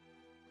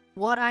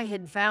 What I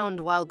had found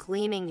while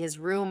cleaning his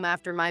room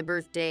after my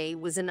birthday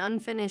was an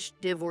unfinished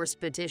divorce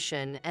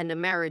petition and a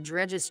marriage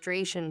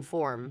registration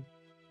form.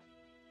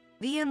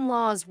 The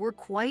in-laws were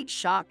quite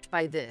shocked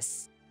by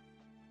this.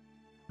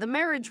 The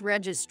marriage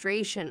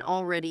registration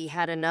already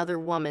had another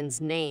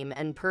woman's name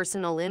and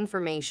personal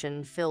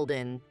information filled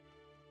in.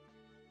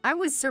 I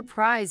was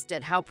surprised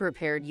at how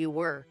prepared you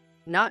were,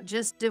 not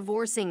just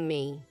divorcing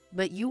me,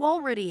 but you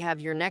already have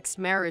your next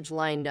marriage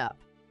lined up.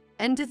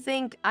 And to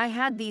think I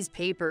had these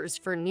papers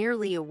for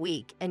nearly a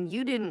week and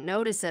you didn't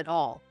notice at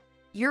all.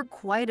 You're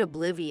quite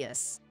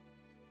oblivious.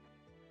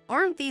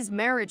 Aren't these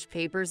marriage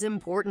papers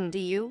important to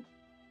you?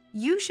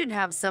 You should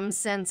have some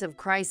sense of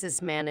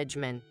crisis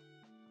management.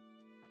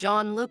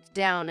 John looked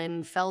down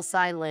and fell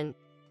silent.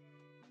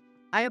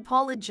 I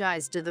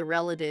apologized to the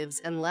relatives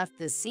and left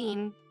the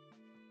scene.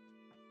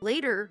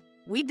 Later,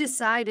 we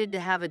decided to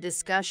have a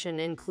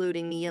discussion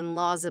including the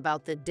in-laws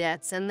about the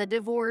debts and the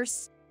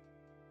divorce.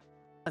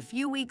 A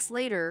few weeks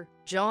later,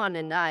 John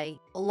and I,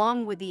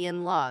 along with the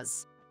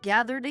in-laws,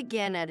 gathered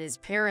again at his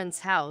parents'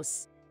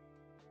 house.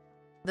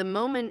 The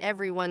moment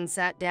everyone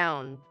sat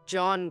down,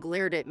 John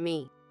glared at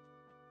me.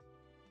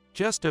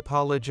 Just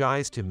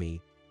apologize to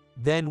me,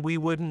 then we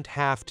wouldn't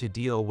have to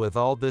deal with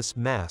all this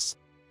mess.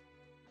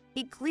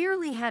 He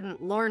clearly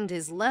hadn't learned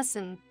his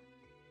lesson.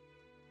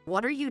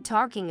 What are you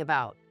talking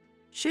about?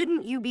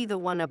 Shouldn't you be the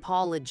one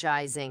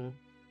apologizing?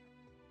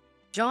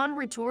 John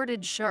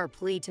retorted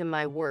sharply to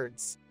my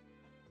words.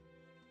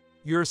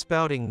 You're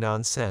spouting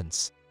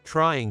nonsense,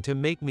 trying to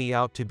make me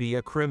out to be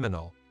a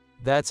criminal.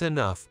 That's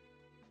enough.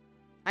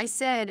 I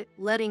said,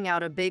 letting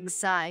out a big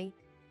sigh.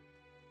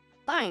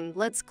 Fine,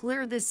 let's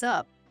clear this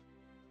up.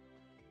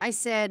 I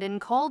said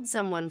and called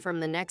someone from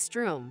the next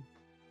room.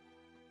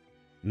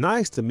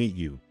 Nice to meet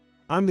you.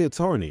 I'm the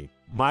attorney,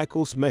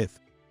 Michael Smith.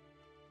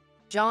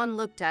 John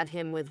looked at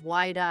him with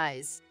wide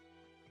eyes.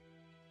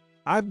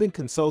 I've been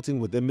consulting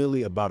with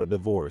Emily about a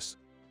divorce.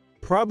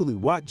 Probably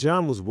what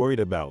John was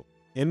worried about,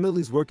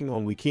 Emily's working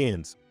on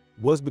weekends,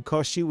 was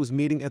because she was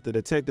meeting at the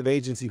detective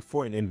agency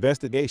for an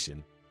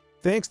investigation.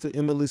 Thanks to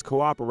Emily's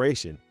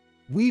cooperation,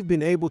 we've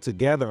been able to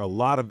gather a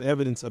lot of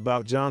evidence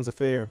about John's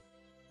affair.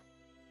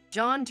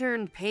 John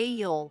turned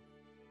pale.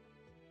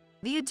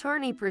 The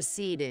attorney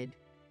proceeded.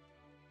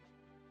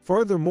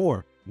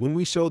 Furthermore, when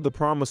we showed the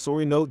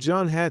promissory note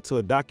John had to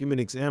a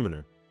document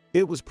examiner,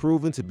 it was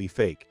proven to be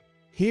fake.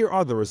 Here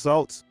are the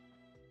results.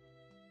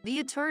 The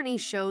attorney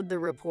showed the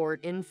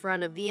report in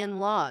front of the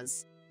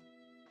in-laws.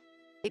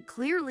 It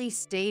clearly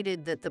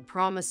stated that the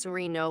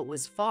promissory note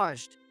was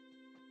forged.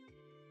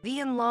 The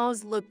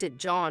in-laws looked at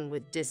John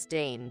with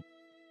disdain.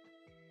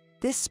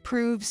 This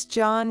proves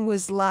John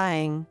was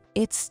lying.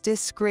 It's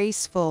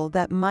disgraceful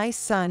that my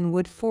son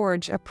would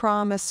forge a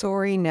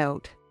promissory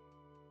note.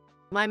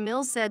 My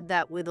Mill said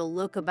that with a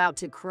look about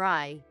to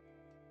cry.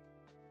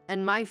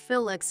 And my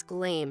Phil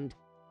exclaimed,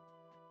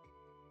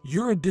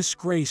 You're a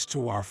disgrace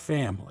to our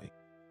family.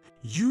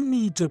 You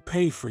need to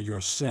pay for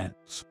your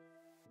sins.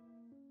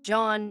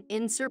 John,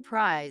 in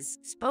surprise,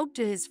 spoke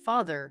to his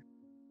father.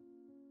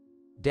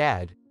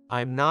 Dad,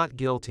 I'm not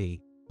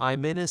guilty.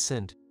 I'm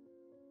innocent.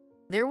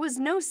 There was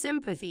no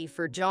sympathy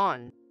for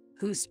John,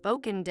 who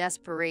spoke in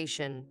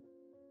desperation.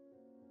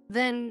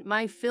 Then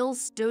my Phil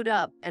stood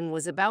up and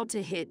was about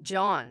to hit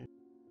John.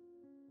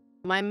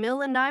 My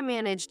Mill and I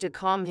managed to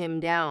calm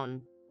him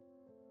down.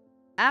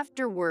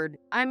 Afterward,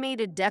 I made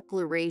a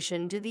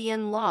declaration to the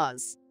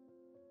in-laws.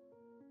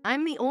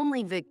 I'm the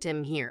only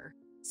victim here,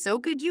 so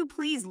could you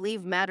please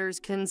leave matters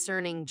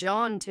concerning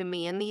John to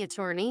me and the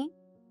attorney?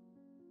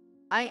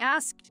 I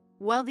asked,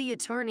 while the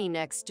attorney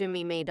next to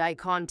me made eye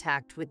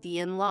contact with the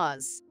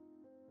in-laws.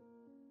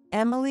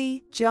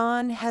 Emily,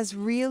 John has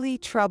really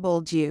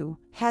troubled you,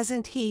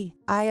 hasn't he?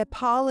 I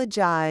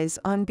apologize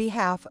on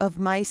behalf of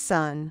my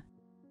son.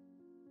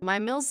 My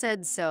Mill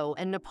said so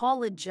and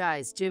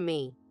apologized to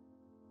me.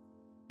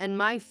 And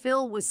my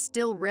Phil was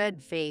still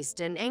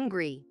red-faced and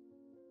angry.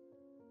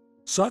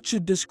 Such a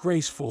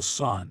disgraceful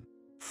son.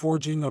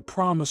 Forging a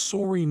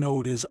promissory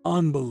note is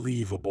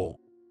unbelievable.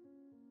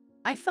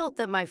 I felt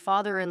that my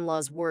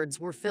father-in-law's words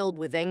were filled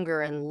with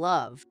anger and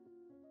love.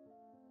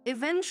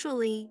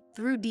 Eventually,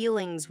 through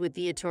dealings with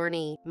the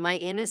attorney, my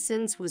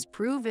innocence was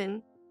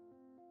proven.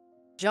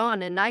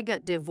 John and I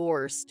got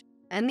divorced,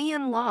 and the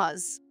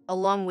in-laws,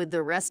 along with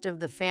the rest of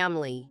the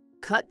family,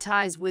 cut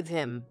ties with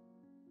him.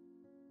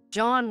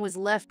 John was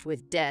left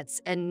with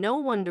debts and no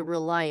one to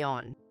rely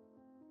on.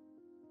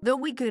 Though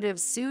we could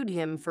have sued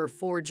him for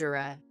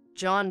forgery,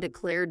 John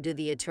declared to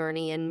the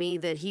attorney and me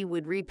that he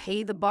would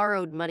repay the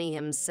borrowed money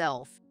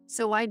himself,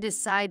 so I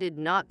decided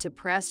not to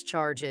press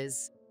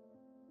charges.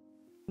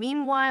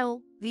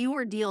 Meanwhile, the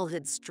ordeal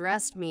had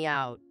stressed me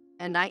out,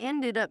 and I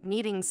ended up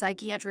needing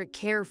psychiatric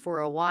care for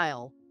a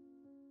while.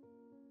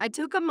 I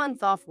took a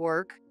month off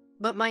work,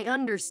 but my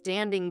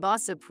understanding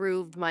boss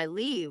approved my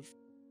leave.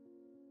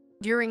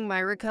 During my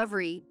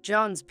recovery,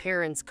 John's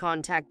parents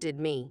contacted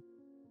me.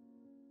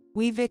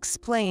 We've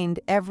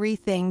explained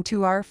everything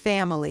to our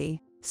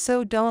family,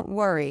 so don't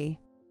worry.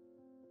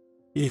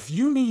 If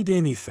you need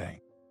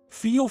anything,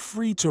 feel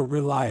free to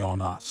rely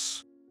on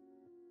us.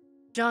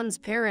 John's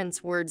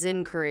parents' words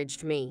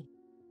encouraged me.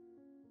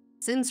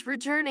 Since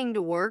returning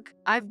to work,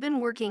 I've been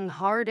working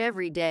hard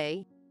every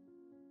day.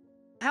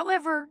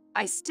 However,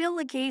 I still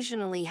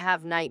occasionally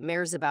have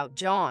nightmares about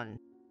John.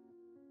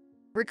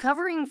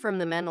 Recovering from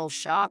the mental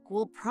shock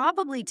will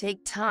probably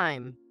take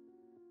time.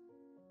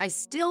 I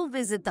still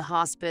visit the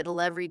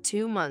hospital every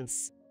 2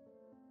 months.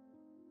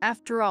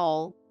 After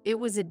all, it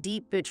was a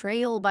deep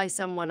betrayal by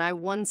someone I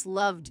once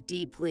loved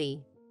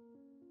deeply.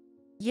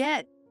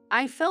 Yet,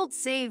 I felt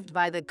saved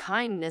by the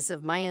kindness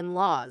of my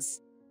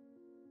in-laws.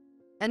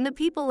 And the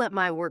people at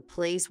my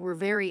workplace were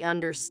very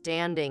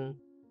understanding.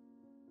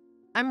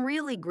 I'm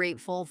really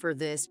grateful for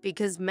this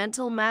because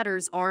mental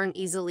matters aren't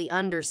easily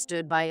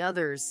understood by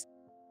others.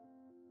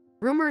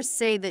 Rumors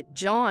say that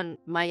John,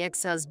 my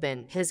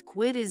ex-husband, has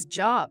quit his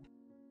job.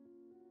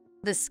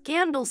 The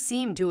scandal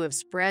seemed to have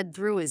spread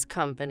through his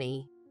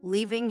company,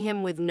 leaving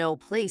him with no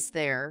place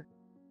there.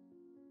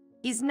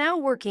 He's now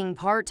working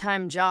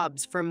part-time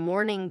jobs from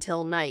morning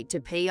till night to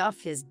pay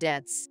off his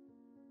debts.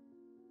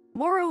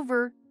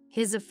 Moreover,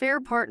 his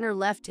affair partner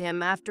left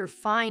him after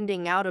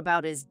finding out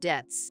about his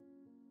debts.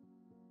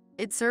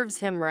 It serves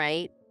him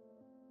right.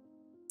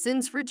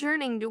 Since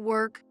returning to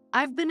work,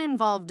 I've been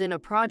involved in a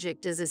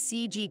project as a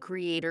CG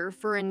creator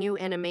for a new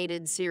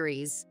animated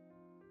series.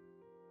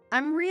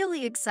 I'm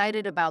really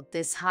excited about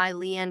this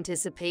highly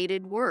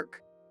anticipated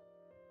work.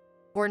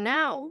 For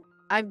now,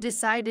 I've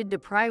decided to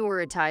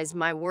prioritize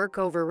my work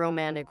over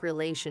romantic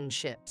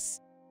relationships.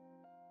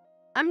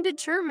 I'm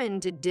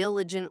determined to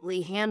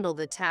diligently handle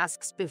the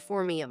tasks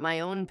before me at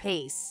my own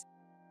pace.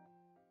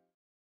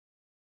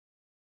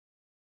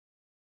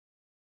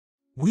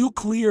 We'll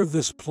clear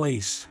this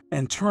place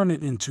and turn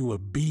it into a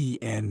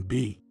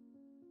B&B.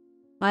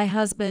 My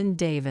husband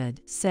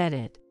David said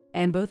it,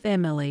 and both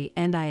Emily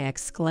and I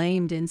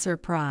exclaimed in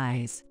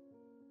surprise.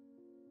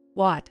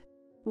 What?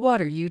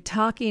 What are you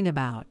talking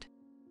about?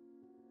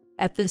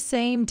 At the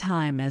same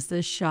time as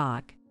the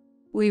shock,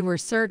 we were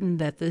certain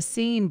that the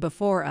scene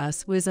before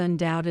us was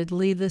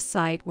undoubtedly the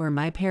site where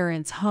my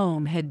parents'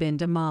 home had been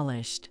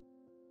demolished.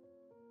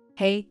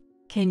 Hey,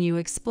 can you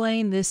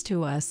explain this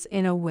to us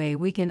in a way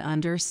we can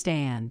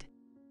understand?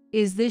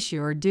 Is this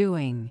your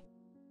doing?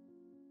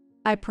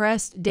 I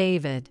pressed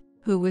David,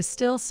 who was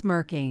still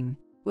smirking,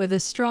 with a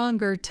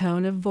stronger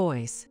tone of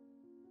voice.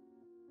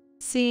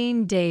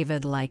 Seeing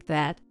David like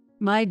that,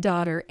 my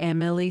daughter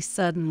Emily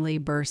suddenly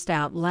burst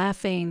out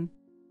laughing.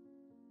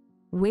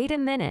 Wait a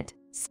minute.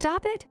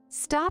 Stop it!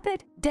 Stop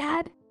it,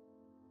 Dad!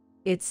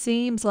 It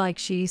seems like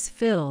she's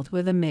filled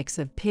with a mix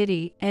of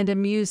pity and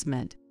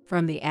amusement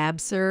from the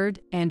absurd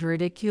and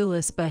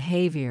ridiculous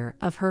behavior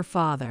of her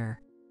father,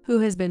 who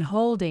has been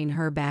holding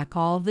her back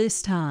all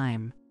this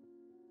time.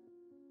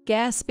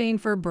 Gasping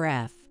for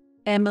breath,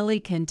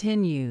 Emily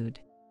continued.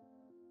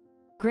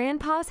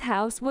 Grandpa's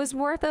house was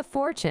worth a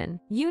fortune,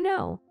 you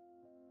know.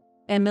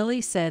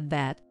 Emily said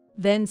that,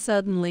 then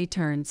suddenly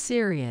turned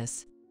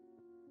serious.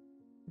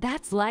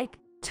 That's like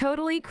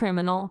totally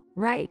criminal,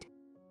 right?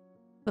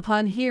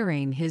 Upon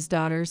hearing his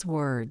daughter's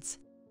words,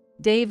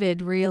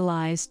 David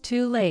realized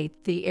too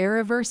late the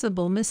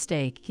irreversible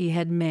mistake he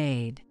had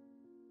made.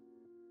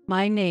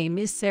 My name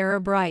is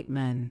Sarah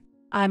Brightman.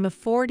 I'm a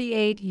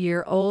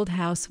 48-year-old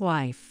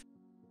housewife.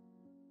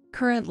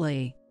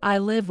 Currently, I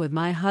live with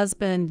my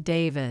husband,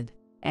 David,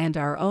 and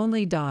our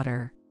only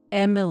daughter,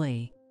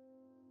 Emily.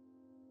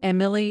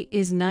 Emily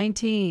is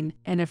 19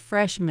 and a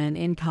freshman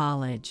in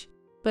college,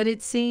 but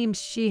it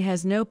seems she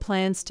has no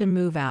plans to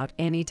move out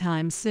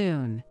anytime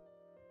soon.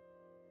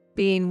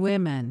 Being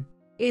women,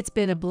 it's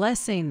been a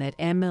blessing that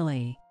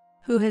Emily,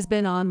 who has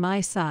been on my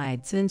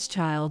side since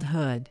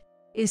childhood,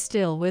 is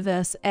still with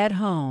us at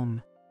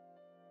home.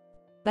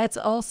 That's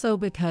also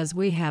because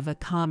we have a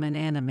common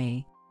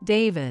enemy,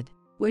 David,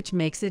 which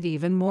makes it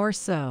even more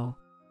so.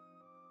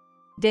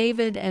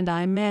 David and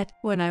I met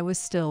when I was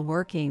still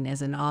working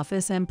as an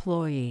office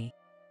employee.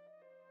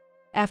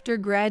 After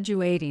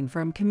graduating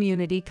from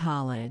community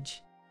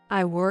college,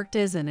 I worked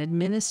as an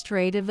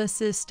administrative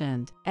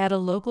assistant at a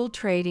local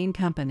trading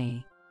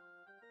company.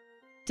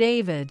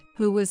 David,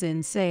 who was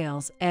in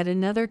sales at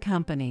another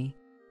company,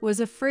 was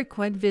a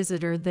frequent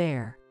visitor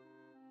there.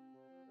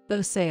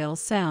 Though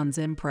sales sounds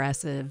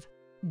impressive,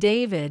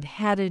 David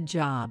had a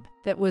job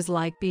that was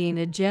like being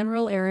a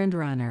general errand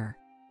runner,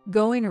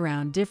 going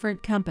around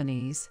different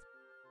companies.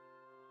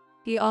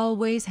 He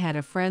always had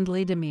a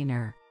friendly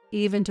demeanor,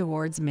 even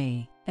towards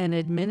me, an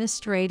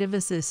administrative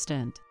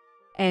assistant,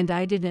 and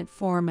I didn't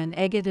form a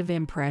negative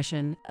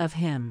impression of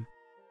him.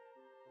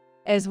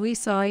 As we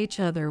saw each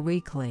other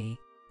weekly,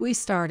 we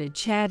started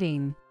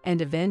chatting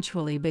and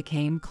eventually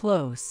became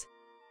close.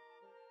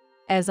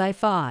 As I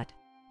thought,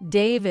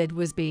 David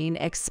was being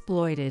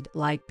exploited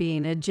like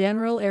being a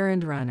general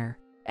errand runner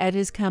at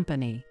his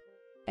company,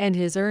 and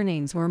his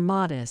earnings were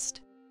modest.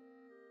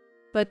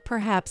 But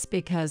perhaps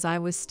because I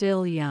was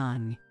still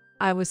young,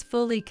 I was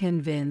fully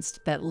convinced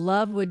that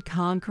love would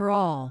conquer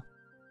all.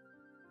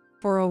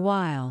 For a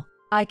while,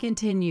 I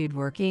continued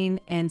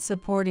working and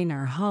supporting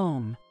our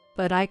home,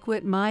 but I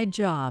quit my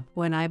job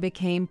when I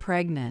became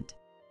pregnant.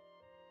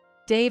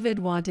 David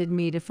wanted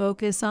me to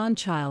focus on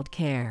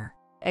childcare,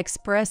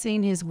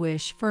 expressing his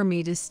wish for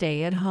me to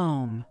stay at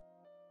home.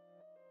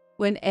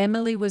 When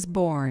Emily was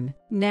born,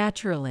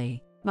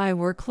 naturally, my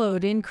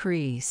workload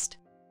increased.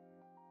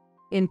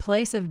 In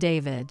place of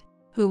David,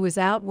 who was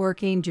out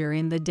working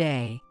during the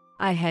day,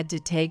 I had to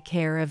take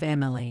care of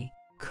Emily,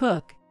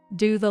 cook,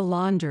 do the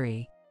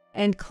laundry,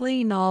 and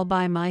clean all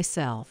by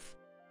myself.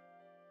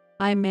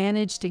 I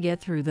managed to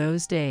get through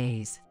those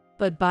days,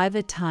 but by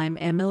the time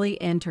Emily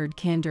entered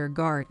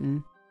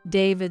kindergarten,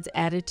 David's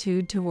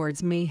attitude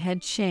towards me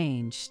had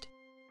changed.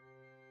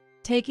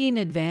 Taking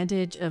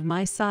advantage of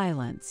my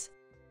silence,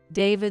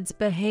 David's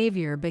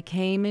behavior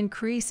became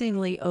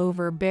increasingly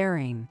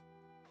overbearing.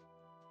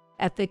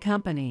 At the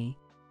company,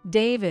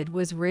 David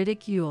was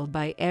ridiculed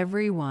by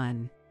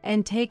everyone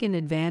and taken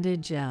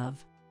advantage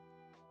of.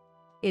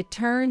 It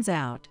turns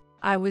out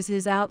I was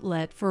his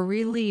outlet for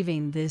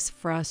relieving this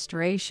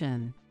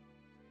frustration.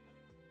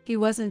 He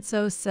wasn't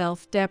so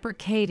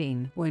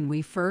self-deprecating when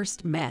we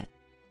first met,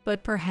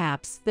 but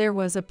perhaps there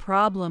was a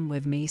problem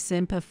with me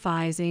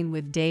sympathizing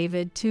with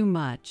David too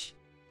much.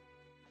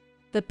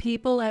 The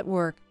people at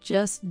work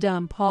just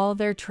dump all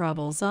their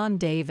troubles on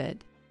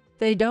David.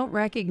 They don't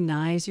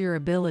recognize your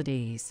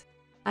abilities.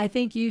 I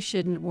think you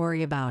shouldn't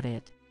worry about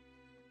it.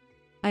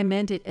 I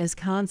meant it as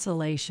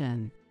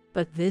consolation,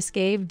 but this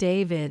gave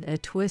David a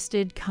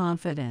twisted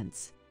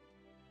confidence.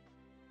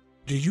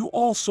 Do you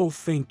also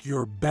think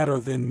you're better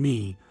than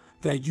me,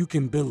 that you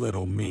can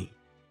belittle me?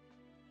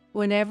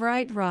 Whenever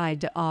I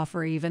tried to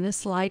offer even a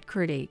slight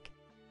critique,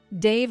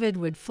 David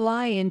would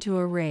fly into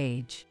a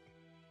rage.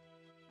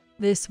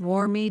 This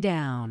wore me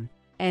down,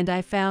 and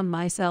I found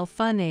myself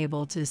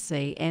unable to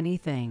say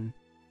anything.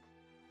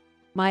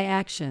 My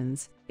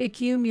actions,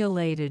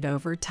 accumulated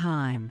over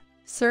time,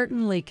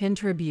 certainly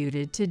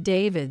contributed to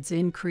David's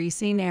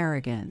increasing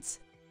arrogance.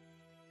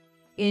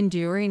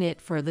 Enduring it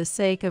for the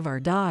sake of our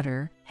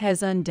daughter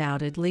has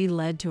undoubtedly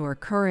led to our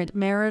current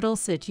marital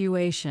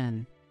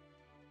situation.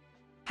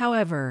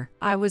 However,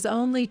 I was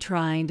only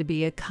trying to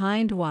be a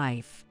kind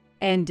wife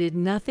and did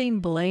nothing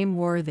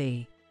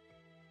blameworthy.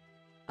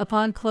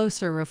 Upon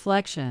closer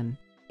reflection,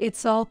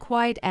 it's all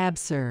quite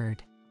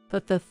absurd,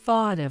 but the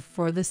thought of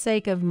 "for the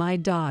sake of my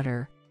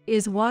daughter"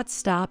 is what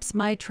stops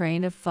my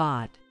train of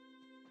thought.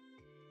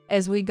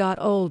 As we got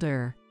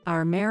older,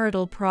 our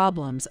marital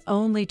problems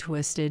only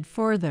twisted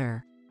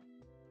further.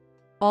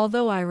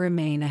 Although I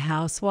remain a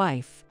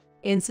housewife,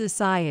 in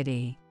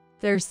society,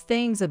 there's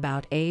things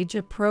about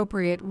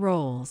age-appropriate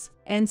roles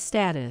and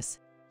status.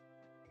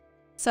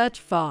 Such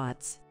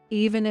thoughts,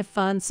 even if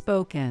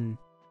unspoken,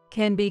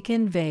 can be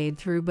conveyed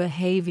through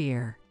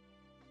behavior.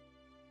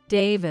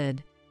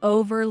 David,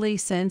 overly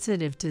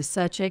sensitive to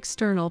such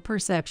external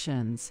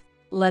perceptions,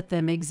 let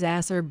them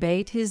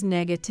exacerbate his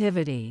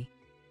negativity.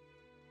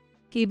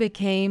 He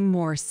became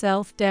more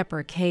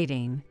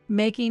self-deprecating,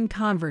 making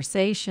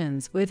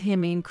conversations with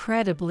him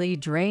incredibly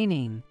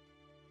draining.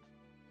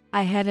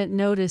 I hadn't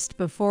noticed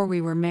before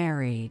we were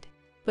married,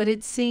 but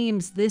it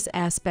seems this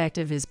aspect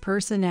of his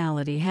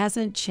personality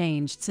hasn't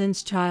changed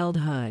since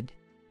childhood,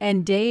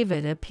 and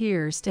David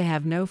appears to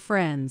have no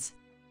friends.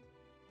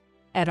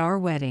 At our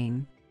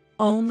wedding,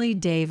 only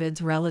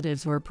David's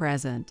relatives were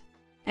present,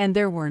 and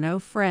there were no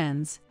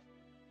friends.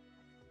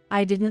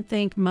 I didn't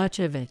think much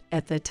of it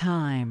at the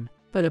time,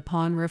 but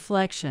upon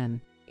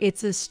reflection,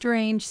 it's a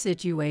strange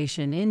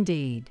situation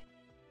indeed.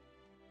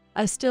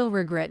 I still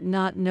regret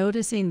not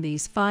noticing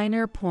these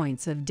finer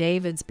points of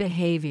David's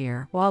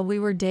behavior while we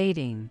were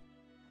dating.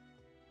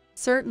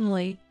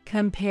 Certainly,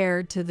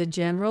 compared to the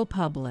general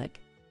public,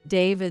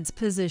 David's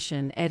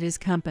position at his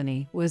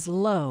company was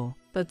low,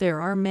 but there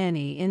are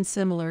many in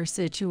similar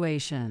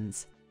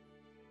situations.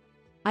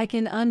 I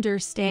can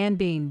understand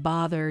being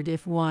bothered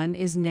if one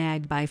is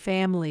nagged by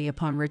family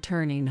upon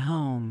returning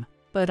home,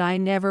 but I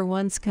never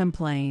once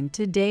complained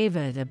to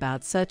David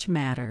about such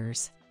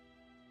matters.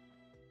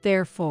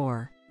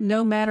 Therefore,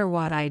 no matter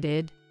what I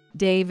did,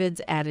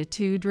 David's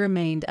attitude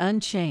remained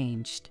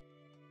unchanged.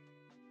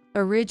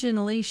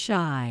 Originally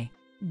shy,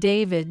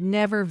 David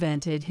never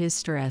vented his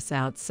stress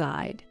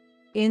outside.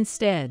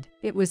 Instead,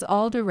 it was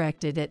all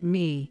directed at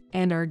me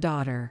and our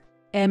daughter,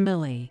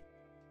 Emily.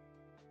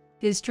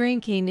 His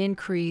drinking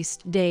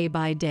increased day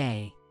by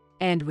day,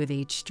 and with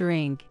each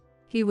drink,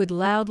 he would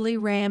loudly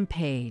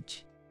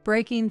rampage,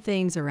 breaking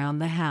things around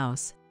the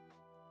house.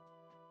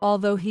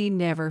 Although he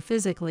never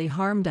physically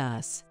harmed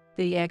us,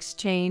 the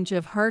exchange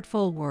of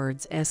hurtful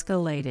words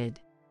escalated.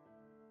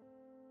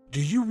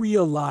 Do you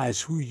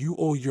realize who you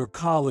owe your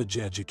college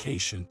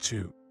education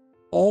to?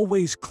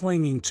 Always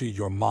clinging to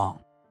your mom.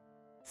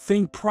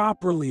 Think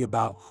properly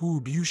about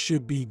who you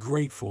should be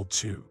grateful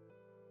to.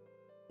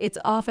 It's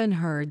often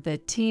heard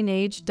that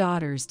teenage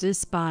daughters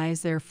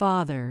despise their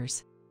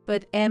fathers,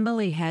 but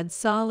Emily had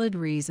solid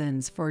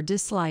reasons for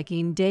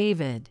disliking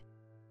David.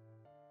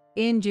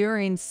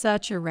 Enduring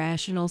such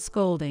irrational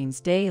scoldings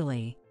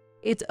daily,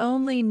 it's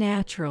only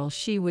natural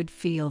she would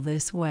feel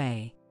this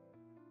way.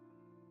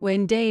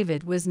 When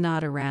David was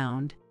not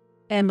around,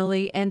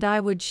 Emily and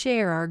I would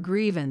share our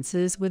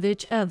grievances with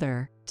each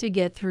other to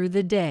get through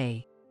the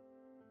day.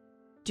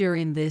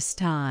 During this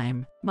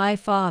time, my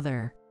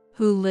father,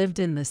 who lived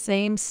in the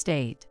same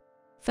state,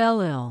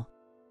 fell ill.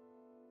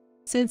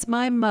 Since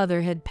my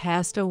mother had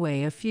passed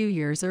away a few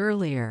years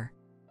earlier,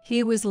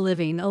 he was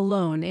living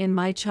alone in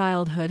my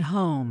childhood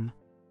home.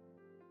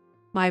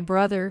 My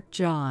brother,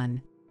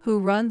 John, who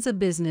runs a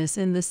business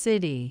in the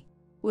city,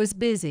 was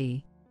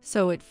busy,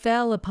 so it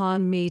fell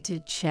upon me to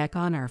check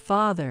on our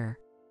father.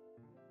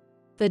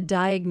 The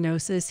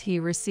diagnosis he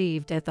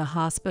received at the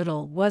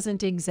hospital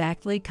wasn't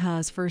exactly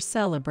cause for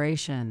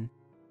celebration.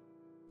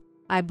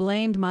 I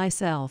blamed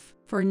myself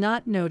for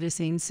not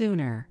noticing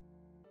sooner.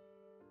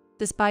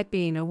 Despite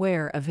being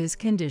aware of his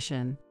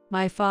condition,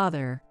 my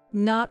father,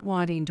 not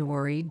wanting to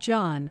worry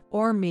John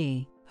or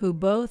me, who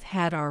both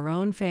had our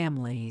own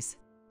families,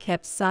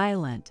 kept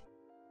silent.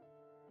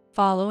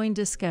 Following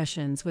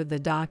discussions with the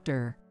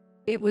doctor,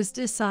 it was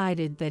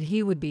decided that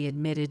he would be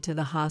admitted to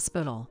the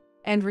hospital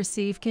and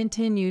receive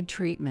continued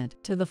treatment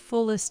to the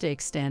fullest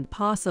extent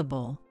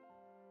possible.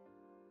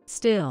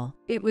 Still,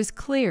 it was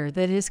clear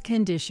that his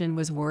condition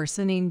was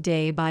worsening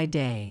day by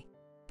day,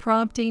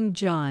 prompting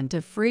John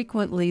to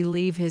frequently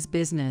leave his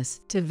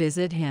business to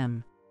visit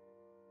him.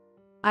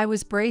 I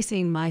was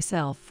bracing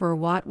myself for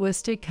what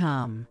was to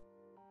come.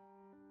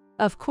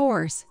 Of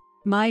course,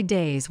 my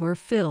days were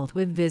filled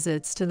with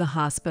visits to the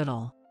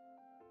hospital.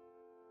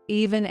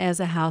 Even as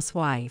a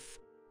housewife,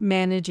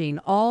 managing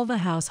all the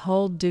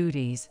household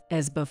duties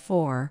as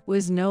before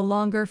was no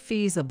longer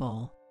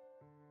feasible.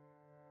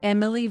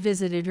 Emily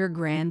visited her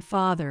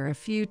grandfather a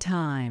few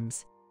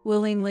times,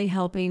 willingly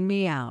helping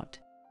me out.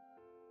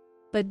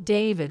 But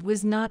David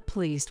was not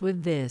pleased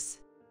with this.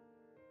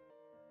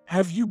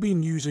 Have you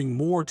been using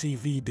more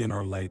TV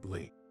dinner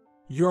lately?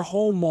 You're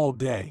home all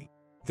day.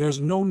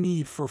 There's no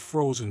need for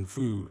frozen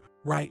food,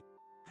 right?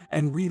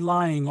 And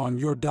relying on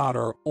your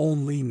daughter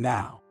only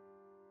now.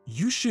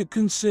 You should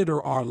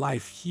consider our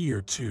life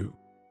here too.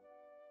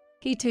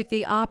 He took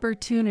the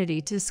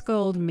opportunity to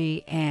scold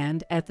me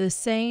and, at the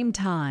same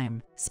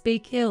time,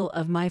 speak ill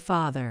of my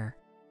father.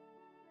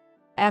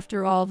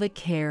 After all the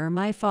care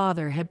my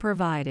father had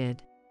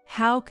provided,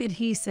 how could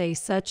he say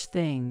such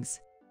things?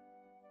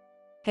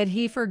 Had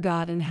he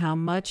forgotten how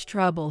much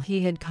trouble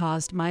he had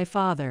caused my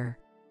father?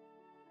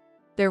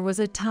 There was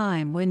a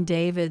time when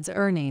David's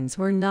earnings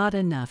were not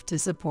enough to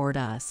support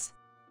us.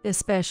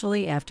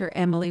 especially after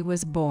Emily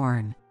was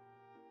born.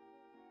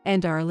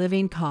 And our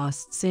living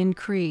costs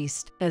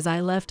increased as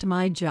I left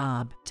my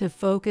job to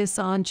focus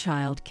on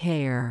child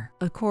care,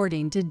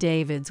 according to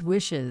David's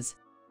wishes.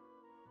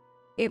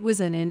 It was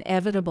an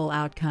inevitable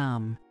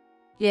outcome,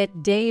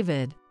 yet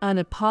David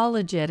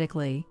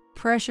unapologetically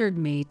pressured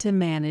me to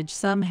manage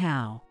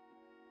somehow.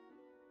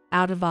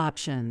 Out of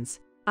options,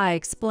 I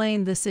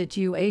explained the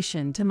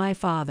situation to my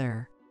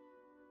father,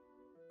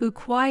 who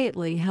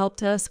quietly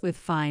helped us with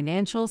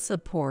financial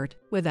support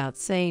without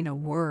saying a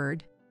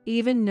word,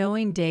 even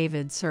knowing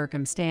David's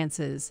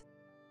circumstances.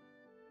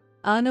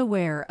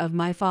 Unaware of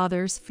my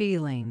father's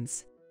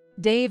feelings,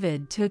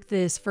 David took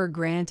this for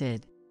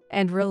granted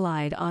and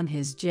relied on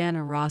his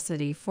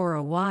generosity for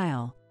a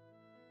while.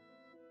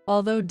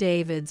 Although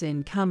David's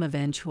income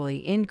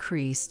eventually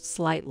increased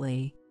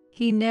slightly,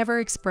 he never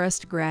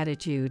expressed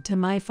gratitude to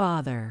my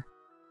father.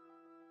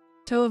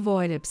 To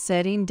avoid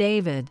upsetting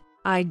David,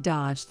 I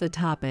dodged the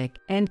topic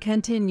and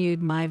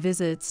continued my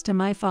visits to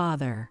my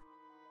father.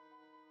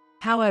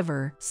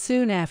 However,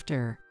 soon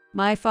after,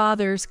 my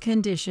father's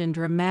condition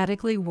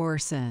dramatically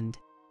worsened,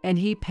 and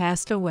he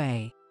passed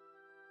away.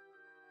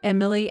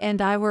 Emily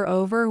and I were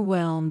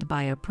overwhelmed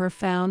by a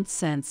profound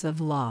sense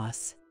of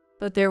loss,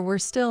 but there were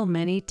still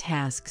many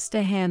tasks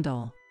to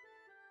handle.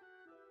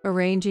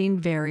 Arranging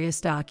various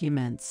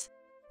documents,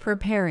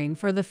 preparing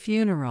for the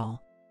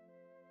funeral.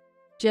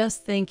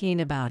 Just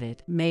thinking about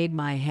it made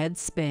my head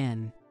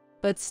spin,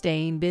 but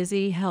staying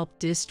busy helped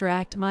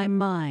distract my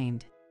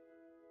mind.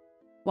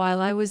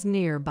 While I was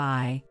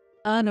nearby,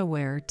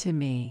 unaware to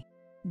me,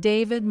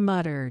 David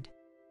muttered,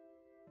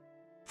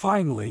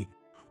 "Finally,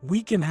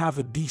 we can have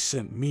a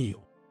decent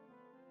meal."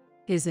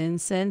 His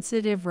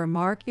insensitive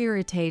remark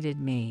irritated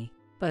me,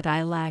 but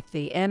I lacked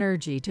the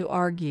energy to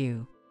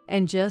argue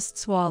and just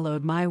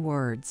swallowed my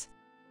words.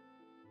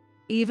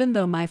 Even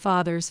though my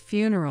father's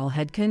funeral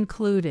had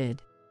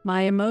concluded,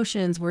 my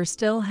emotions were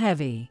still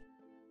heavy.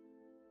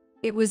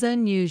 It was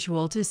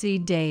unusual to see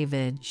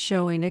David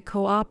showing a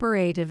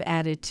cooperative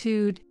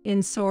attitude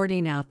in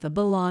sorting out the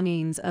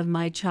belongings of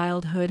my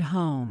childhood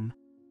home.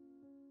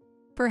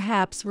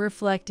 Perhaps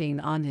reflecting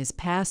on his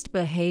past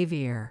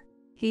behavior,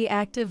 he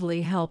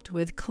actively helped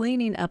with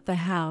cleaning up the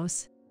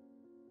house.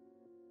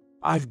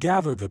 "I've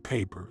gathered the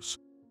papers,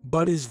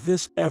 but is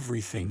this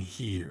everything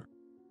here?"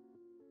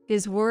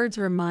 His words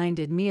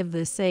reminded me of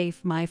the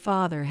safe my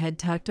father had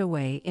tucked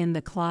away in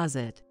the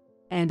closet,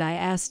 and I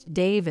asked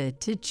David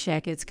to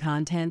check its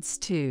contents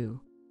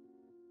too.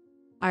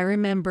 I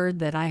remembered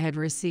that I had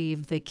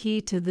received the key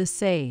to the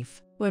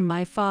safe when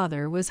my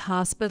father was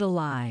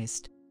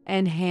hospitalized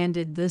and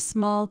handed the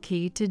small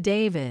key to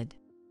David.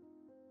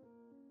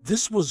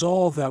 "This was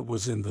all that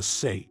was in the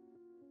safe,"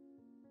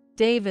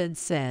 David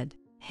said,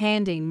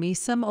 handing me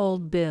some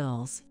old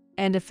bills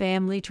and a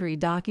family tree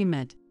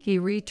document he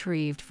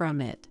retrieved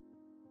from it.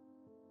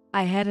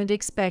 I hadn't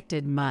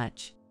expected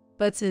much,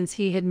 but since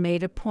he had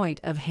made a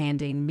point of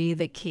handing me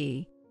the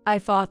key, I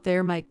thought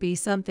there might be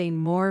something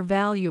more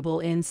valuable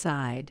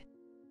inside.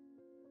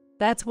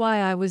 That's why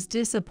I was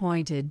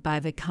disappointed by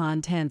the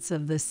contents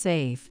of the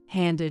safe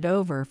handed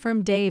over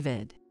from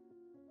David.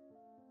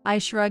 I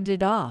shrugged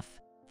it off,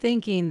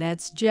 thinking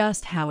that's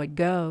just how it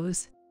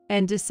goes,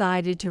 and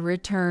decided to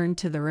return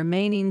to the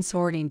remaining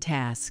sorting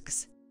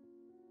tasks.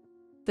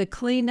 The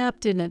cleanup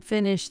didn't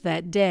finish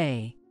that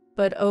day,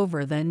 but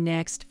over the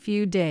next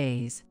few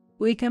days,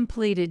 we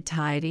completed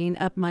tidying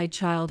up my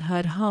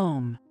childhood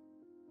home.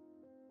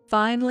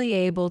 Finally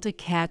able to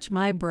catch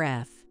my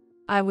breath,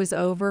 I was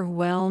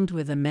overwhelmed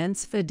with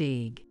immense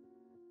fatigue.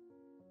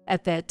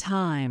 At that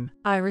time,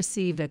 I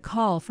received a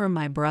call from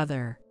my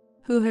brother,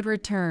 who had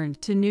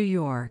returned to New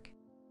York.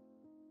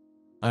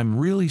 "I'm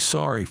really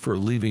sorry for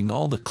leaving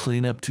all the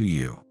cleanup to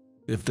you.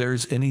 If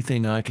there's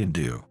anything I can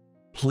do,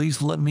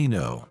 please let me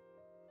know."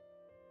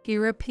 He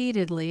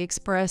repeatedly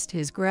expressed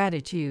his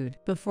gratitude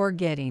before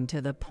getting to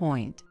the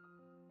point.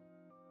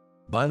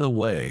 "By the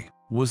way,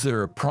 was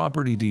there a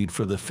property deed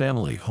for the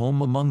family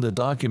home among the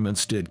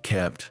documents Dad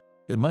kept?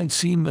 It might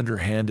seem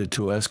underhanded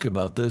to ask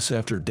about this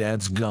after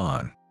Dad's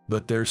gone,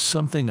 but there's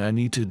something I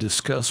need to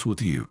discuss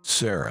with you,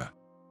 Sarah."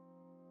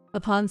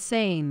 Upon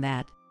saying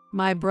that,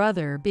 my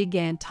brother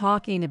began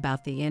talking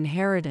about the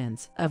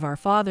inheritance of our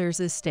father's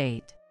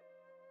estate.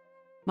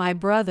 My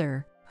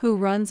brother, who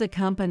runs a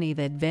company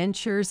that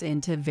ventures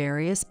into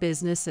various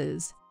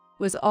businesses,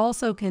 was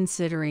also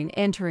considering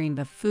entering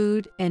the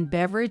food and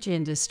beverage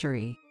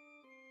industry.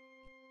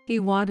 He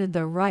wanted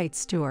the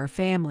rights to our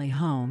family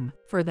home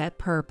for that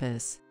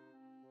purpose.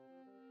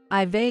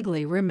 I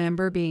vaguely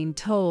remember being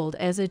told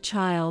as a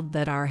child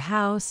that our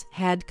house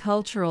had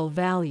cultural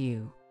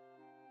value.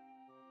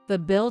 The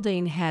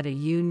building had a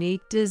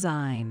unique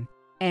design,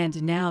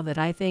 and now that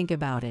I think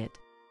about it,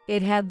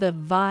 it had the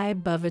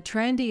vibe of a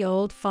trendy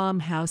old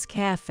farmhouse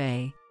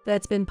cafe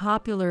that's been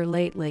popular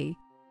lately.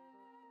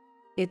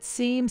 It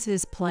seems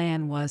his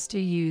plan was to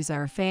use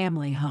our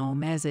family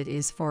home as it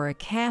is for a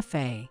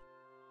cafe.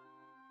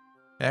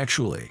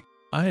 "Actually,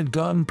 I had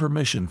gotten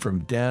permission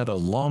from Dad a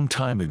long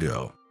time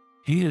ago.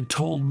 He had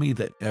told me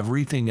that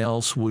everything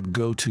else would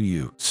go to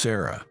you,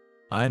 Sarah.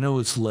 I know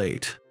it's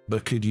late,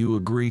 but could you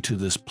agree to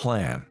this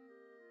plan?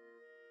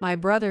 My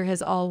brother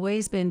has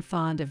always been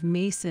fond of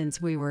me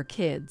since we were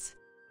kids,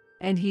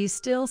 and he's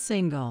still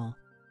single.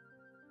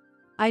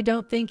 I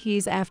don't think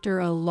he's after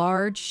a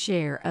large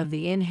share of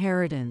the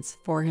inheritance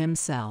for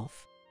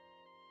himself.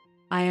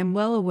 I am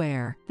well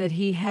aware that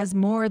he has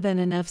more than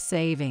enough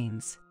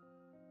savings.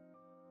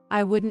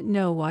 I wouldn't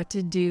know what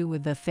to do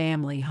with the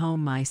family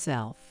home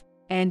myself,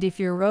 and if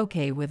you're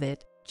okay with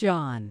it,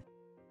 John.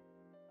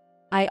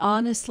 I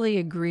honestly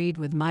agreed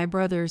with my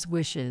brother's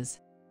wishes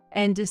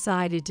and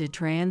decided to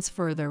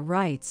transfer the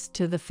rights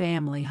to the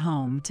family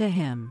home to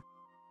him.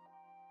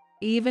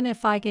 Even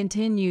if I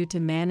continue to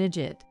manage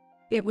it,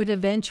 it would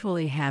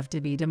eventually have to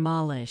be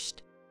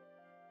demolished.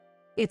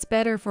 It's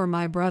better for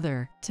my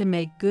brother to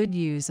make good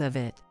use of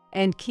it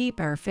and keep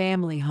our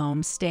family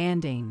home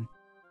standing.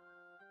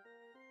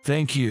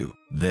 Thank you,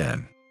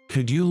 then.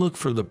 Could you look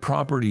for the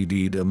property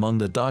deed among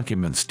the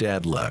documents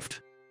Dad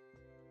left?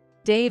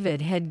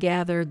 David had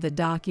gathered the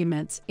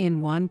documents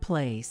in one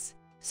place,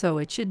 so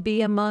it should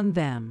be among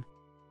them.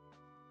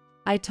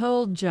 I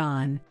told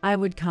John I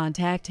would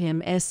contact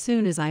him as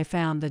soon as I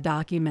found the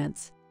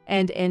documents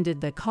and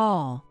ended the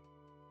call.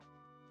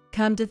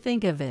 Come to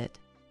think of it,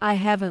 I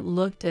haven't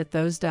looked at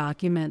those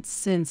documents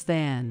since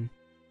then.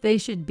 They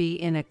should be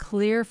in a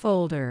clear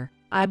folder,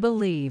 I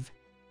believe.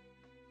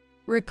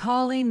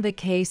 Recalling the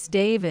case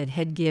David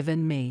had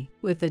given me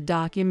with the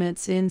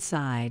documents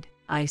inside,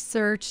 I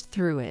searched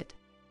through it.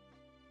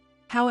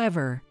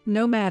 However,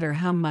 no matter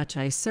how much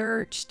I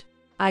searched,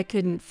 I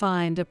couldn't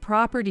find a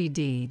property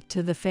deed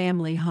to the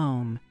family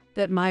home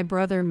that my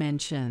brother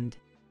mentioned.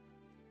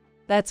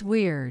 That's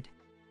weird.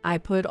 I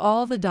put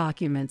all the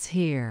documents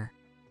here.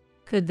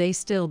 Could they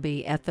still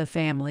be at the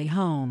family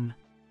home?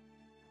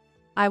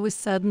 I was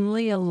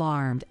suddenly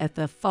alarmed at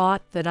the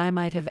thought that I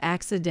might have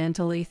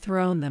accidentally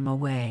thrown them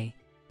away,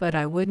 but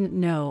I wouldn't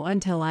know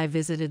until I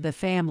visited the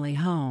family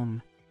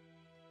home.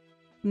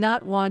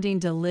 Not wanting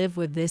to live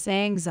with this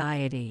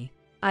anxiety,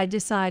 I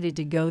decided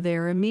to go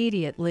there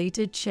immediately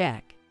to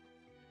check.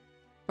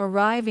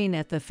 Arriving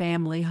at the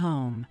family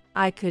home,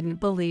 I couldn't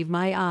believe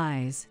my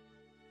eyes.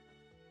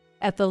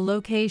 At the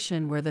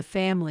location where the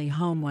family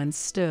home once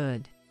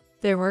stood,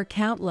 there were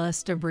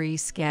countless debris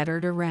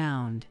scattered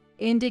around,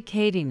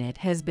 indicating it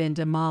has been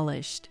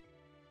demolished.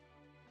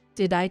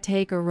 Did I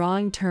take a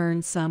wrong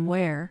turn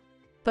somewhere?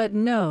 But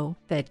no,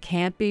 that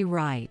can't be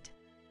right.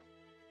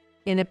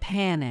 In a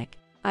panic,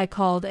 I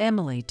called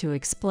Emily to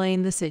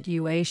explain the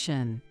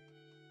situation.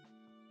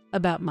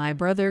 About my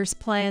brother's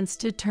plans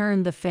to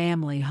turn the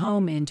family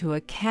home into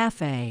a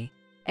cafe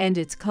and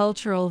its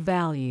cultural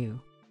value.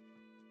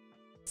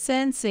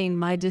 Sensing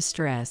my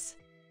distress,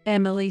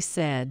 Emily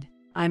said,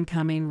 "I'm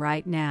coming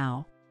right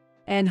now,"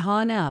 and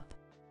hung up.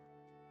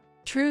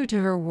 True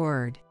to her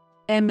word,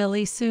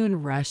 Emily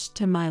soon rushed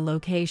to my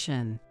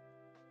location.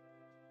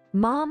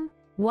 Mom,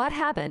 what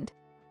happened?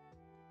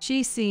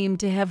 She seemed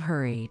to have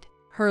hurried,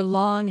 her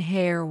long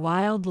hair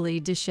wildly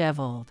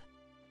disheveled.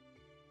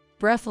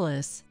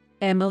 Breathless,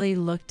 Emily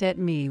looked at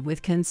me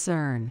with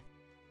concern.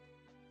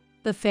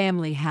 The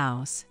family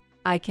house,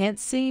 I can't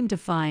seem to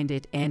find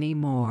it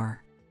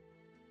anymore.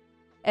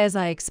 As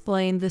I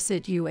explained the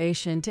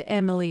situation to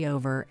Emily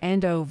over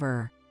and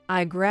over,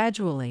 I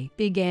gradually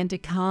began to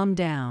calm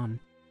down.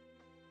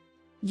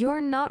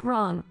 You're not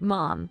wrong,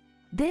 Mom.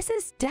 This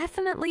is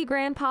definitely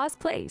Grandpa's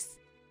place.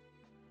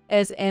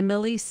 As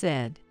Emily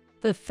said,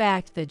 the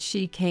fact that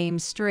she came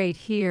straight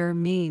here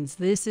means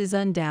this is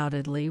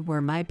undoubtedly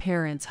where my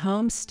parents'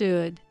 home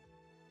stood.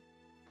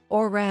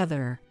 Or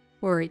rather,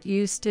 where it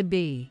used to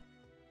be.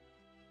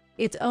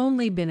 It's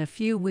only been a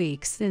few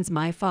weeks since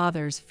my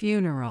father's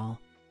funeral.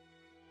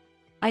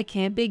 I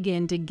can't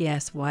begin to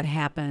guess what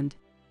happened.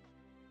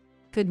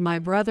 Could my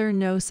brother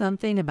know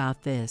something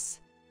about this?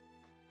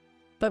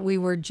 But we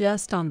were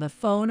just on the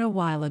phone a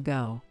while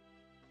ago.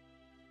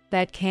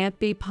 That can't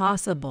be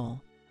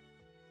possible.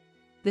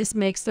 This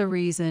makes the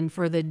reason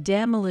for the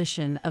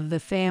demolition of the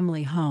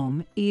family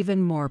home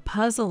even more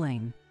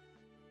puzzling.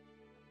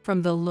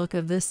 From the look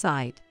of the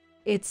site,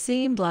 it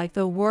seemed like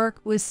the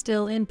work was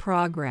still in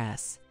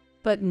progress,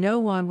 but no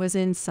one was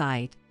in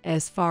sight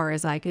as far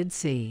as I could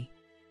see.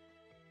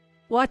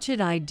 What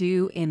should I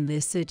do in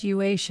this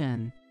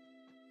situation?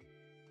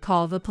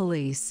 Call the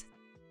police.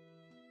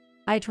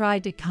 I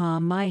tried to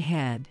calm my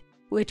head,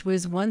 which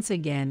was once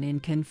again in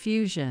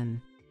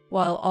confusion,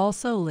 while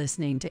also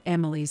listening to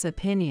Emily's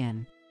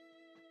opinion.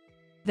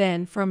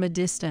 Then, from a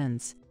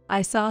distance,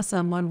 I saw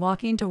someone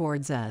walking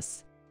towards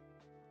us.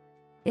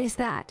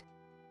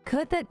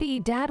 Could that be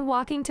Dad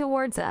walking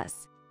towards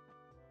us?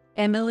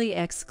 Emily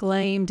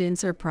exclaimed in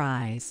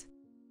surprise.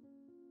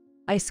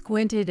 I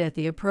squinted at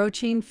the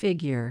approaching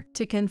figure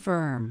to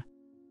confirm.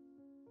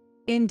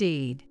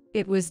 Indeed,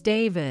 it was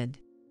David.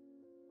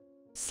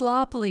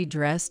 Sloppily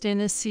dressed in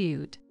a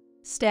suit,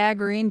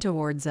 staggering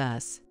towards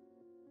us.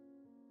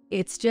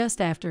 It's just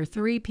after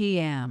 3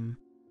 p.m.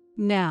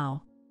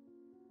 now.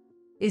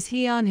 Is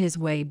he on his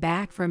way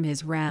back from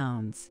his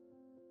rounds?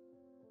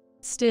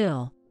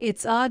 Still,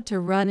 it's odd to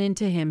run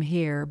into him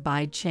here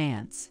by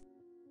chance.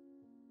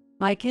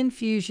 My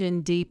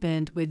confusion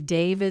deepened with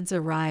David's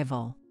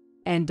arrival,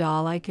 and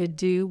all I could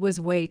do was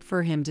wait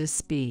for him to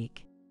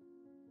speak.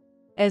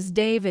 As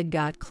David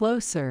got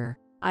closer,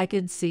 I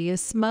could see a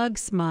smug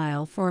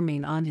smile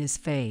forming on his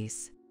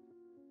face.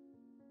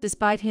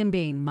 Despite him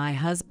being my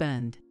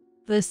husband,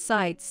 the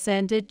sight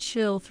sent a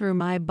chill through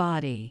my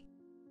body.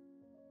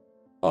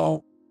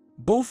 "Oh,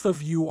 both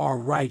of you are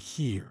right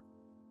here,"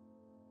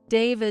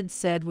 David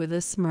said with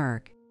a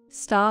smirk,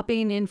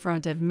 stopping in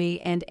front of me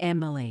and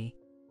Emily.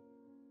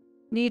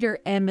 Neither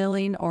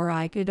Emily nor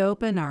I could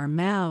open our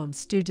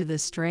mouths due to the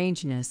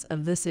strangeness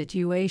of the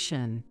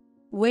situation,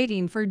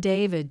 waiting for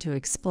David to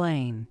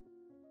explain.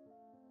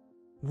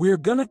 "We're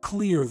gonna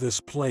clear this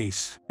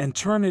place and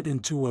turn it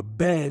into a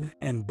bed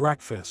and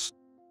breakfast."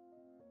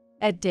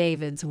 At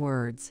David's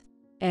words,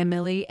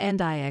 Emily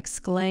and I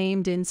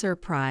exclaimed in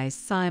surprise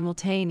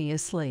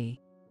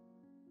simultaneously.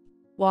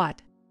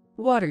 What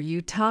are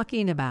you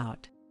talking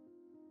about?"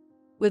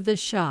 With the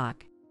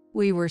shock,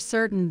 we were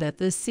certain that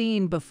the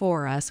scene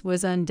before us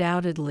was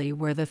undoubtedly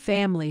where the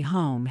family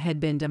home had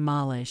been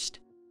demolished.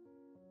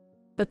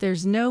 But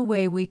there's no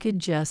way we could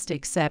just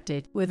accept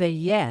it with a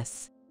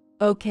yes,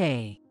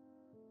 okay.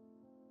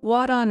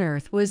 What on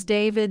earth was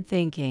David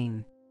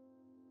thinking?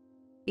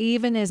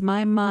 Even as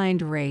my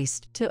mind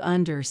raced to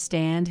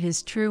understand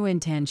his true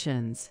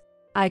intentions,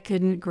 I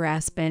couldn't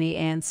grasp any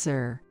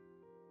answer.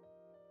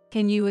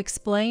 Can you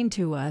explain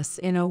to us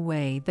in a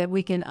way that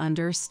we can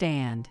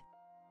understand?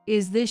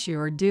 Is this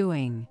your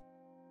doing?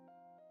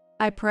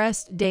 I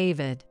pressed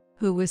David,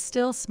 who was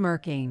still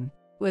smirking,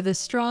 with a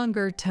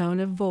stronger tone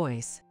of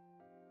voice.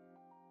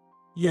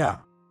 "Yeah,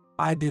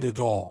 I did it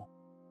all.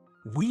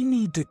 We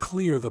need to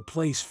clear the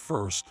place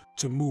first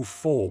to move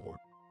forward.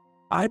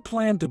 I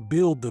plan to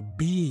build the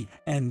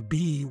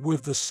B&B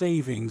with the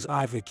savings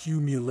I've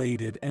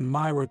accumulated and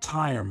my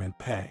retirement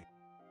pay.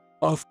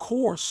 Of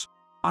course,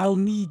 I'll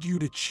need you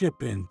to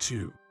chip in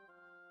too."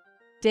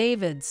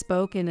 David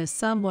spoke in a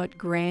somewhat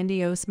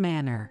grandiose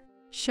manner,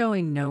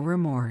 showing no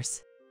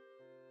remorse.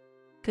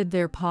 Could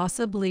there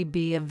possibly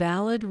be a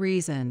valid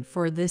reason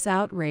for this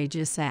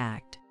outrageous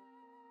act?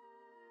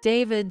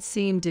 David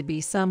seemed to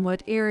be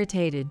somewhat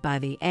irritated by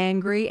the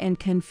angry and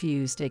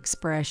confused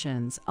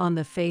expressions on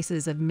the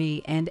faces of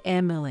me and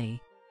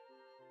Emily.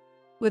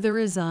 With a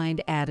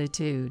resigned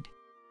attitude,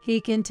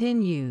 he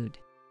continued,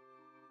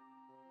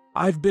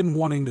 "I've been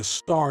wanting to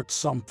start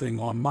something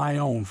on my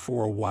own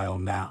for a while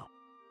now.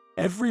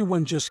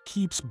 Everyone just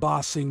keeps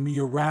bossing me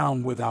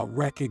around without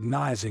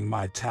recognizing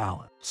my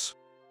talents.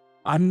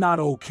 I'm not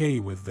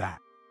okay with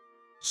that.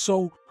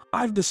 So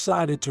I've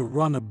decided to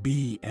run a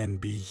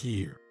B&B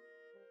here."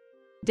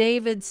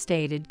 David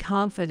stated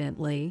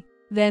confidently,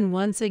 then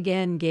once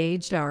again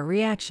gauged our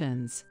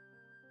reactions.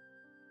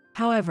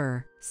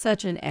 However,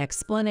 such an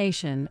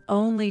explanation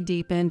only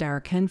deepened our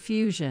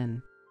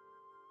confusion.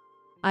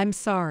 "I'm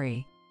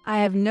sorry, I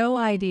have no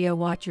idea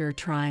what you're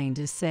trying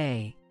to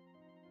say,"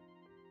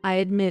 I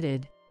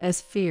admitted,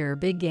 as fear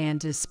began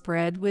to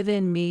spread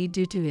within me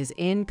due to his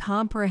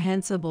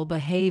incomprehensible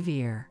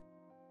behavior.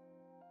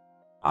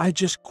 "I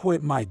just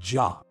quit my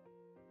job,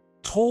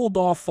 told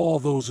off all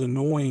those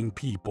annoying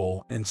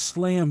people, and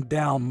slammed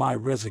down my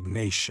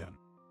resignation.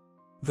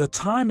 The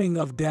timing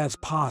of Dad's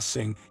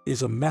passing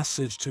is a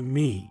message to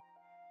me.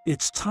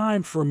 It's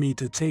time for me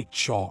to take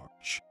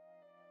charge."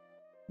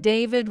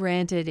 David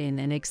ranted in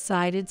an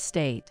excited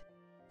state.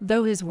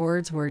 Though his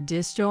words were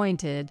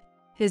disjointed,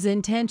 his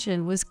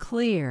intention was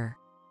clear.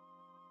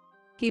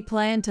 He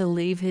planned to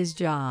leave his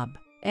job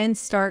and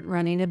start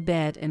running a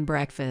bed and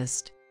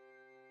breakfast.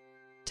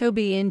 To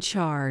be in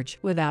charge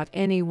without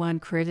anyone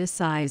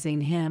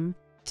criticizing him,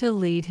 to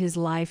lead his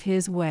life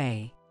his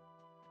way.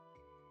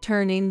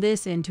 Turning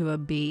this into a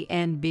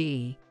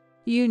B&B,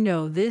 you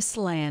know this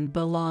land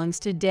belongs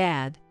to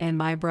Dad and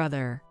my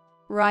brother,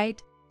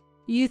 right?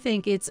 You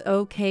think it's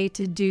okay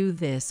to do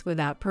this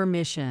without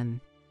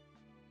permission.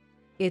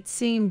 It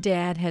seemed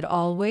Dad had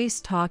always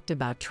talked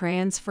about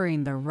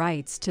transferring the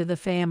rights to the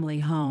family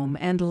home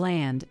and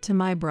land to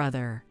my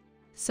brother,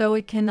 so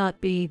it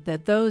cannot be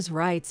that those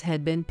rights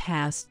had been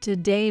passed to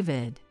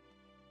David.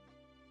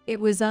 It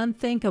was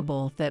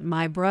unthinkable that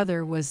my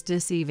brother was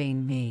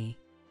deceiving me,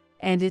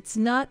 and it's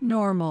not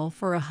normal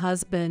for a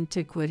husband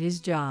to quit his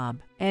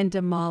job and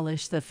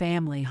demolish the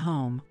family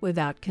home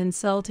without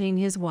consulting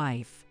his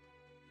wife.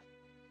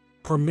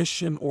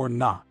 Permission or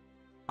not,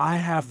 I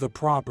have the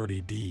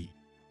property deed.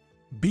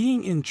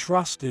 Being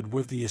entrusted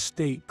with the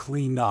estate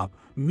cleanup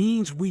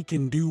means we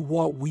can do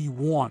what we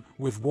want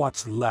with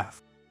what's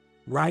left,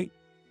 right?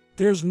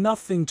 There's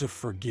nothing to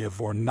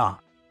forgive or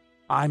not.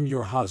 I'm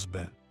your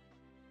husband."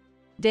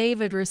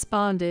 David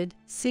responded,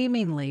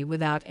 seemingly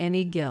without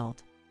any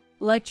guilt,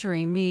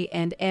 lecturing me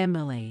and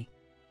Emily.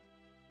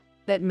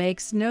 "That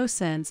makes no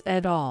sense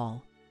at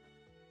all,"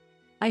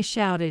 I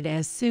shouted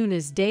as soon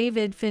as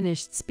David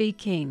finished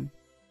speaking.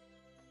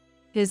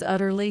 His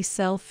utterly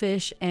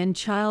selfish and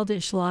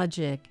childish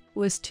logic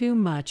was too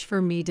much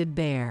for me to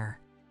bear.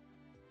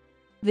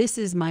 This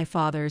is my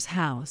father's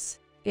house,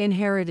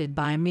 inherited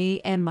by me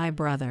and my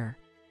brother.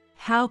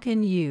 How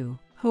can you,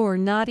 who are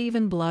not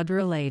even blood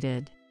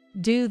related,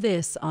 do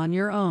this on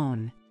your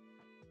own?"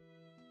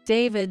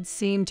 David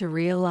seemed to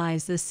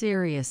realize the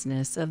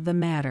seriousness of the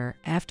matter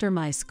after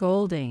my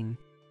scolding,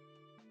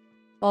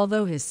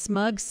 although his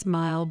smug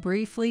smile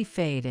briefly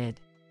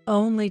faded,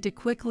 only to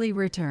quickly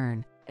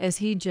return as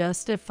he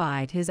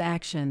justified his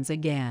actions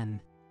again.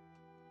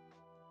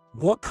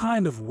 "What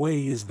kind of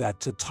way is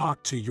that to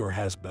talk to your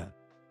husband?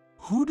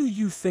 Who do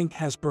you think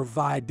has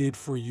provided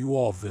for you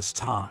all this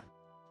time?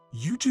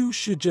 You two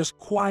should just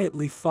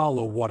quietly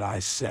follow what I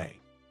say."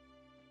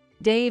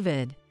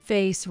 David,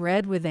 face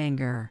red with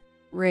anger,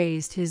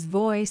 raised his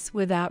voice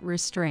without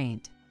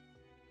restraint.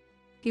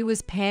 He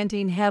was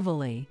panting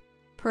heavily,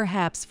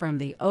 perhaps from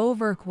the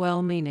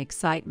overwhelming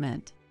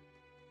excitement.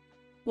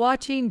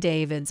 Watching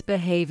David's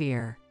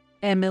behavior,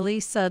 Emily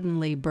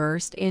suddenly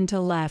burst into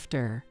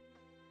laughter.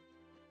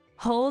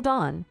 Hold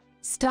on.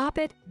 Stop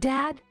it,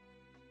 Dad.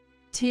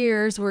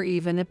 Tears were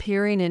even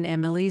appearing in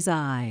Emily's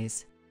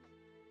eyes.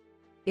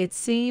 It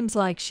seems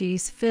like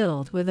she's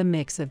filled with a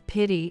mix of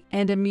pity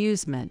and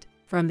amusement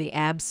from the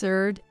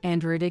absurd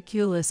and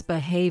ridiculous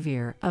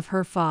behavior of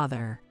her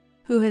father,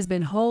 who has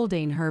been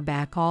holding her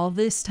back all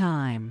this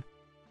time.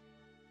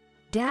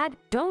 Dad,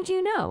 don't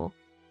you know?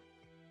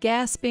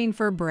 Gasping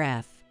for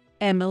breath,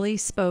 Emily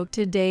spoke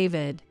to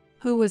David,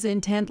 who was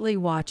intently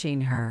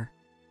watching her.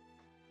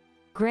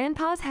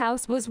 Grandpa's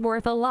house was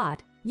worth a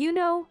lot. You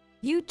know,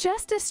 you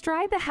just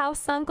described the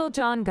house Uncle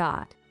John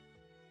got.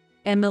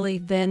 Emily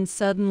then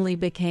suddenly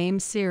became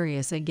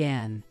serious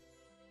again.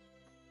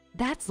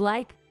 That's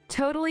like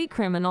totally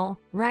criminal,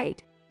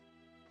 right?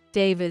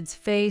 David's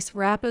face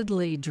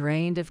rapidly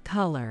drained of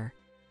color,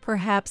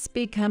 perhaps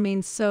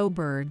becoming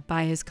sobered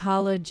by his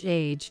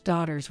college-age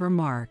daughter's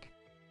remark.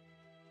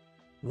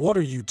 "What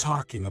are you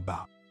talking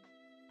about?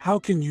 How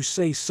can you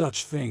say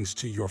such things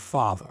to your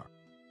father?"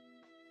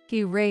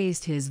 He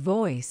raised his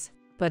voice,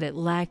 but it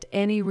lacked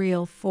any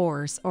real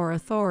force or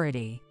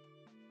authority.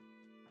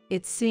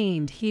 It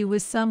seemed he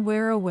was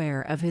somewhere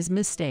aware of his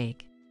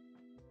mistake.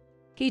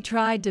 He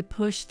tried to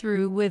push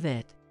through with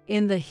it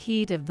in the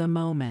heat of the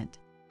moment,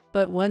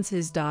 but once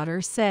his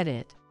daughter said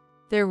it,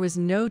 there was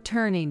no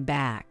turning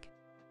back.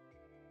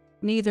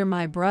 Neither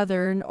my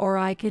brother nor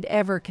I could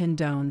ever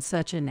condone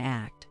such an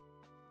act.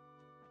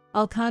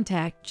 I'll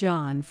contact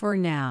John for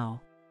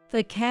now.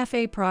 The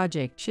cafe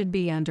project should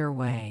be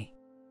underway.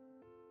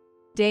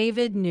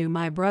 David knew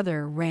my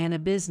brother ran a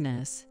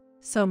business,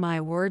 so my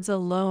words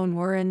alone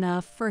were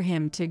enough for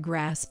him to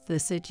grasp the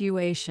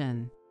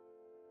situation.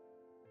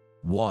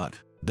 What?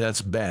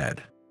 That's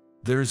bad.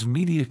 There's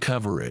media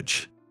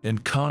coverage,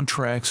 and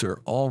contracts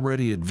are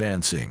already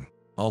advancing.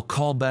 I'll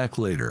call back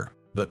later,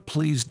 but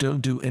please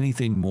don't do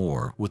anything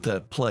more with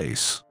that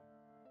place.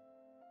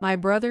 My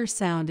brother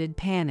sounded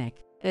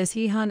panicked as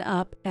he hung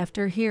up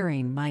after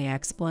hearing my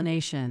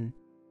explanation.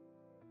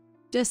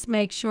 Just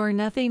make sure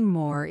nothing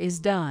more is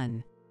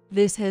done.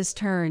 This has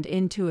turned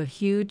into a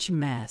huge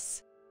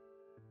mess.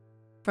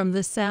 From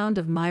the sound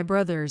of my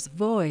brother's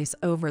voice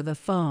over the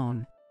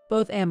phone,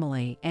 both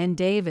Emily and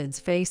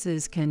David's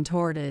faces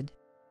contorted.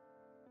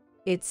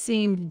 It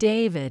seemed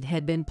David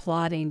had been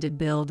plotting to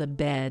build a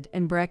bed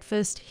and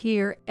breakfast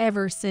here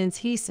ever since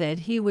he said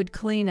he would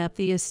clean up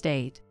the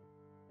estate.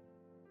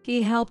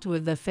 He helped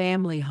with the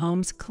family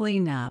home's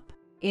cleanup,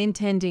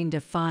 intending to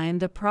find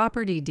the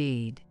property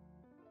deed.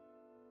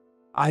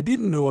 "I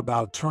didn't know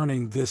about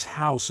turning this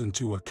house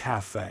into a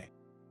cafe.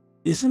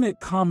 Isn't it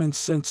common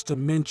sense to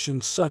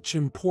mention such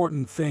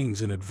important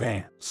things in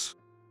advance?"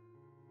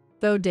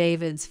 Though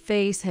David's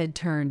face had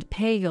turned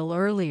pale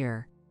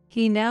earlier,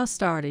 he now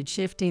started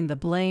shifting the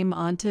blame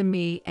onto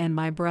me and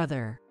my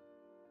brother.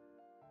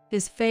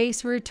 His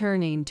face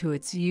returning to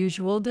its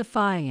usual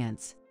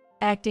defiance,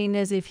 acting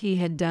as if he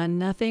had done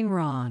nothing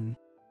wrong.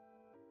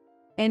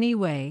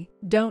 "Anyway,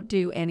 don't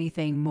do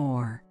anything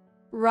more.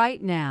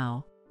 Right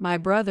now, my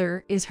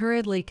brother is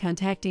hurriedly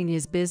contacting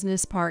his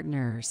business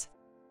partners."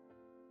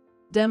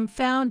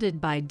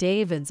 Dumbfounded by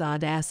David's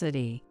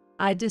audacity,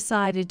 I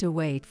decided to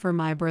wait for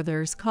my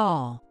brother's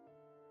call.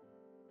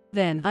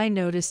 Then I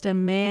noticed a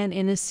man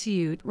in a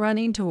suit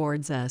running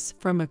towards us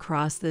from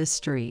across the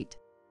street.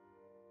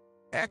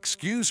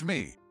 "Excuse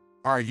me,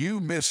 are you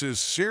Mrs.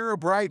 Sarah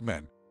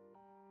Brightman?"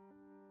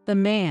 The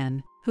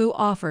man, who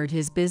offered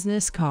his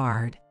business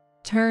card,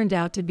 turned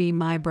out to be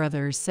my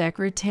brother's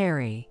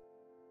secretary.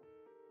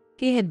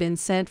 He had been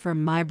sent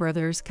from my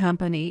brother's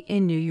company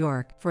in New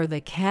York for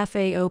the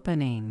cafe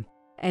opening,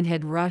 and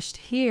had rushed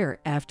here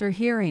after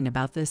hearing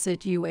about the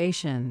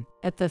situation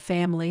at the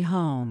family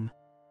home.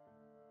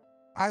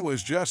 "I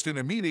was just in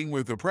a meeting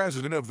with the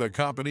president of the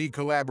company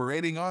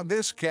collaborating on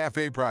this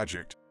cafe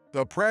project.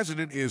 The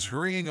president is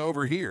hurrying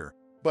over here,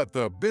 but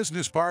the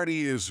business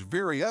party is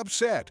very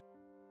upset."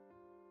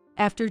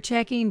 After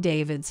checking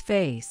David's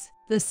face,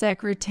 the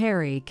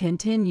secretary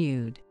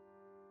continued.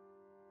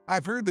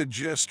 "I've heard the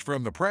gist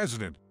from the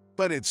president,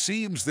 but it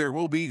seems there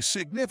will be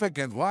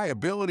significant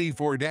liability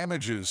for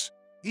damages,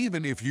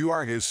 even if you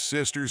are his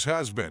sister's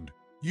husband.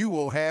 You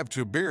will have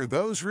to bear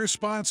those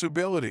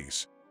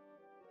responsibilities.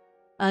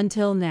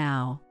 Until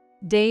now,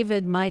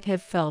 David might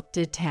have felt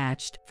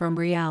detached from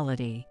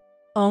reality,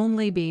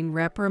 only being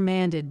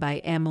reprimanded by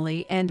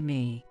Emily and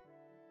me.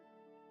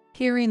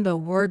 Hearing the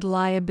word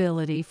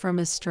liability from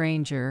a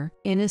stranger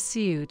in a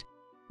suit,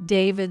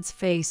 David's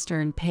face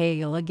turned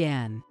pale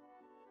again.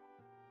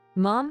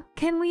 Mom,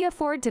 can we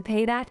afford to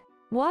pay that?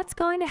 What's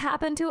going to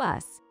happen to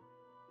us?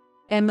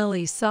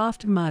 Emily's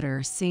soft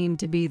mutter seemed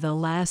to be the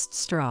last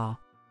straw,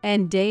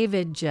 and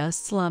David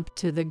just slumped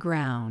to the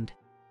ground.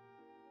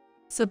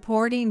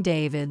 Supporting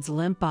David's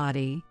limp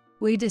body,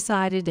 we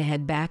decided to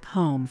head back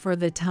home for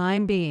the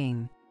time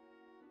being.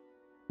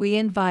 We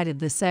invited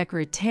the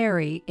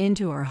secretary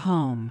into our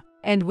home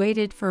and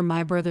waited for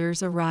my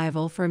brother's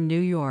arrival from New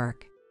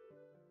York.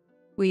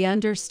 We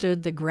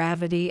understood the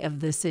gravity of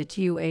the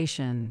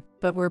situation,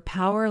 but were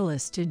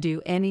powerless to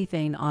do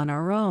anything on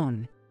our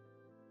own.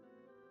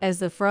 As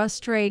the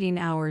frustrating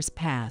hours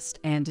passed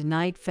and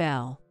night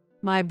fell,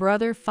 my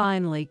brother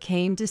finally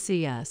came to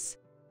see us.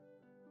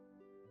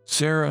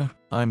 Sarah,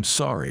 I'm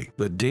sorry,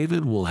 but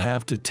David will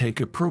have to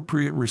take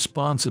appropriate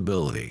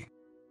responsibility.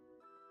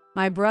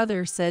 My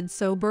brother said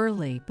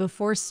soberly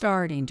before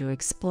starting to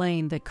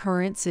explain the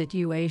current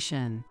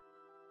situation.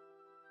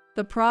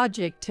 The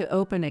project to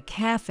open a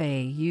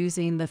cafe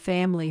using the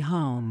family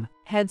home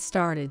had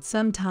started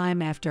some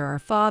time after our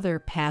father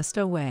passed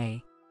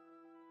away.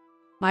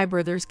 My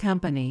brother's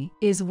company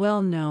is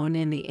well known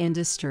in the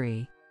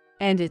industry,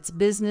 and its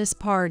business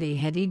party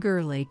had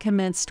eagerly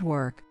commenced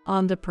work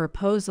on the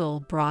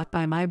proposal brought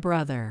by my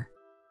brother.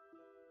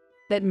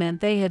 That meant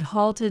they had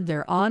halted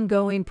their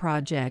ongoing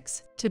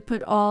projects to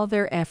put all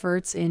their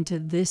efforts into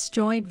this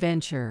joint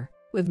venture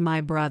with my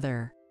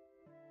brother.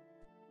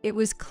 It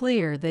was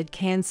clear that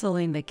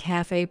canceling the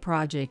cafe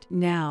project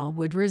now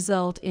would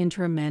result in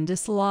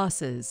tremendous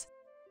losses.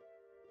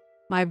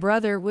 My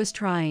brother was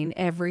trying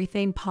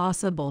everything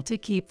possible to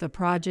keep the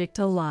project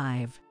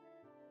alive.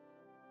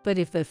 But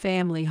if the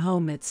family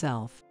home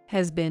itself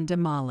has been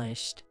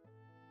demolished,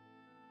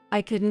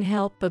 I couldn't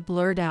help but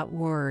blurt out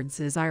words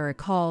as I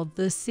recalled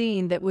the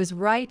scene that was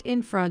right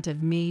in front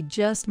of me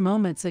just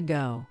moments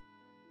ago.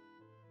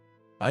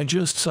 I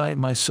just saw it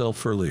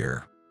myself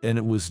earlier, and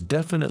it was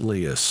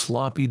definitely a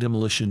sloppy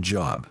demolition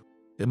job.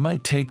 It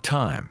might take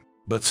time,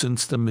 but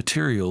since the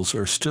materials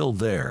are still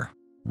there,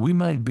 we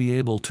might be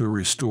able to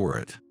restore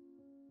it.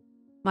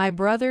 My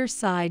brother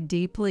sighed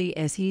deeply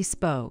as he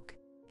spoke,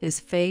 his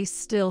face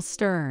still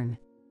stern.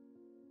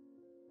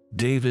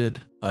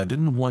 David, I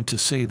didn't want to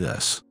say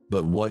this,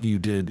 but what you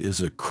did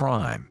is a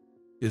crime.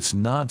 It's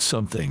not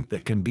something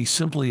that can be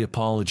simply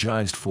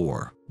apologized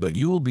for, but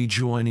you will be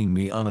joining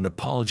me on an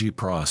apology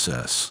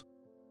process.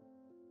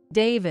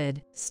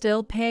 David,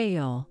 still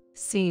pale,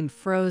 seemed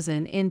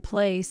frozen in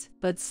place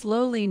but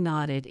slowly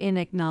nodded in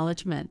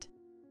acknowledgement.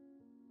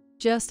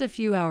 Just a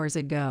few hours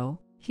ago,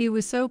 he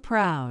was so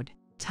proud,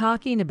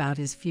 talking about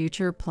his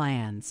future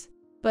plans,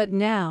 but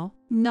now,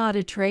 not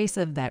a trace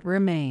of that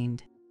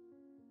remained.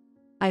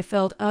 I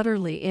felt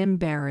utterly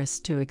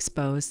embarrassed to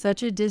expose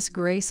such a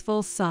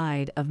disgraceful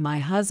side of my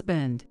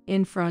husband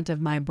in front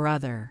of my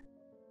brother.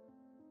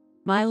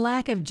 My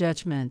lack of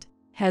judgment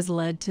has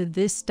led to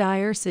this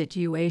dire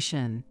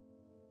situation.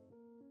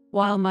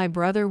 While my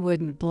brother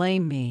wouldn't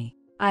blame me,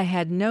 I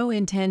had no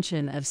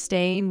intention of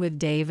staying with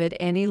David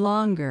any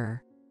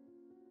longer.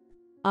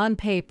 On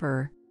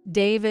paper,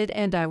 David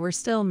and I were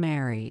still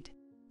married,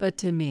 but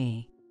to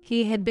me,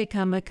 he had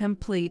become a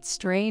complete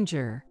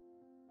stranger.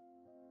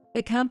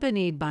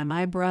 Accompanied by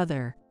my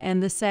brother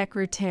and the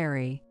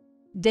secretary,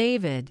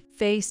 David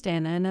faced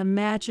an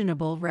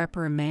unimaginable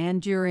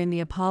reprimand during the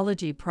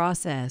apology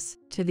process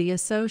to the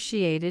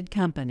associated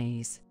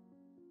companies.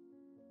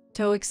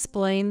 To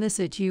explain the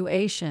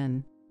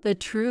situation, the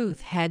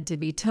truth had to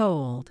be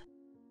told.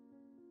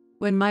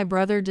 When my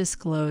brother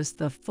disclosed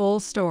the full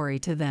story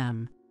to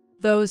them,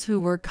 those who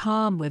were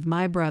calm with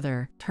my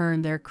brother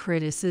turned their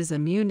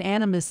criticism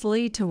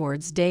unanimously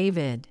towards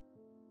David.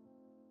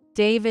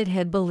 David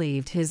had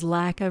believed his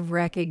lack of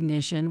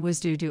recognition was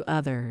due to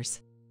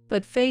others,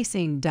 but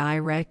facing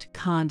direct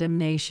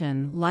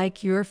condemnation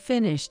like "you're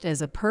finished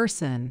as a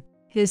person,"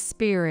 his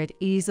spirit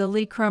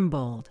easily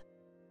crumbled.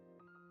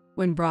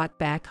 When brought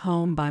back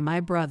home by my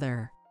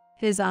brother,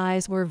 his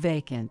eyes were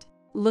vacant,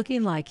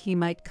 looking like he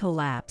might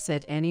collapse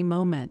at any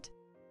moment.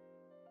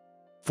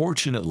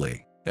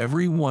 Fortunately,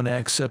 everyone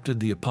accepted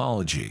the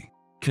apology,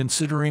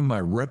 considering my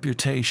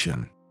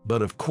reputation,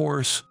 but of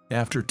course,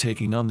 after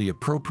taking on the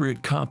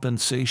appropriate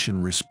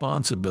compensation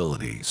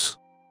responsibilities.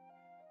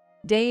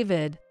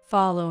 David,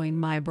 following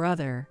my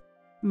brother,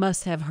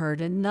 must have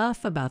heard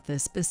enough about the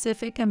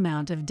specific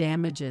amount of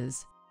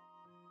damages.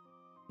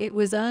 It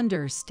was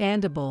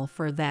understandable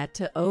for that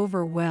to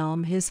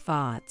overwhelm his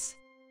thoughts.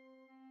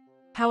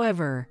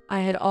 However,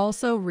 I had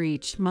also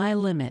reached my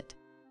limit.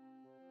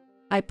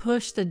 I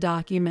pushed the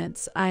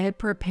documents I had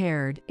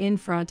prepared in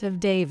front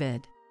of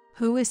David,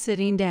 who was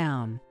sitting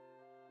down.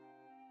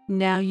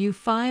 "Now you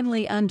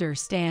finally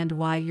understand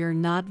why you're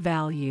not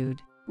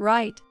valued,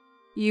 right?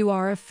 You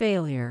are a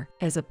failure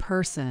as a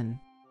person,"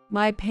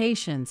 My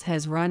patience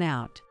has run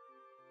out.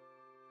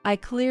 I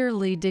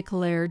clearly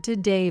declared to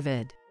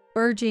David,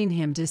 urging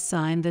him to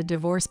sign the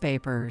divorce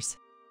papers.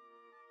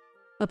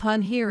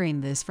 Upon hearing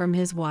this from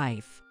his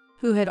wife,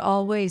 who had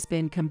always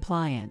been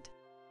compliant,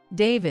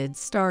 David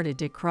started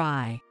to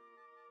cry.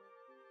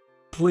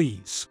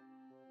 Please,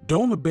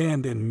 don't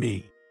abandon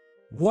me.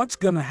 What's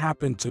gonna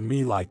happen to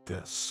me like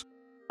this?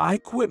 I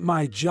quit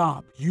my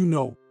job, you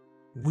know.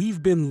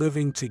 We've been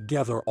living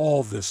together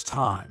all this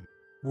time.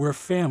 We're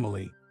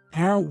family,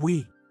 aren't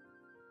we?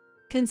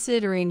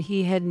 Considering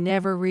he had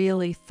never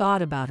really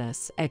thought about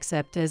us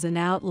except as an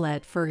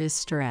outlet for his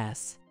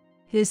stress,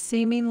 his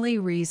seemingly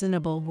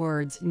reasonable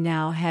words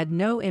now had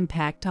no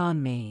impact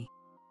on me.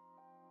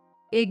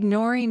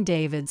 Ignoring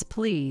David's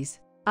pleas,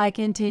 I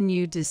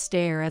continued to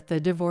stare at the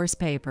divorce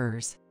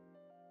papers.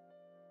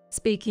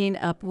 Speaking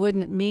up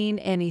wouldn't mean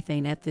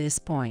anything at this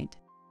point,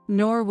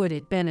 nor would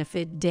it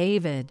benefit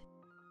David.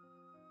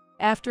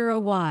 After a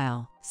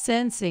while,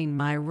 sensing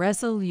my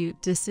resolute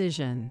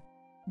decision,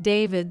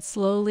 David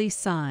slowly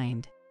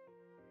signed.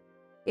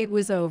 It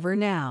was over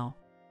now.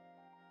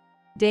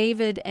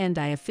 David and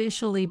I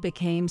officially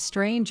became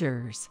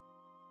strangers.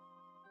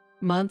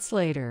 Months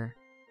later,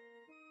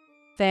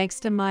 thanks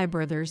to my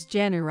brother's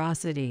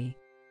generosity,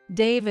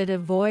 David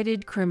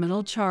avoided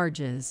criminal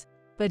charges,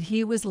 but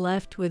he was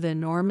left with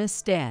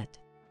enormous debt.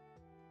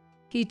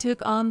 He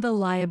took on the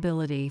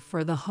liability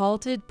for the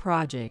halted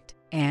project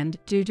and,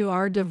 due to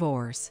our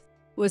divorce,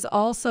 was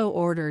also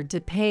ordered to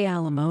pay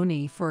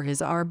alimony for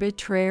his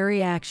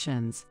arbitrary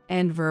actions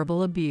and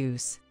verbal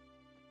abuse.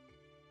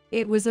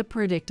 It was a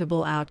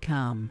predictable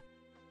outcome,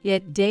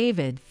 yet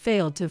David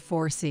failed to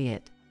foresee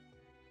it.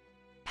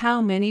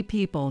 How many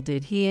people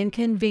did he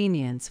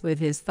inconvenience with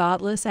his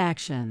thoughtless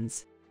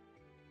actions?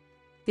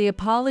 The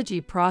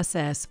apology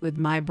process with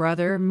my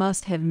brother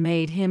must have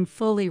made him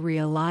fully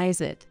realize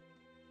it.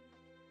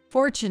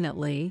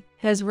 Fortunately,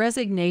 his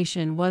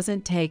resignation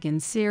wasn't taken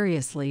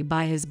seriously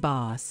by his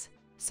boss,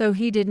 so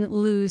he didn't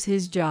lose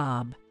his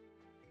job,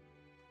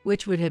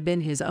 which would have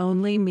been his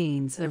only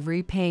means of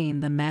repaying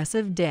the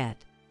massive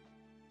debt.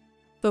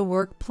 The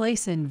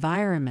workplace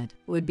environment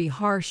would be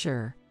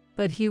harsher,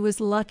 but he was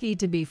lucky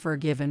to be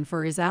forgiven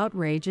for his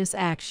outrageous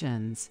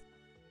actions.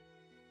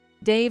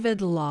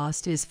 David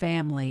lost his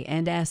family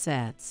and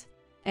assets,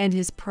 and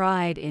his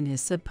pride in his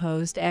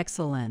supposed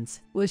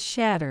excellence was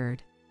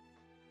shattered.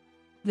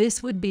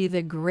 This would be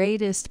the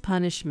greatest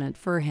punishment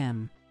for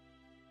him.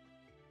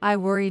 I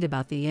worried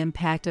about the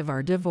impact of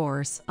our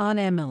divorce on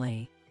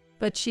Emily,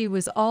 but she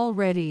was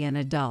already an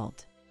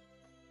adult.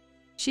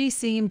 She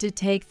seemed to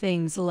take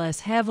things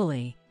less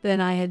heavily than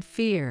I had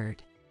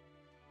feared.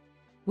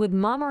 With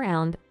Mom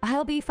around,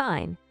 I'll be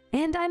fine,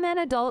 and I'm an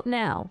adult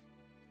now,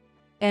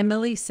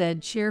 Emily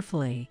said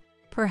cheerfully,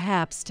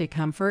 perhaps to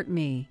comfort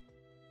me.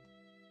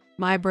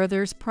 My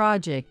brother's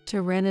project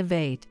to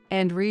renovate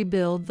and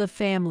rebuild the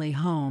family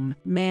home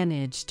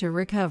managed to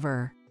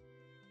recover.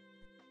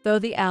 Though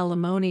the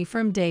alimony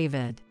from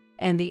David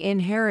and the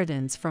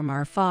inheritance from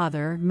our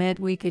father meant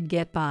we could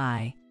get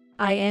by,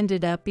 I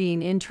ended up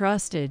being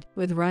entrusted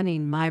with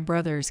running my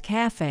brother's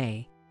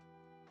cafe.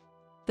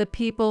 The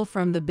people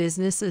from the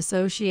business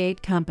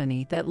associate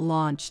company that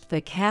launched the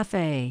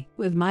cafe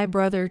with my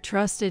brother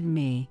trusted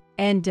me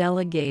and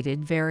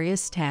delegated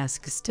various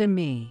tasks to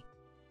me.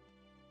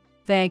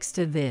 Thanks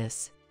to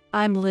this,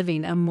 I'm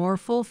living a more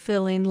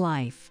fulfilling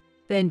life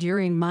than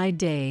during my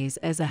days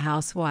as a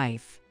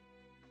housewife.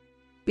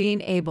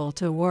 Being able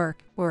to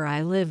work where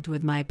I lived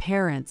with my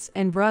parents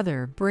and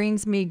brother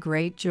brings me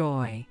great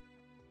joy.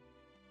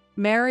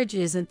 Marriage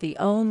isn't the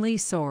only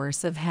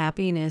source of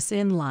happiness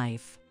in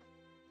life.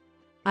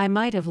 I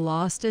might have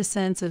lost a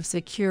sense of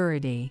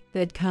security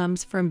that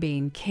comes from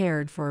being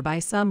cared for by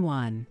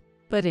someone,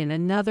 but in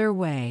another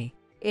way,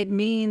 it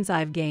means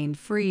I've gained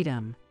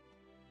freedom.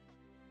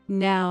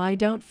 Now I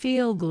don't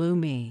feel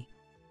gloomy.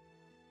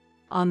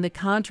 On the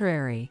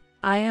contrary,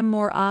 I am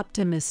more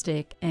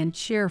optimistic and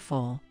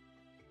cheerful.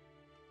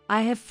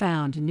 I have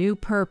found new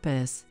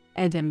purpose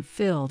and am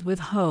filled with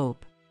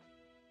hope.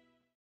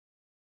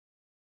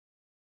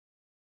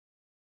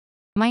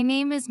 My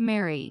name is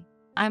Mary.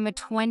 I'm a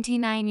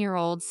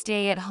 29-year-old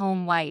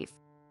stay-at-home wife.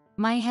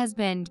 My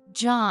husband,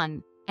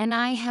 John, and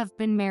I have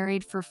been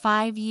married for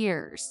 5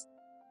 years.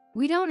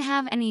 We don't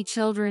have any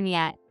children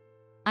yet.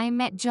 I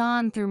met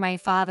John through my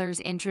father's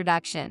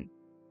introduction.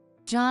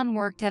 John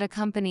worked at a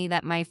company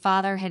that my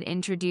father had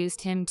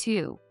introduced him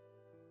to.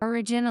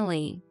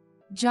 Originally,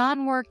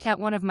 John worked at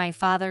one of my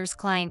father's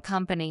client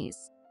companies,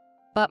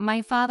 but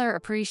my father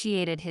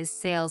appreciated his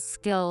sales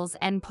skills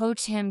and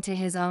poached him to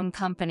his own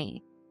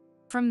company.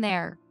 From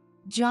there,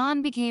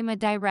 John became a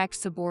direct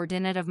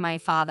subordinate of my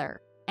father,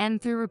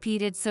 and through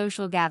repeated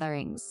social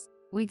gatherings,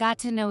 we got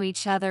to know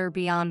each other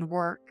beyond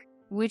work,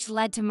 which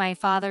led to my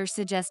father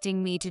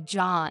suggesting me to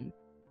John.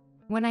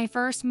 When I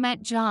first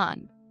met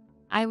John,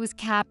 I was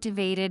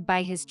captivated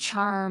by his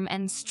charm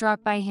and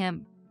struck by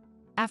him.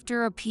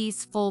 After a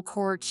peaceful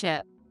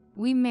courtship,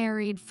 we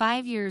married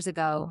 5 years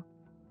ago.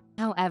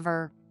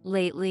 However,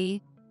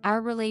 lately, our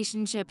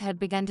relationship had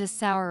begun to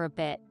sour a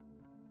bit.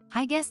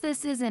 I guess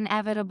this is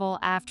inevitable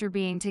after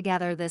being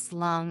together this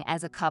long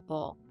as a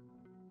couple.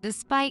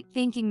 Despite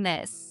thinking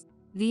this,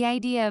 the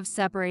idea of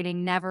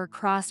separating never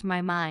crossed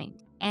my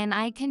mind, and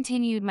I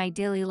continued my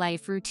daily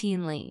life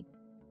routinely.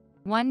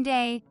 One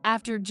day,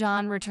 after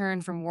John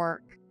returned from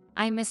work,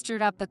 I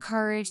mustered up the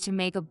courage to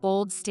make a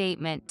bold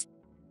statement.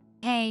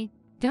 Hey,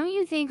 don't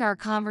you think our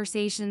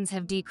conversations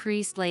have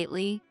decreased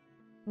lately?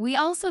 We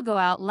also go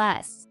out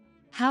less.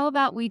 How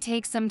about we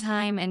take some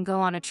time and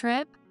go on a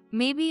trip?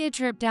 Maybe a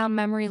trip down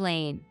memory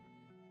lane.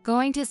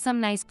 Going to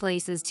some nice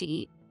places to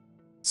eat.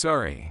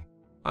 Sorry,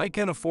 I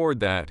can afford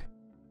that.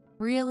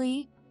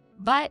 Really?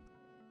 But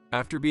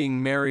After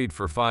being married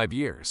for 5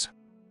 years,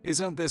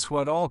 isn't this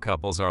what all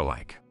couples are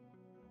like?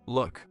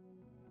 Look,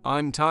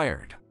 I'm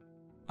tired.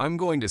 I'm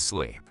going to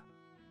sleep.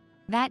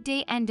 that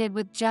day ended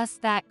with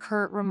just that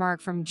curt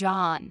remark from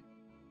John.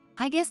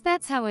 I guess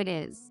that's how it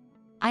is.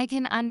 I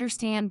can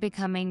understand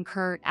becoming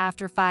curt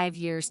after 5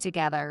 years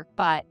together,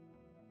 but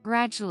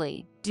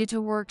gradually, due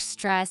to work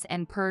stress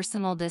and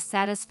personal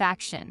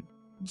dissatisfaction,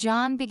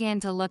 John began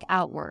to look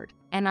outward,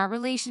 and our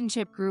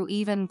relationship grew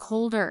even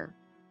colder.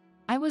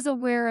 I was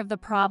aware of the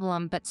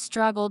problem but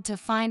struggled to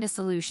find a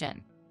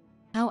solution.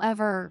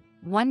 However,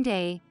 one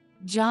day,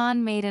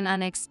 John made an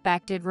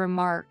unexpected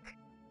remark.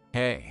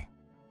 Hey,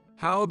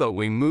 how about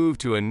we move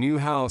to a new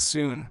house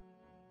soon?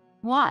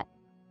 What?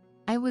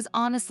 I was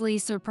honestly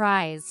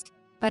surprised,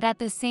 but at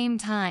the same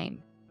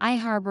time, I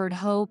harbored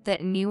hope that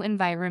a new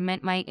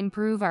environment might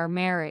improve our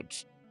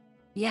marriage.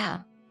 Yeah.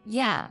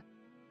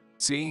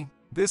 See,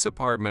 this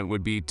apartment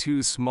would be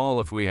too small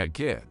if we had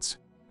kids,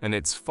 and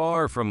it's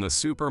far from the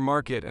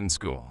supermarket and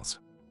schools.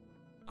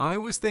 I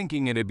was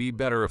thinking it'd be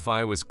better if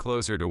I was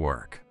closer to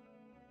work.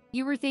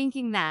 You were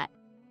thinking that.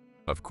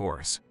 Of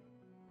course.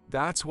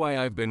 That's why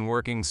I've been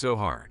working so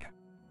hard.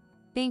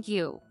 Thank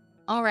you.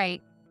 All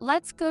right,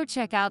 let's go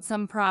check out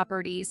some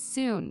properties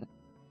soon.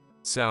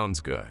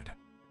 Sounds good.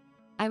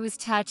 I was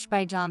touched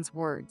by John's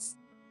words.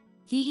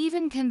 He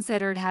even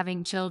considered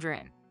having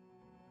children.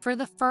 For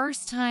the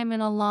first time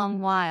in a long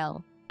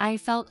while, I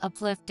felt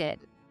uplifted.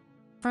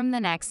 From the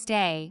next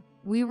day,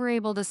 we were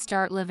able to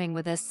start living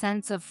with a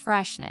sense of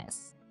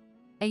freshness.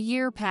 A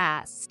year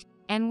passed,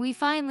 and we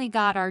finally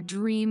got our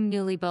dream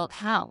newly built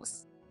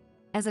house.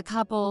 As a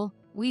couple,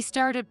 we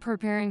started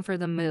preparing for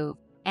the move,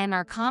 and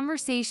our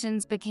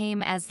conversations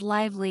became as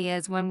lively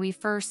as when we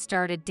first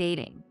started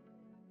dating.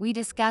 We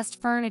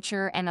discussed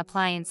furniture and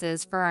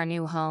appliances for our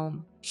new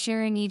home,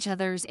 sharing each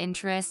other's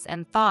interests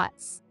and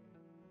thoughts.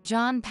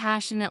 John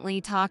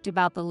passionately talked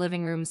about the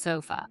living room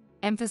sofa,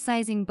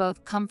 emphasizing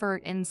both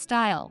comfort and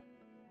style.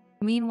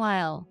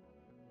 Meanwhile,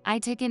 I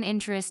took an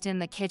interest in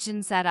the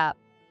kitchen setup,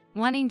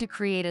 wanting to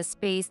create a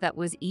space that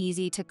was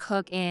easy to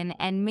cook in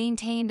and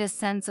maintained a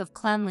sense of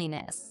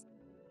cleanliness.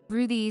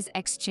 Through these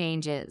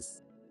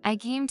exchanges, I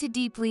came to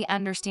deeply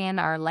understand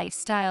our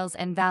lifestyles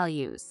and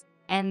values,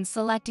 and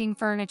selecting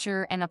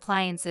furniture and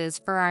appliances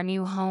for our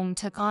new home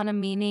took on a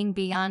meaning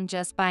beyond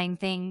just buying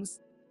things.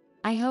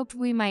 I hoped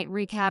we might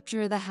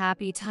recapture the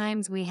happy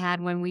times we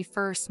had when we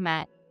first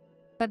met,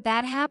 but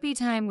that happy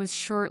time was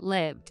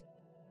short-lived.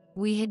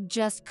 We had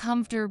just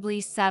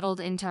comfortably settled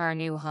into our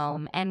new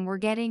home and were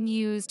getting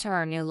used to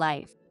our new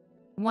life.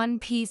 One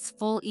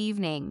peaceful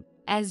evening,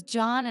 as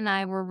John and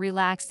I were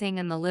relaxing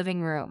in the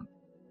living room.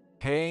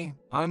 Hey,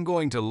 I'm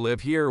going to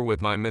live here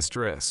with my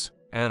mistress,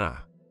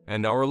 Anna,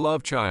 and our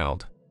love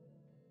child.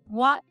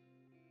 What?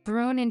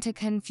 Thrown into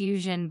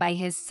confusion by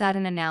his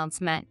sudden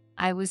announcement,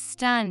 I was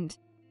stunned.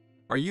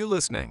 Are you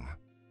listening?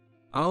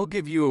 I'll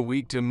give you a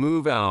week to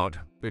move out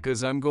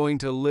because I'm going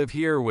to live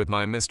here with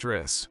my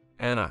mistress,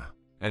 Anna,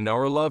 and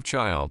our love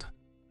child.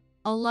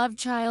 A love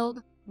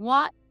child?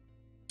 What?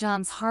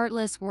 John's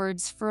heartless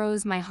words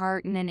froze my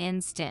heart in an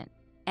instant,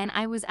 and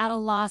I was at a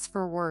loss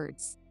for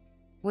words.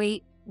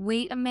 Wait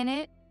a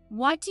minute.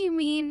 What do you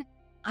mean?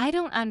 I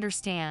don't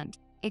understand.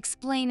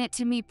 Explain it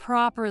to me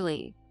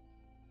properly.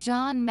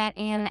 John met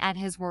Anna at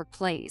his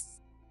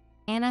workplace.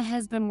 Anna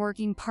has been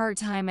working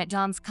part-time at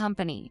John's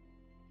company.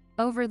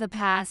 Over the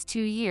past 2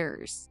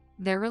 years,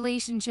 their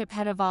relationship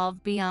had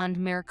evolved beyond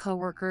mere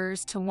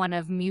coworkers to one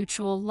of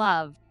mutual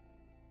love.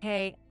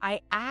 Hey,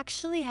 I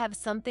actually have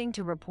something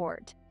to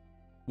report.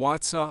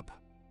 What's up?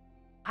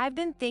 I've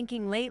been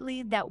thinking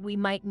lately that we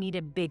might need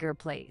a bigger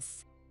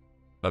place.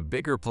 A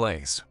bigger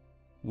place?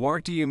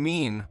 What do you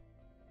mean?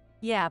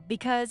 Yeah,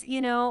 because,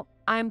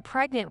 I'm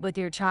pregnant with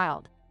your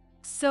child.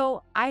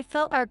 So I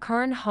felt our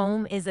current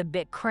home is a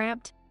bit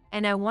cramped,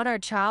 and I want our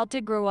child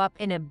to grow up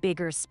in a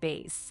bigger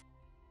space.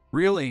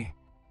 Really?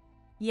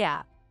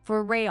 Yeah,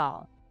 for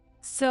Rayal.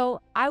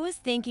 So I was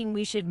thinking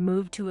we should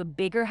move to a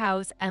bigger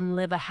house and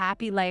live a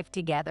happy life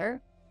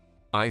together.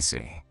 I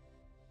see.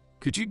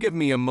 Could you give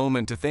me a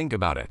moment to think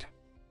about it?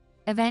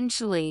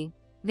 Eventually,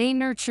 they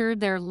nurtured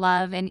their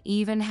love and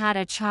even had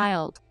a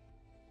child.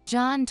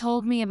 John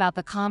told me about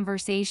the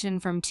conversation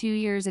from 2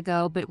 years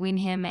ago between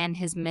him and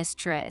his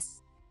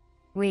mistress.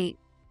 Wait,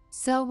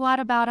 so what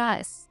about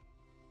us?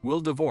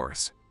 We'll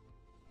divorce.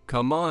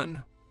 Come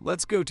on,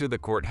 let's go to the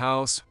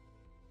courthouse.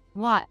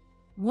 What?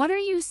 What are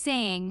you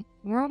saying?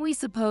 Weren't we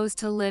supposed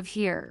to live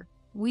here?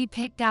 We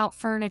picked out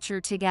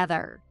furniture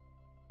together.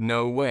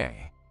 No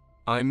way.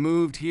 I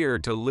moved here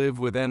to live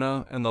with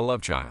Anna and the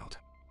love child.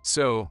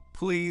 So,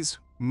 please,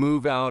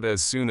 move out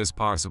as soon as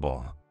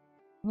possible.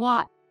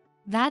 What?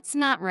 That's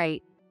not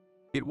right.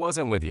 It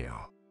wasn't with you.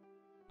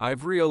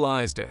 I've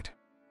realized it.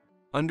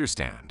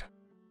 Understand.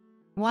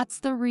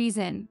 What's the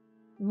reason?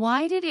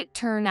 Why did it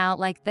turn out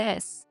like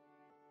this?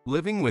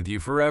 Living with you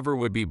forever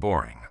would be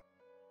boring.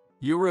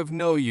 You're of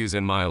no use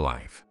in my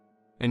life,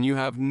 and you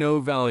have no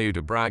value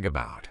to brag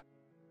about.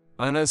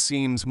 Anna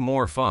seems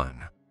more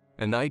fun,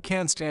 and I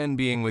can't stand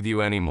being with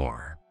you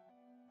anymore.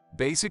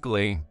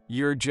 Basically,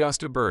 you're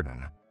just a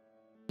burden.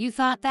 You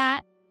thought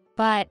that?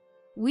 But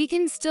we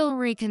can still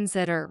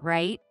reconsider,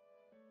 right?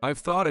 I've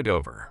thought it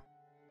over.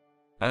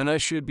 Anna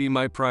should be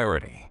my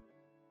priority.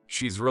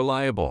 She's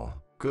reliable,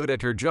 good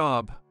at her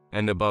job,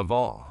 and above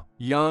all,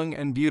 young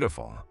and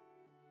beautiful.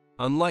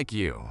 Unlike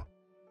you,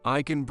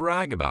 I can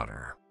brag about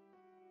her.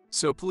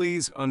 So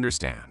please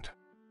understand.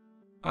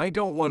 I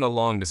don't want a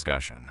long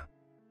discussion.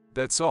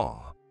 That's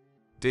all.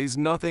 There's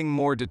nothing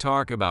more to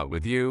talk about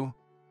with you.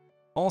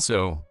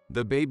 Also,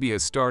 the baby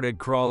has started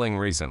crawling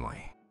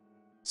recently.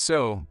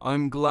 So,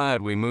 I'm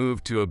glad we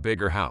moved to a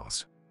bigger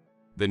house.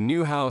 The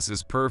new house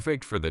is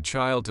perfect for the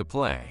child to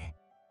play,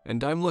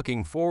 and I'm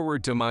looking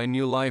forward to my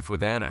new life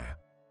with Anna.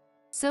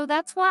 So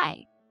that's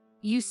why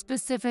you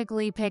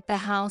specifically picked the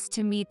house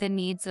to meet the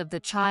needs of the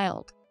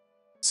child.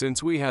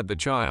 Since we had the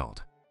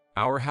child,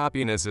 our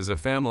happiness as a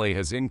family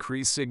has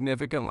increased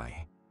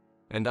significantly,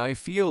 and I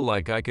feel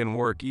like I can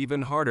work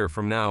even harder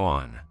from now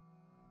on.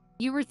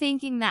 You were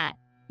thinking that.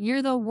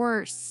 You're the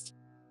worst.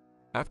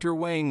 After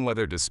weighing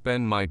whether to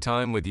spend my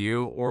time with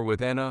you or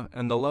with Anna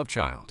and the love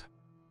child,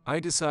 I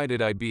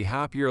decided I'd be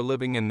happier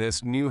living in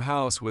this new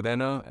house with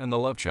Anna and the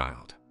love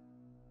child.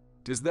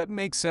 Does that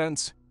make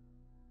sense?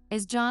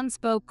 As John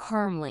spoke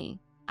calmly,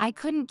 I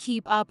couldn't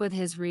keep up with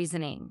his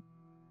reasoning.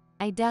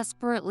 I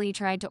desperately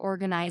tried to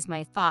organize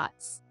my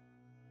thoughts.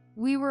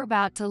 We were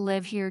about to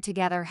live here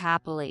together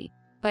happily,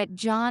 but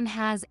John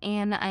has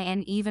Anna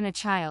and even a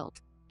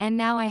child, and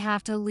now I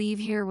have to leave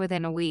here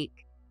within a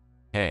week.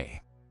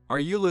 Hey, are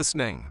you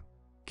listening?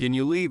 Can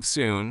you leave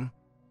soon?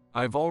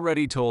 I've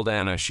already told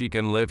Anna she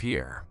can live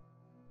here.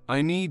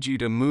 I need you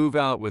to move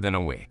out within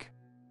a week.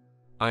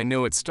 I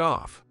know it's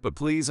tough, but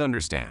please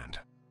understand.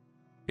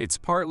 It's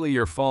partly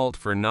your fault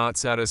for not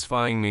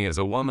satisfying me as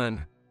a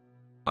woman.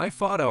 I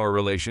thought our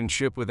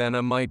relationship with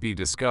Anna might be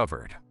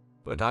discovered,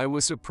 but I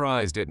was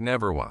surprised it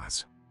never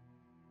was.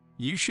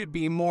 You should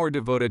be more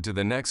devoted to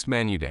the next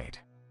man you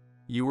date.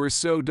 You were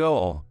so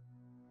dull.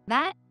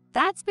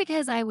 That's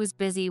because I was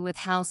busy with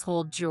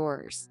household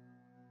chores.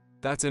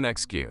 That's an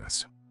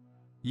excuse.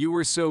 You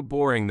were so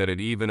boring that it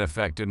even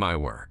affected my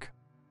work.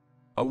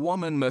 A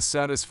woman must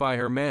satisfy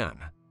her man,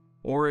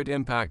 or it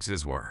impacts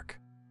his work.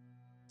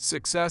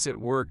 Success at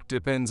work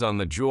depends on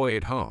the joy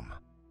at home.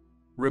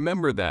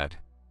 Remember that.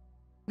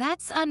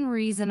 That's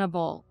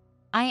unreasonable.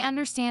 I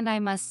understand I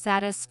must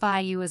satisfy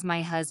you as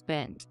my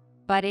husband,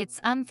 but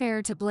it's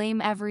unfair to blame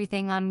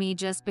everything on me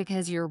just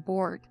because you're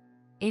bored.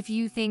 If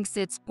you think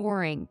it's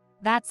boring,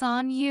 that's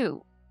on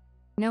you.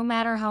 No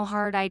matter how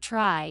hard I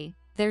try,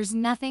 there's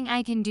nothing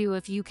I can do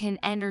if you can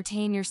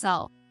entertain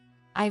yourself.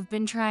 I've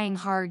been trying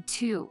hard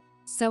too,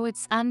 so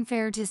it's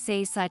unfair to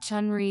say such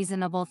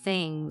unreasonable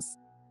things.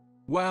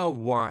 Well,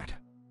 what?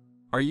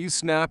 Are you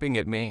snapping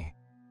at me?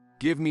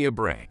 Give me a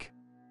break.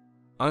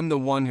 I'm the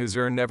one who's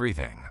earned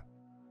everything.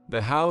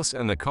 The house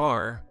and the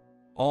car,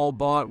 all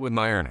bought with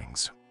my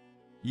earnings.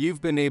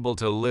 You've been able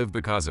to live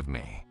because of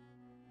me.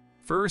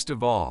 First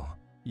of all,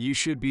 you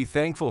should be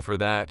thankful for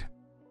that.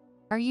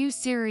 Are you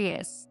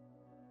serious?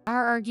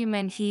 Our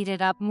argument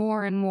heated up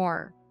more and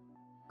more.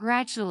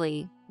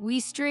 Gradually, we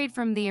strayed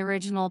from the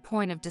original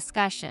point of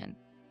discussion.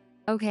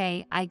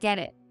 Okay, I get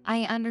it.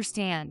 I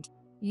understand.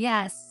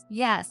 Yes,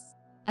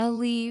 I'll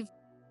leave.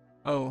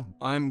 Oh,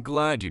 I'm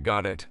glad you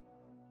got it.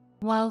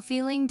 While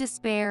feeling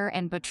despair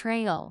and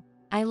betrayal,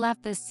 I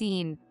left the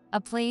scene, a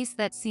place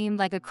that seemed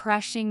like a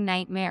crushing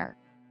nightmare.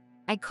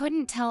 I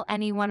couldn't tell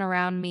anyone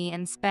around me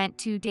and spent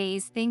 2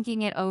 days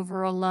thinking it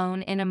over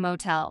alone in a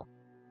motel.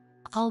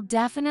 I'll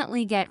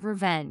definitely get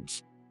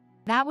revenge.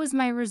 That was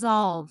my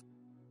resolve.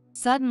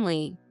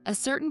 Suddenly, a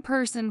certain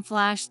person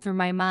flashed through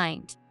my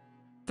mind.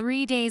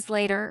 3 days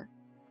later.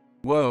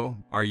 Whoa,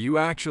 are you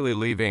actually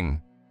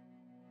leaving?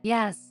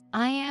 Yes,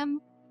 I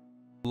am.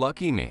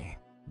 Lucky me.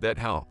 That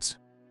helps.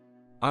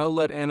 I'll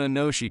let Anna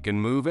know she can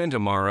move in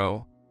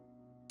tomorrow.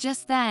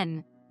 Just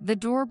then, the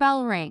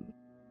doorbell rang.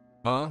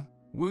 Huh?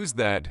 Who's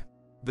that?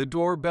 The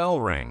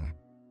doorbell rang.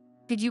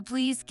 Could you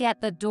please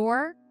get the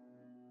door?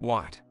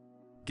 What?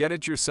 Get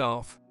it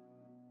yourself?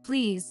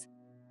 Please.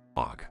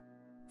 Og.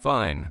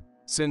 Fine,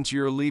 since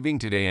you're leaving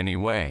today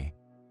anyway.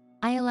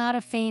 I allowed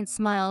a faint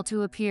smile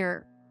to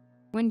appear.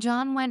 When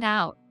John went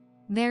out,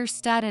 there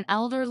stood an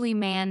elderly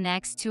man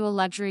next to a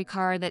luxury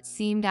car that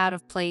seemed out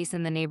of place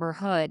in the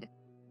neighborhood.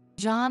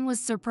 John was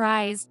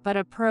surprised but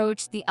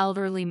approached the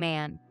elderly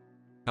man.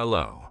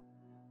 Hello.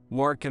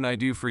 What can I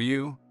do for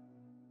you?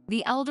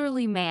 The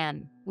elderly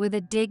man, with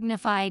a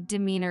dignified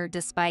demeanor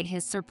despite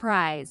his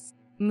surprise,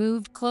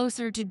 moved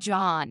closer to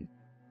John.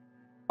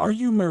 Are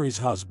you Mary's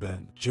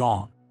husband,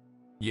 John?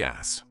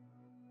 Yes.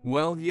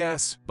 Well,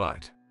 yes,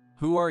 but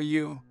who are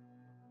you?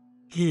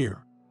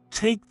 Here,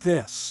 take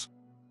this.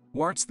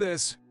 What's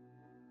this?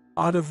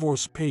 Our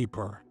divorce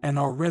paper and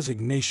our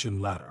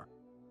resignation letter.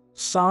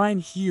 Sign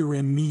here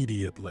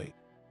immediately.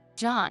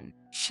 John,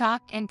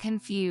 shocked and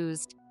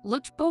confused,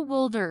 looked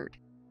bewildered.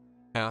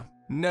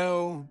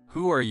 No,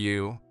 who are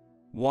you?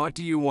 What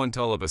do you want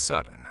all of a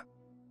sudden?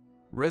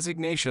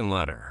 Resignation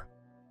letter.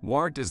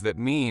 What does that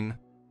mean?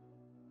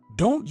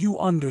 Don't you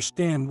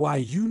understand why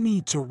you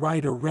need to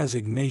write a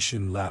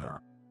resignation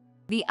letter?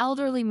 The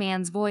elderly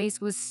man's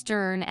voice was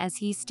stern as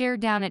he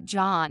stared down at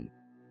John.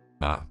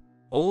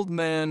 Old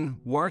man,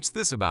 what's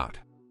this about?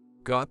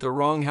 Got the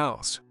wrong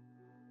house?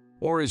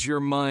 Or is your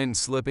mind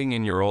slipping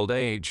in your old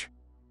age?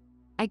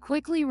 I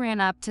quickly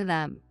ran up to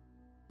them.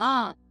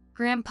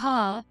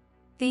 Grandpa,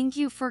 thank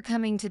you for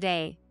coming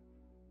today.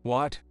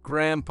 What,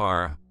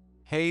 Grandpa?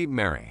 Hey,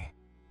 Mary.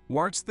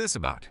 What's this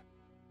about?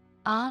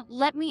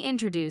 Let me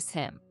introduce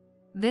him.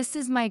 This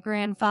is my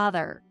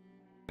grandfather.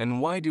 And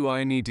why do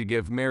I need to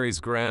give Mary's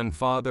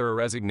grandfather a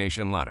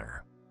resignation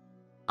letter?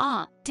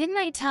 Didn't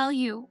I tell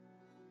you?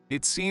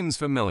 It seems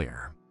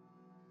familiar.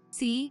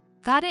 See,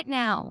 got it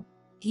now.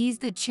 He's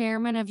the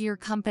chairman of your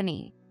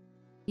company.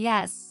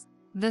 Yes,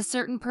 the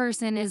certain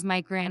person is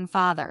my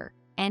grandfather,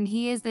 and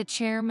he is the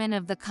chairman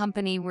of the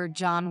company where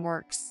John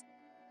works.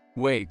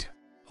 Wait,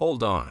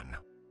 hold on.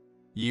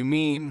 You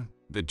mean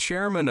the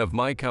chairman of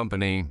my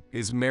company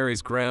is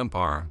Mary's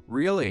grandpa,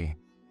 really?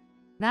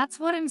 That's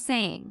what I'm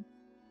saying.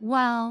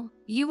 Well,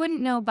 you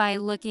wouldn't know by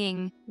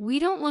looking. We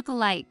don't look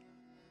alike.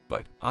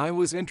 But I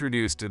was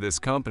introduced to this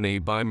company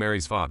by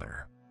Mary's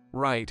father,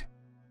 right?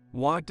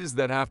 What does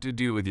that have to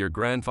do with your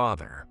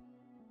grandfather?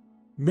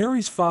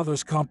 Mary's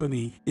father's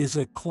company is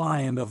a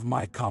client of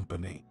my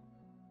company.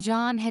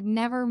 John had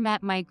never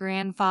met my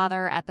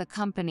grandfather at the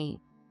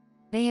company.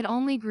 They had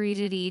only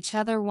greeted each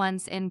other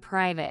once in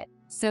private,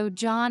 so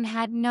John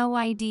had no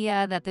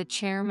idea that the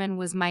chairman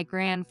was my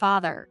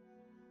grandfather.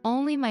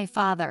 Only my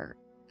father,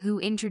 who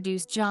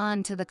introduced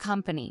John to the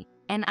company,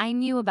 and I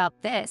knew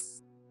about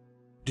this.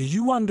 Do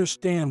you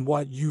understand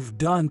what you've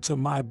done to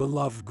my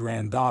beloved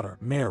granddaughter,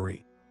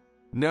 Mary?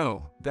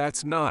 No,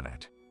 that's not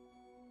it.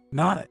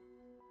 Not it.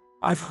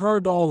 I've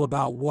heard all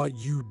about what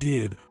you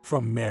did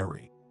from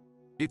Mary.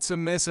 It's a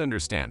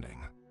misunderstanding.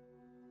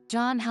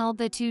 John held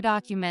the two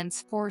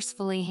documents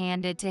forcefully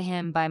handed to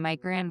him by my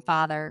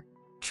grandfather,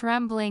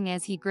 trembling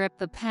as he gripped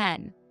the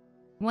pen.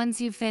 Once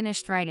you've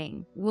finished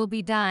writing, we'll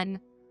be done.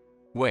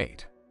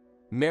 Wait.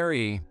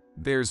 Mary,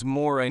 there's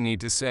more I need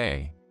to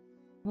say.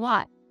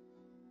 What?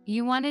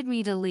 You wanted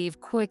me to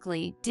leave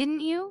quickly,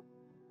 didn't you?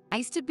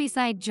 I stood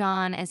beside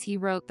John as he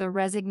wrote the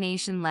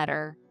resignation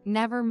letter,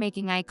 never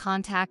making eye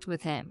contact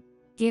with him,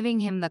 giving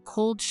him the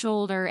cold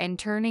shoulder and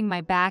turning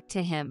my back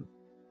to him.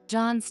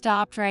 John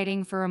stopped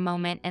writing for a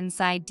moment and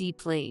sighed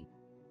deeply.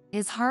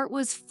 His heart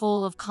was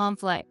full of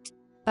conflict,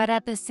 but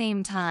at the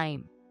same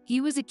time,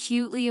 he was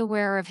acutely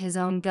aware of his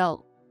own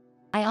guilt.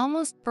 I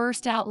almost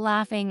burst out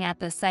laughing at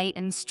the sight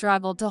and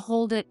struggled to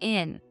hold it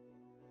in.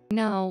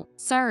 No,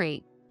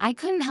 sorry, I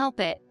couldn't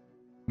help it.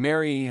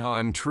 Mary,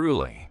 I'm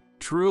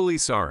truly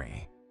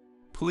sorry.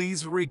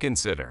 Please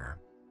reconsider.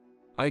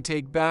 I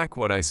take back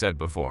what I said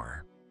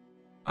before.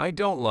 I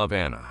don't love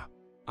Anna.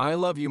 I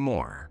love you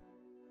more.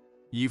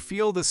 You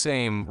feel the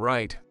same,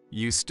 right?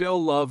 You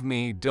still love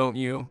me, don't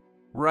you?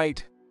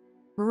 Right?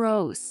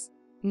 Gross.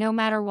 No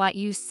matter what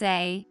you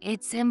say,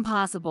 it's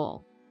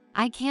impossible.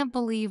 I can't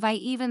believe I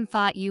even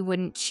thought you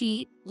wouldn't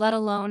cheat, let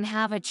alone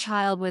have a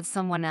child with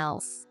someone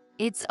else.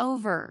 It's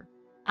over.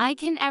 I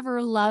can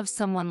never love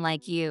someone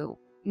like you,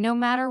 no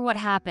matter what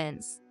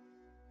happens.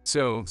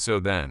 So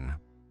then,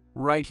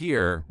 right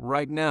here,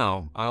 right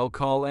now, I'll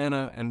call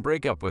Anna and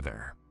break up with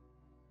her.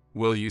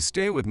 Will you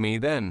stay with me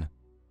then?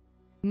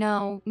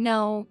 No,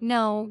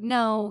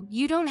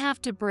 you don't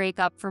have to break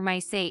up for my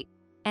sake,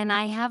 and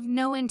I have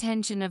no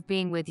intention of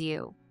being with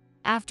you.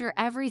 After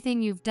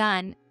everything you've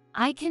done,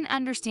 I can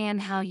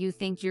understand how you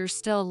think you're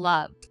still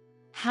loved.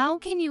 How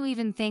can you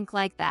even think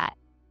like that?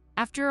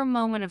 After a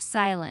moment of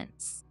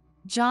silence,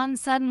 John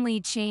suddenly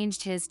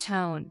changed his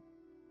tone.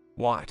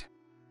 What?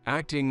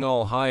 Acting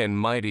all high and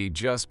mighty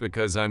just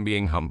because I'm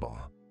being humble.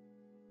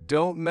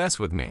 Don't mess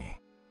with me.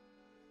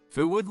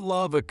 Who would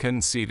love a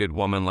conceited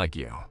woman like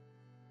you?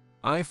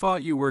 I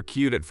thought you were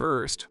cute at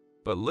first,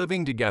 but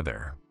living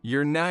together,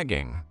 you're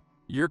nagging,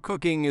 your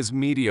cooking is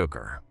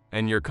mediocre,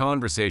 and your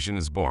conversation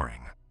is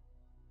boring.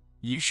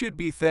 You should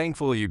be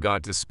thankful you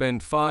got to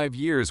spend 5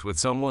 years with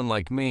someone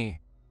like me.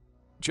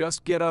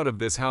 Just get out of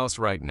this house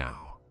right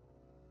now.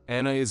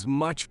 Anna is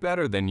much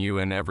better than you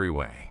in every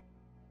way.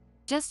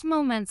 Just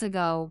moments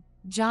ago,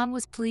 John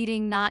was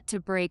pleading not to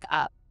break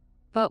up,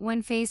 but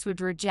when faced with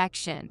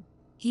rejection,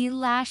 he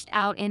lashed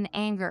out in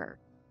anger.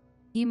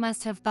 He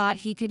must have thought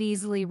he could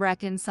easily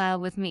reconcile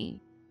with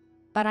me.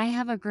 but I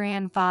have a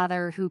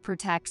grandfather who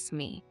protects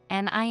me,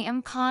 and I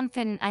am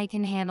confident I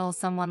can handle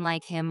someone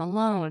like him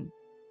alone.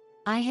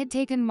 I had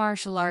taken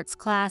martial arts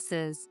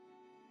classes.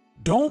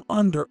 Don't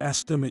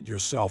underestimate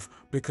yourself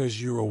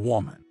because you're a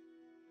woman.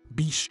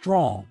 Be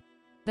strong.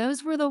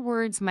 Those were the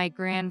words my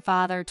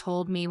grandfather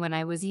told me when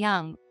I was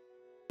young.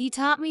 He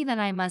taught me that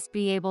I must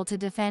be able to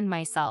defend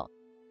myself.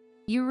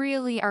 You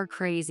really are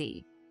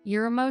crazy.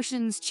 Your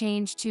emotions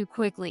change too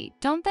quickly,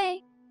 don't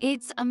they?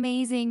 It's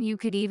amazing you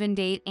could even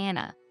date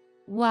Anna.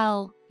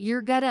 Well,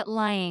 you're good at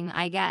lying,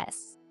 I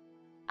guess.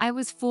 I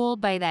was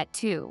fooled by that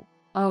too.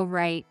 Oh,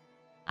 right.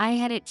 I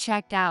had it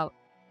checked out.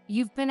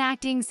 You've been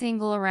acting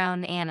single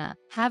around Anna,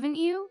 haven't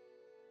you?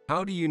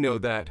 How do you know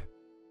that?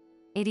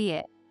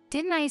 Idiot.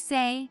 Didn't I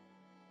say?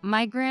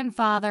 My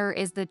grandfather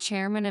is the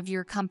chairman of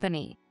your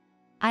company.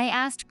 I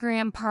asked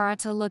Grandpa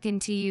to look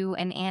into you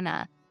and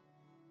Anna.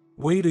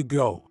 Way to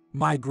go,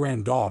 my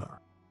granddaughter.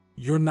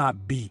 You're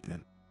not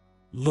beaten.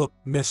 Look,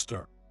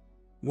 mister.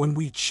 When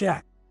we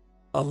checked,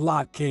 a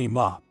lot came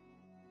up.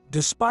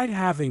 Despite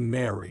having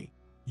Mary,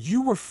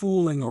 you were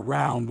fooling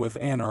around with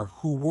Anna,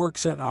 who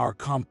works at our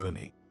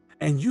company,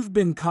 and you've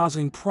been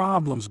causing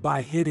problems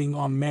by hitting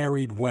on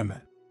married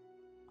women.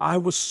 I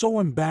was so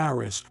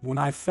embarrassed when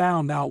I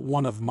found out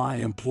one of my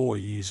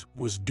employees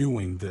was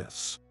doing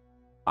this.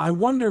 I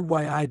wondered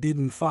why I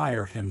didn't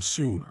fire him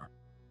sooner.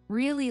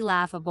 Really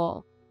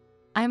laughable.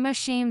 I'm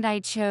ashamed I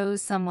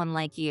chose someone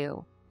like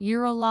you.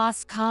 You're a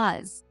lost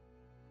cause.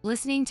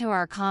 Listening to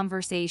our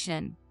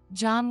conversation,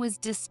 John was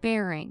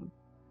despairing.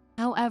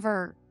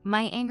 However,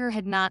 my anger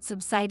had not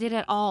subsided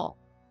at all.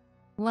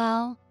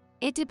 Well,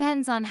 it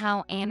depends on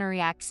how Anna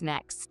reacts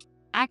next.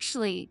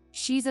 Actually,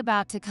 she's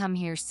about to come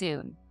here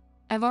soon.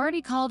 I've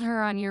already called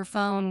her on your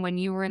phone when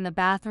you were in the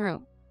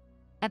bathroom.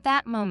 At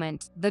that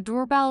moment, the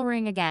doorbell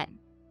rang again.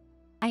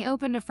 I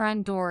opened a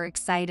front door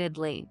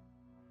excitedly.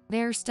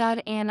 There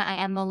stood Anna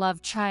and the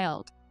love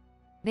child.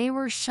 They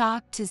were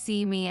shocked to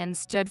see me and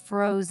stood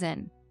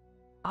frozen.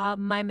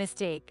 My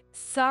mistake.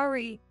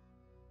 Sorry.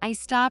 I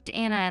stopped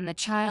Anna and the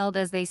child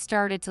as they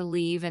started to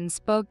leave and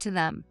spoke to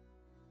them.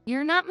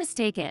 You're not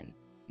mistaken.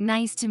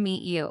 Nice to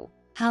meet you.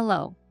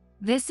 Hello.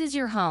 This is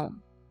your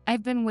home.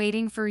 I've been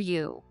waiting for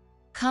you.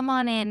 Come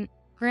on in.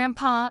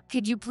 Grandpa,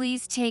 could you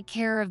please take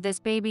care of this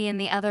baby in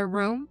the other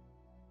room?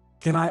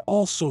 Can I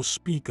also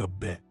speak a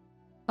bit?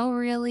 Oh,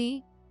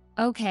 really?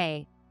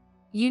 Okay.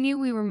 You knew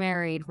we were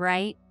married,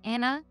 right,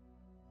 Anna?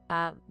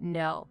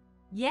 No.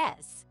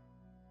 Yes.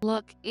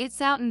 Look,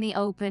 it's out in the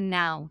open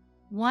now.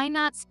 Why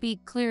not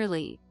speak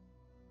clearly?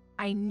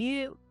 I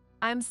knew.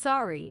 I'm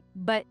sorry,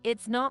 but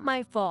it's not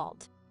my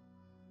fault.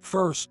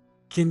 First,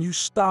 can you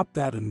stop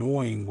that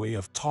annoying way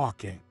of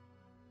talking?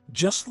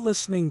 Just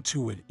listening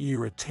to it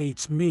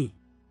irritates me.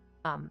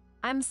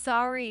 I'm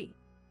sorry.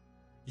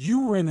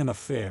 You were in an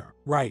affair,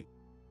 right?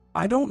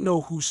 I don't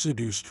know who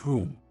seduced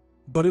whom,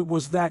 but it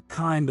was that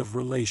kind of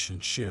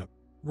relationship,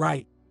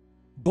 right?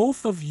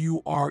 Both of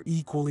you are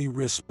equally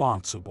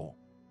responsible.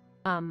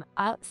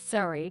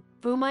 Sorry.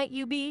 Who might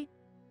you be?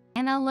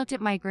 Anna looked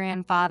at my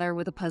grandfather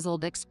with a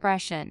puzzled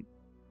expression.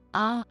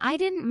 I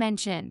didn't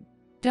mention.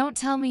 Don't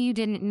tell me you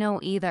didn't know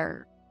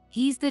either.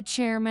 He's the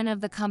chairman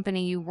of the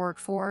company you work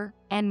for,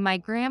 and my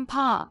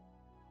grandpa.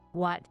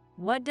 What?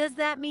 What does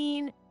that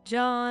mean?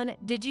 John,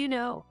 did you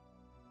know?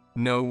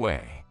 No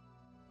way.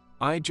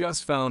 I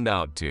just found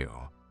out too.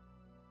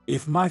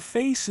 If my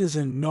face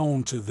isn't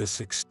known to this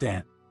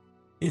extent,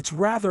 it's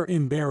rather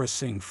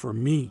embarrassing for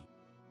me.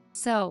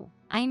 So,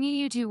 I knew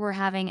you two were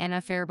having an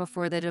affair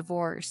before the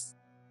divorce.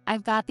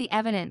 I've got the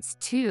evidence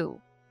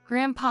too.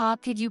 Grandpa,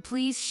 could you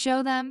please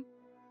show them?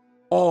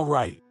 All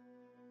right.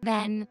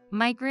 Then,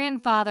 my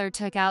grandfather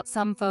took out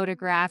some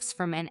photographs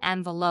from an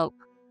envelope.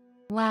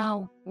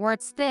 Wow,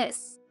 what's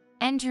this?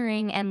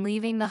 Entering and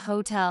leaving the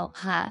hotel,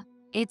 huh?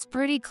 It's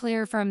pretty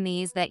clear from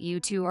these that you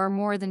two are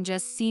more than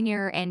just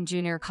senior and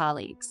junior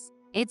colleagues.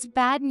 It's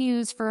bad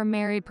news for a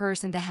married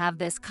person to have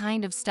this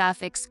kind of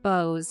stuff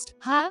exposed,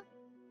 huh?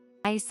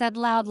 I said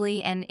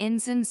loudly and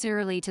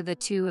insincerely to the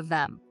two of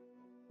them.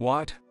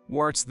 What?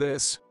 What's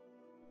this?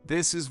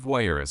 This is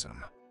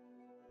voyeurism.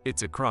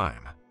 It's a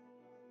crime.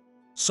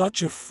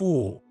 Such a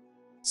fool.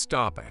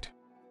 Stop it.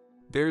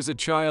 There's a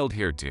child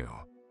here too.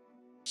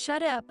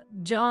 Shut up,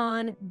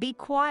 John. Be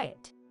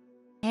quiet.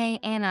 Hey,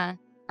 Anna,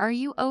 are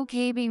you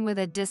okay being with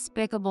a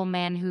despicable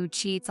man who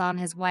cheats on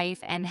his wife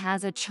and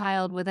has a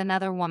child with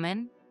another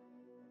woman?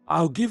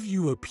 I'll give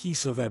you a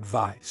piece of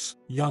advice,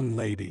 young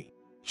lady.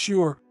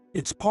 Sure,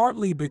 it's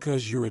partly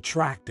because you're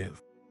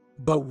attractive,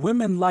 but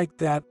women like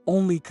that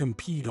only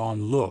compete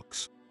on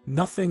looks,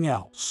 nothing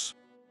else.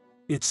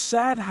 It's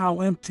sad how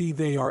empty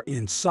they are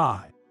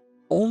inside,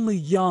 only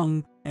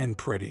young and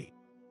pretty.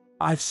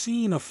 I've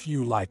seen a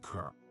few like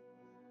her.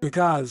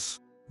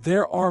 Because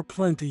there are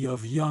plenty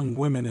of young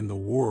women in the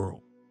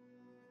world.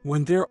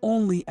 When their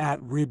only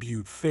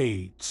attribute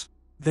fades,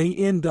 they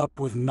end up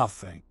with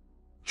nothing.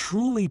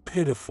 Truly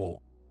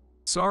pitiful.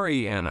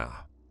 Sorry,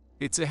 Anna.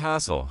 It's a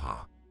hassle,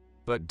 huh?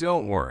 But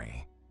don't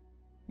worry.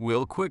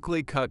 We'll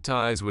quickly cut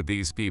ties with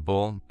these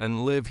people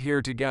and live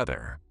here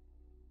together.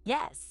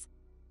 Yes.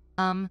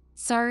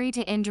 Sorry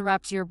to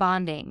interrupt your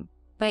bonding,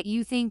 but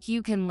you think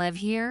you can live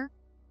here?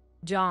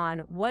 John,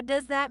 what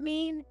does that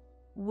mean?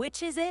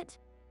 Which is it?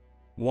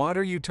 What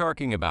are you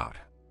talking about?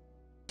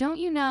 Don't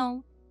you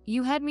know?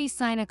 You had me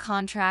sign a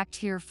contract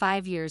here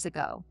 5 years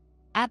ago.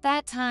 At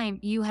that time,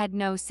 you had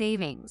no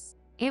savings.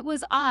 It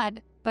was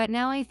odd, but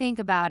now I think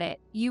about it,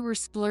 you were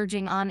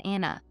splurging on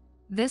Anna.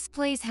 This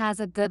place has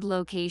a good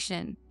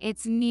location.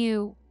 It's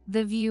new,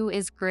 the view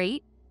is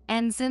great,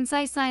 and since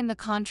I signed the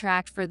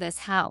contract for this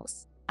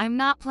house, I'm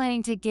not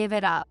planning to give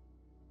it up.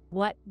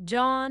 What,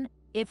 John?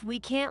 If we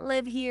can't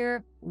live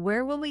here,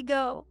 where will we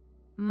go?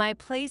 My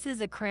place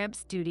is a cramped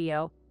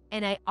studio,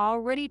 and I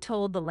already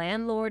told the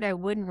landlord I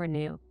wouldn't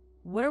renew.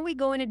 What are we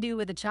going to do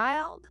with a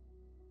child?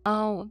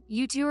 Oh,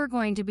 you two are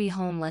going to be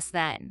homeless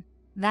then.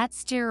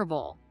 That's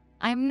terrible.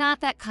 I'm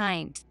not that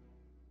kind.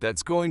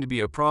 That's going to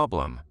be a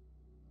problem.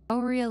 Oh,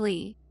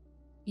 really?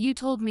 You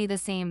told me the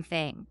same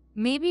thing.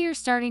 Maybe you're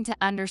starting to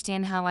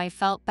understand how I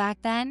felt back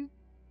then?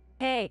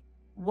 Hey,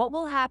 what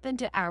will happen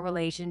to our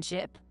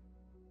relationship?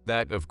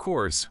 That, of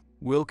course,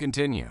 will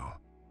continue.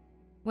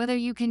 Whether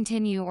you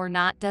continue or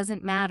not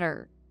doesn't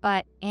matter.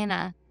 But,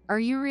 Anna, are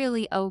you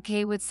really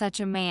okay with such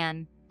a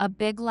man? A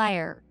big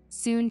liar,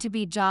 soon to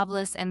be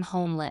jobless and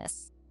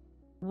homeless.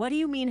 What do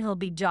you mean he'll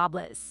be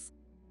jobless?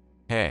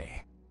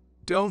 Hey,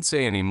 don't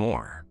say any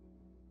more.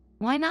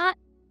 Why not?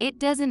 It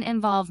doesn't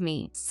involve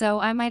me, so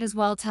I might as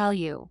well tell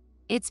you.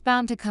 It's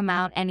bound to come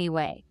out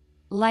anyway.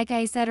 Like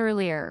I said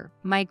earlier,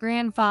 my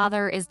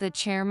grandfather is the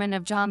chairman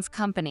of John's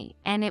company,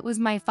 and it was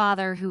my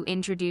father who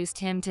introduced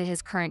him to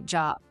his current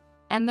job.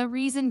 And the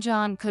reason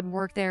John could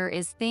work there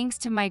is thanks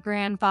to my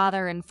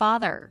grandfather and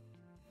father.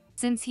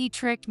 Since he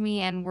tricked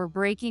me and we're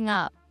breaking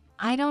up,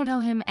 I don't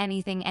owe him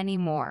anything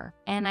anymore,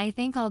 and I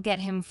think I'll get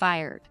him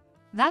fired.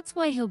 That's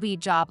why he'll be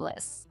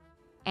jobless.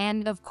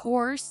 And of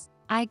course,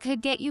 I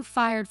could get you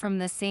fired from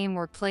the same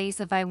workplace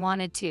if I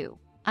wanted to.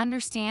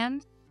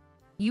 Understand?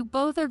 You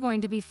both are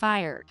going to be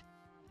fired.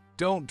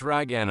 Don't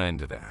drag Anna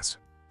into this.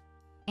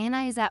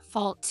 Anna is at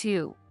fault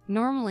too.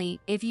 Normally,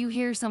 if you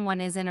hear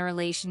someone is in a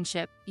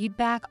relationship, you'd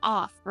back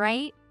off,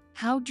 right?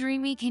 How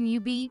dreamy can you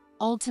be?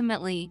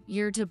 Ultimately,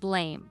 you're to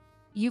blame.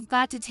 You've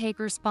got to take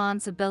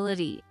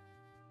responsibility.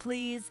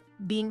 Please,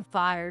 being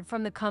fired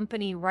from the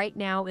company right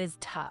now is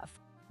tough.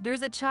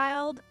 There's a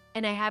child,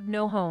 and I have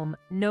no home,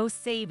 no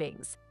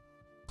savings.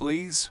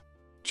 Please,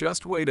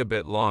 just wait a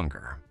bit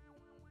longer.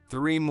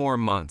 3 more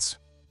months.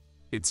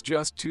 It's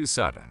just too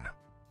sudden.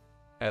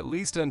 At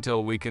least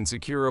until we can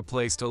secure a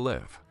place to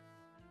live.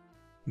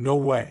 No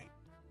way.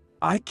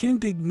 I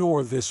can't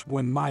ignore this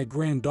when my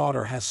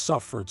granddaughter has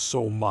suffered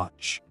so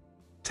much.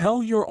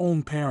 Tell your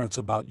own parents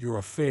about your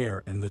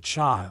affair and the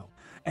child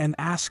and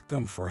ask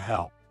them for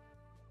help.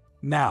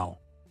 Now,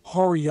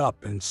 hurry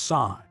up and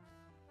sign.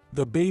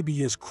 The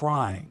baby is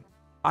crying.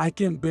 I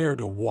can't bear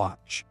to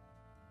watch.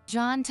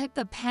 John took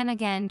the pen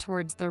again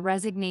towards the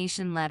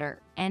resignation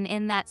letter and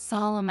in that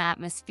solemn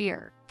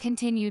atmosphere,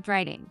 continued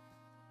writing.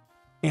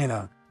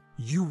 Anna,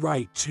 you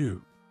write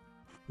too.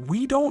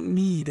 We don't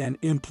need an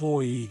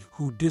employee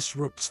who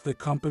disrupts the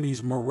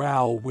company's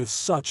morale with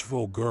such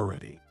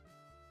vulgarity.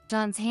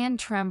 John's hand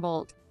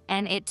trembled,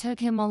 and it took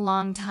him a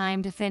long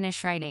time to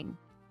finish writing.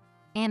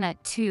 Anna,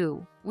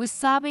 too, was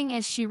sobbing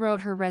as she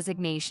wrote her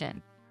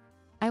resignation.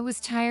 I was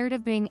tired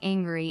of being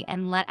angry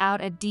and let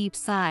out a deep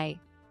sigh.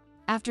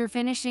 After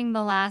finishing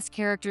the last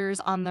characters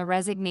on the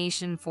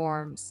resignation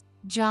forms,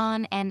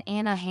 John and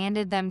Anna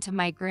handed them to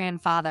my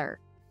grandfather.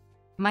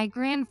 My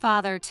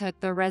grandfather took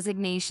the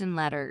resignation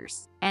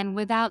letters and,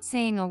 without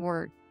saying a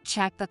word,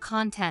 checked the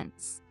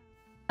contents.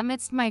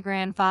 Amidst my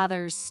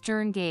grandfather's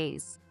stern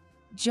gaze,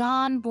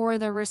 John bore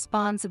the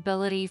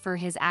responsibility for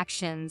his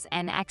actions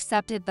and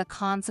accepted the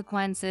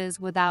consequences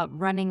without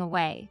running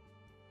away.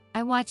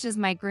 I watched as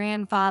my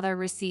grandfather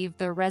received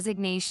the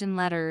resignation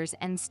letters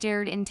and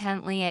stared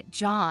intently at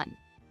John.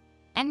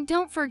 And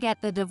don't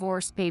forget the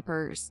divorce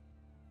papers.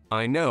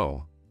 I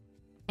know.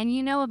 And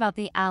you know about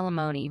the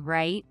alimony,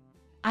 right?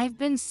 I've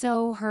been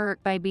so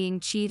hurt by being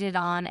cheated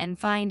on and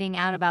finding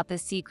out about the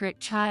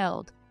secret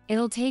child.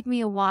 It'll take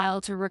me a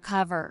while to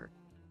recover.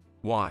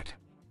 What?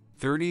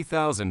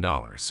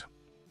 $30,000.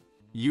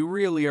 You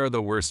really are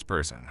the worst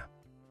person.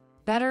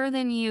 Better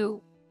than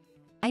you.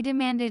 I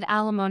demanded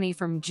alimony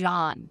from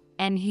John,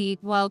 and he,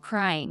 while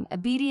crying,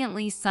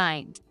 obediently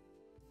signed.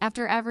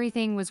 After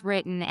everything was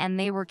written and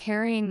they were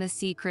carrying the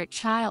secret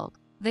child,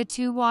 the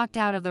two walked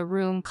out of the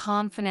room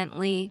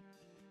confidently.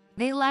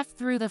 They left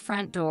through the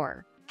front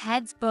door,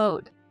 heads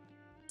bowed.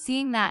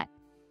 Seeing that,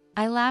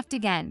 I laughed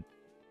again.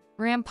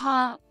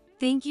 Grandpa,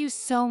 thank you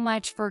so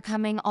much for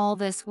coming all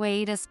this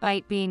way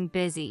despite being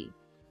busy.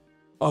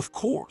 Of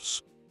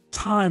course,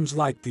 times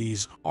like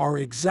these are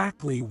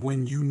exactly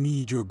when you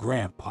need your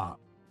grandpa.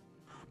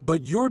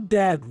 But your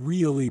dad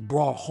really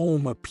brought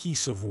home a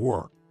piece of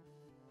work.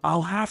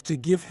 I'll have to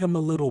give him a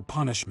little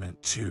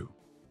punishment too.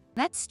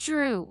 That's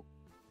true.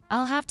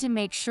 I'll have to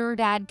make sure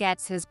Dad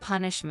gets his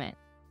punishment.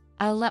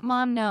 I'll let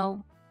Mom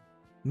know.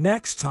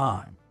 Next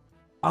time.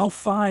 I'll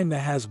find the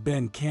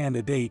has-been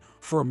candidate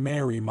for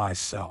marry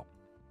myself.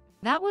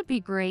 That would be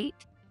great.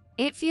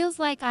 It feels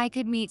like I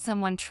could meet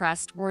someone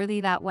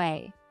trustworthy that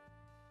way.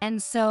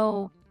 And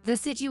so, the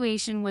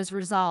situation was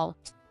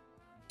resolved.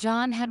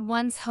 John had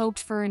once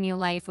hoped for a new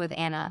life with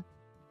Anna.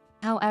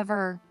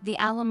 However, the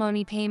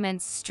alimony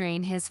payments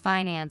strained his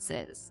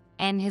finances,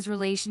 and his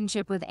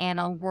relationship with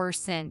Anna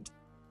worsened.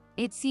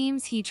 It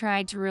seems he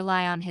tried to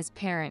rely on his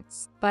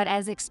parents, but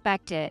as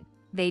expected,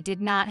 they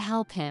did not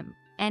help him,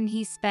 and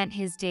he spent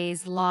his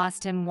days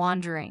lost and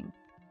wandering.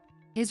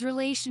 His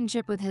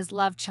relationship with his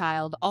love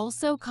child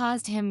also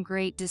caused him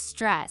great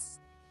distress.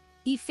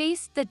 He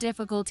faced the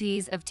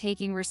difficulties of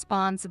taking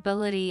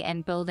responsibility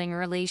and building a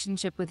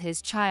relationship with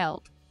his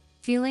child,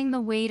 feeling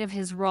the weight of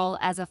his role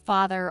as a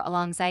father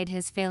alongside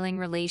his failing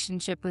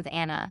relationship with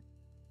Anna.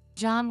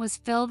 John was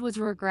filled with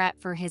regret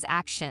for his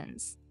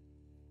actions.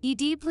 He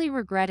deeply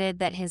regretted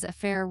that his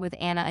affair with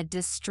Anna had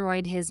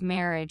destroyed his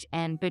marriage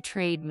and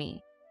betrayed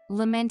me,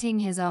 lamenting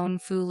his own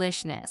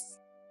foolishness.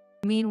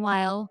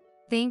 Meanwhile,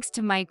 thanks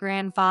to my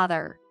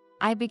grandfather,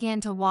 I began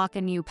to walk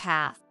a new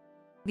path.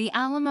 The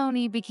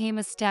alimony became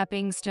a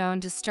stepping stone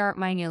to start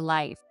my new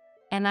life,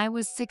 and I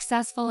was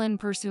successful in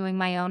pursuing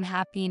my own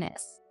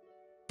happiness.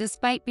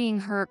 Despite being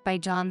hurt by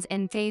John's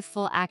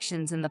unfaithful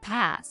actions in the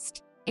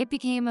past, it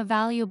became a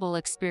valuable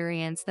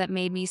experience that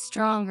made me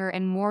stronger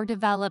and more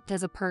developed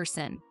as a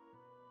person.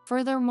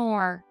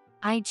 Furthermore,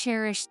 I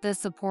cherished the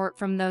support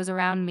from those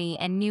around me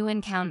and new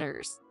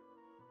encounters.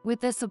 With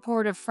the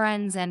support of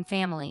friends and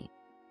family,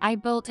 I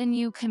built a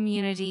new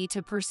community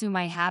to pursue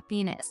my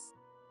happiness.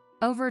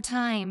 Over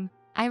time,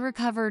 I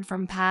recovered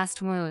from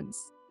past wounds,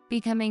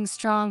 becoming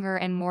stronger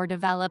and more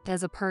developed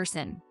as a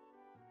person.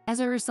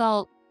 As a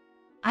result,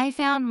 I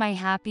found my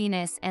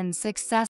happiness and success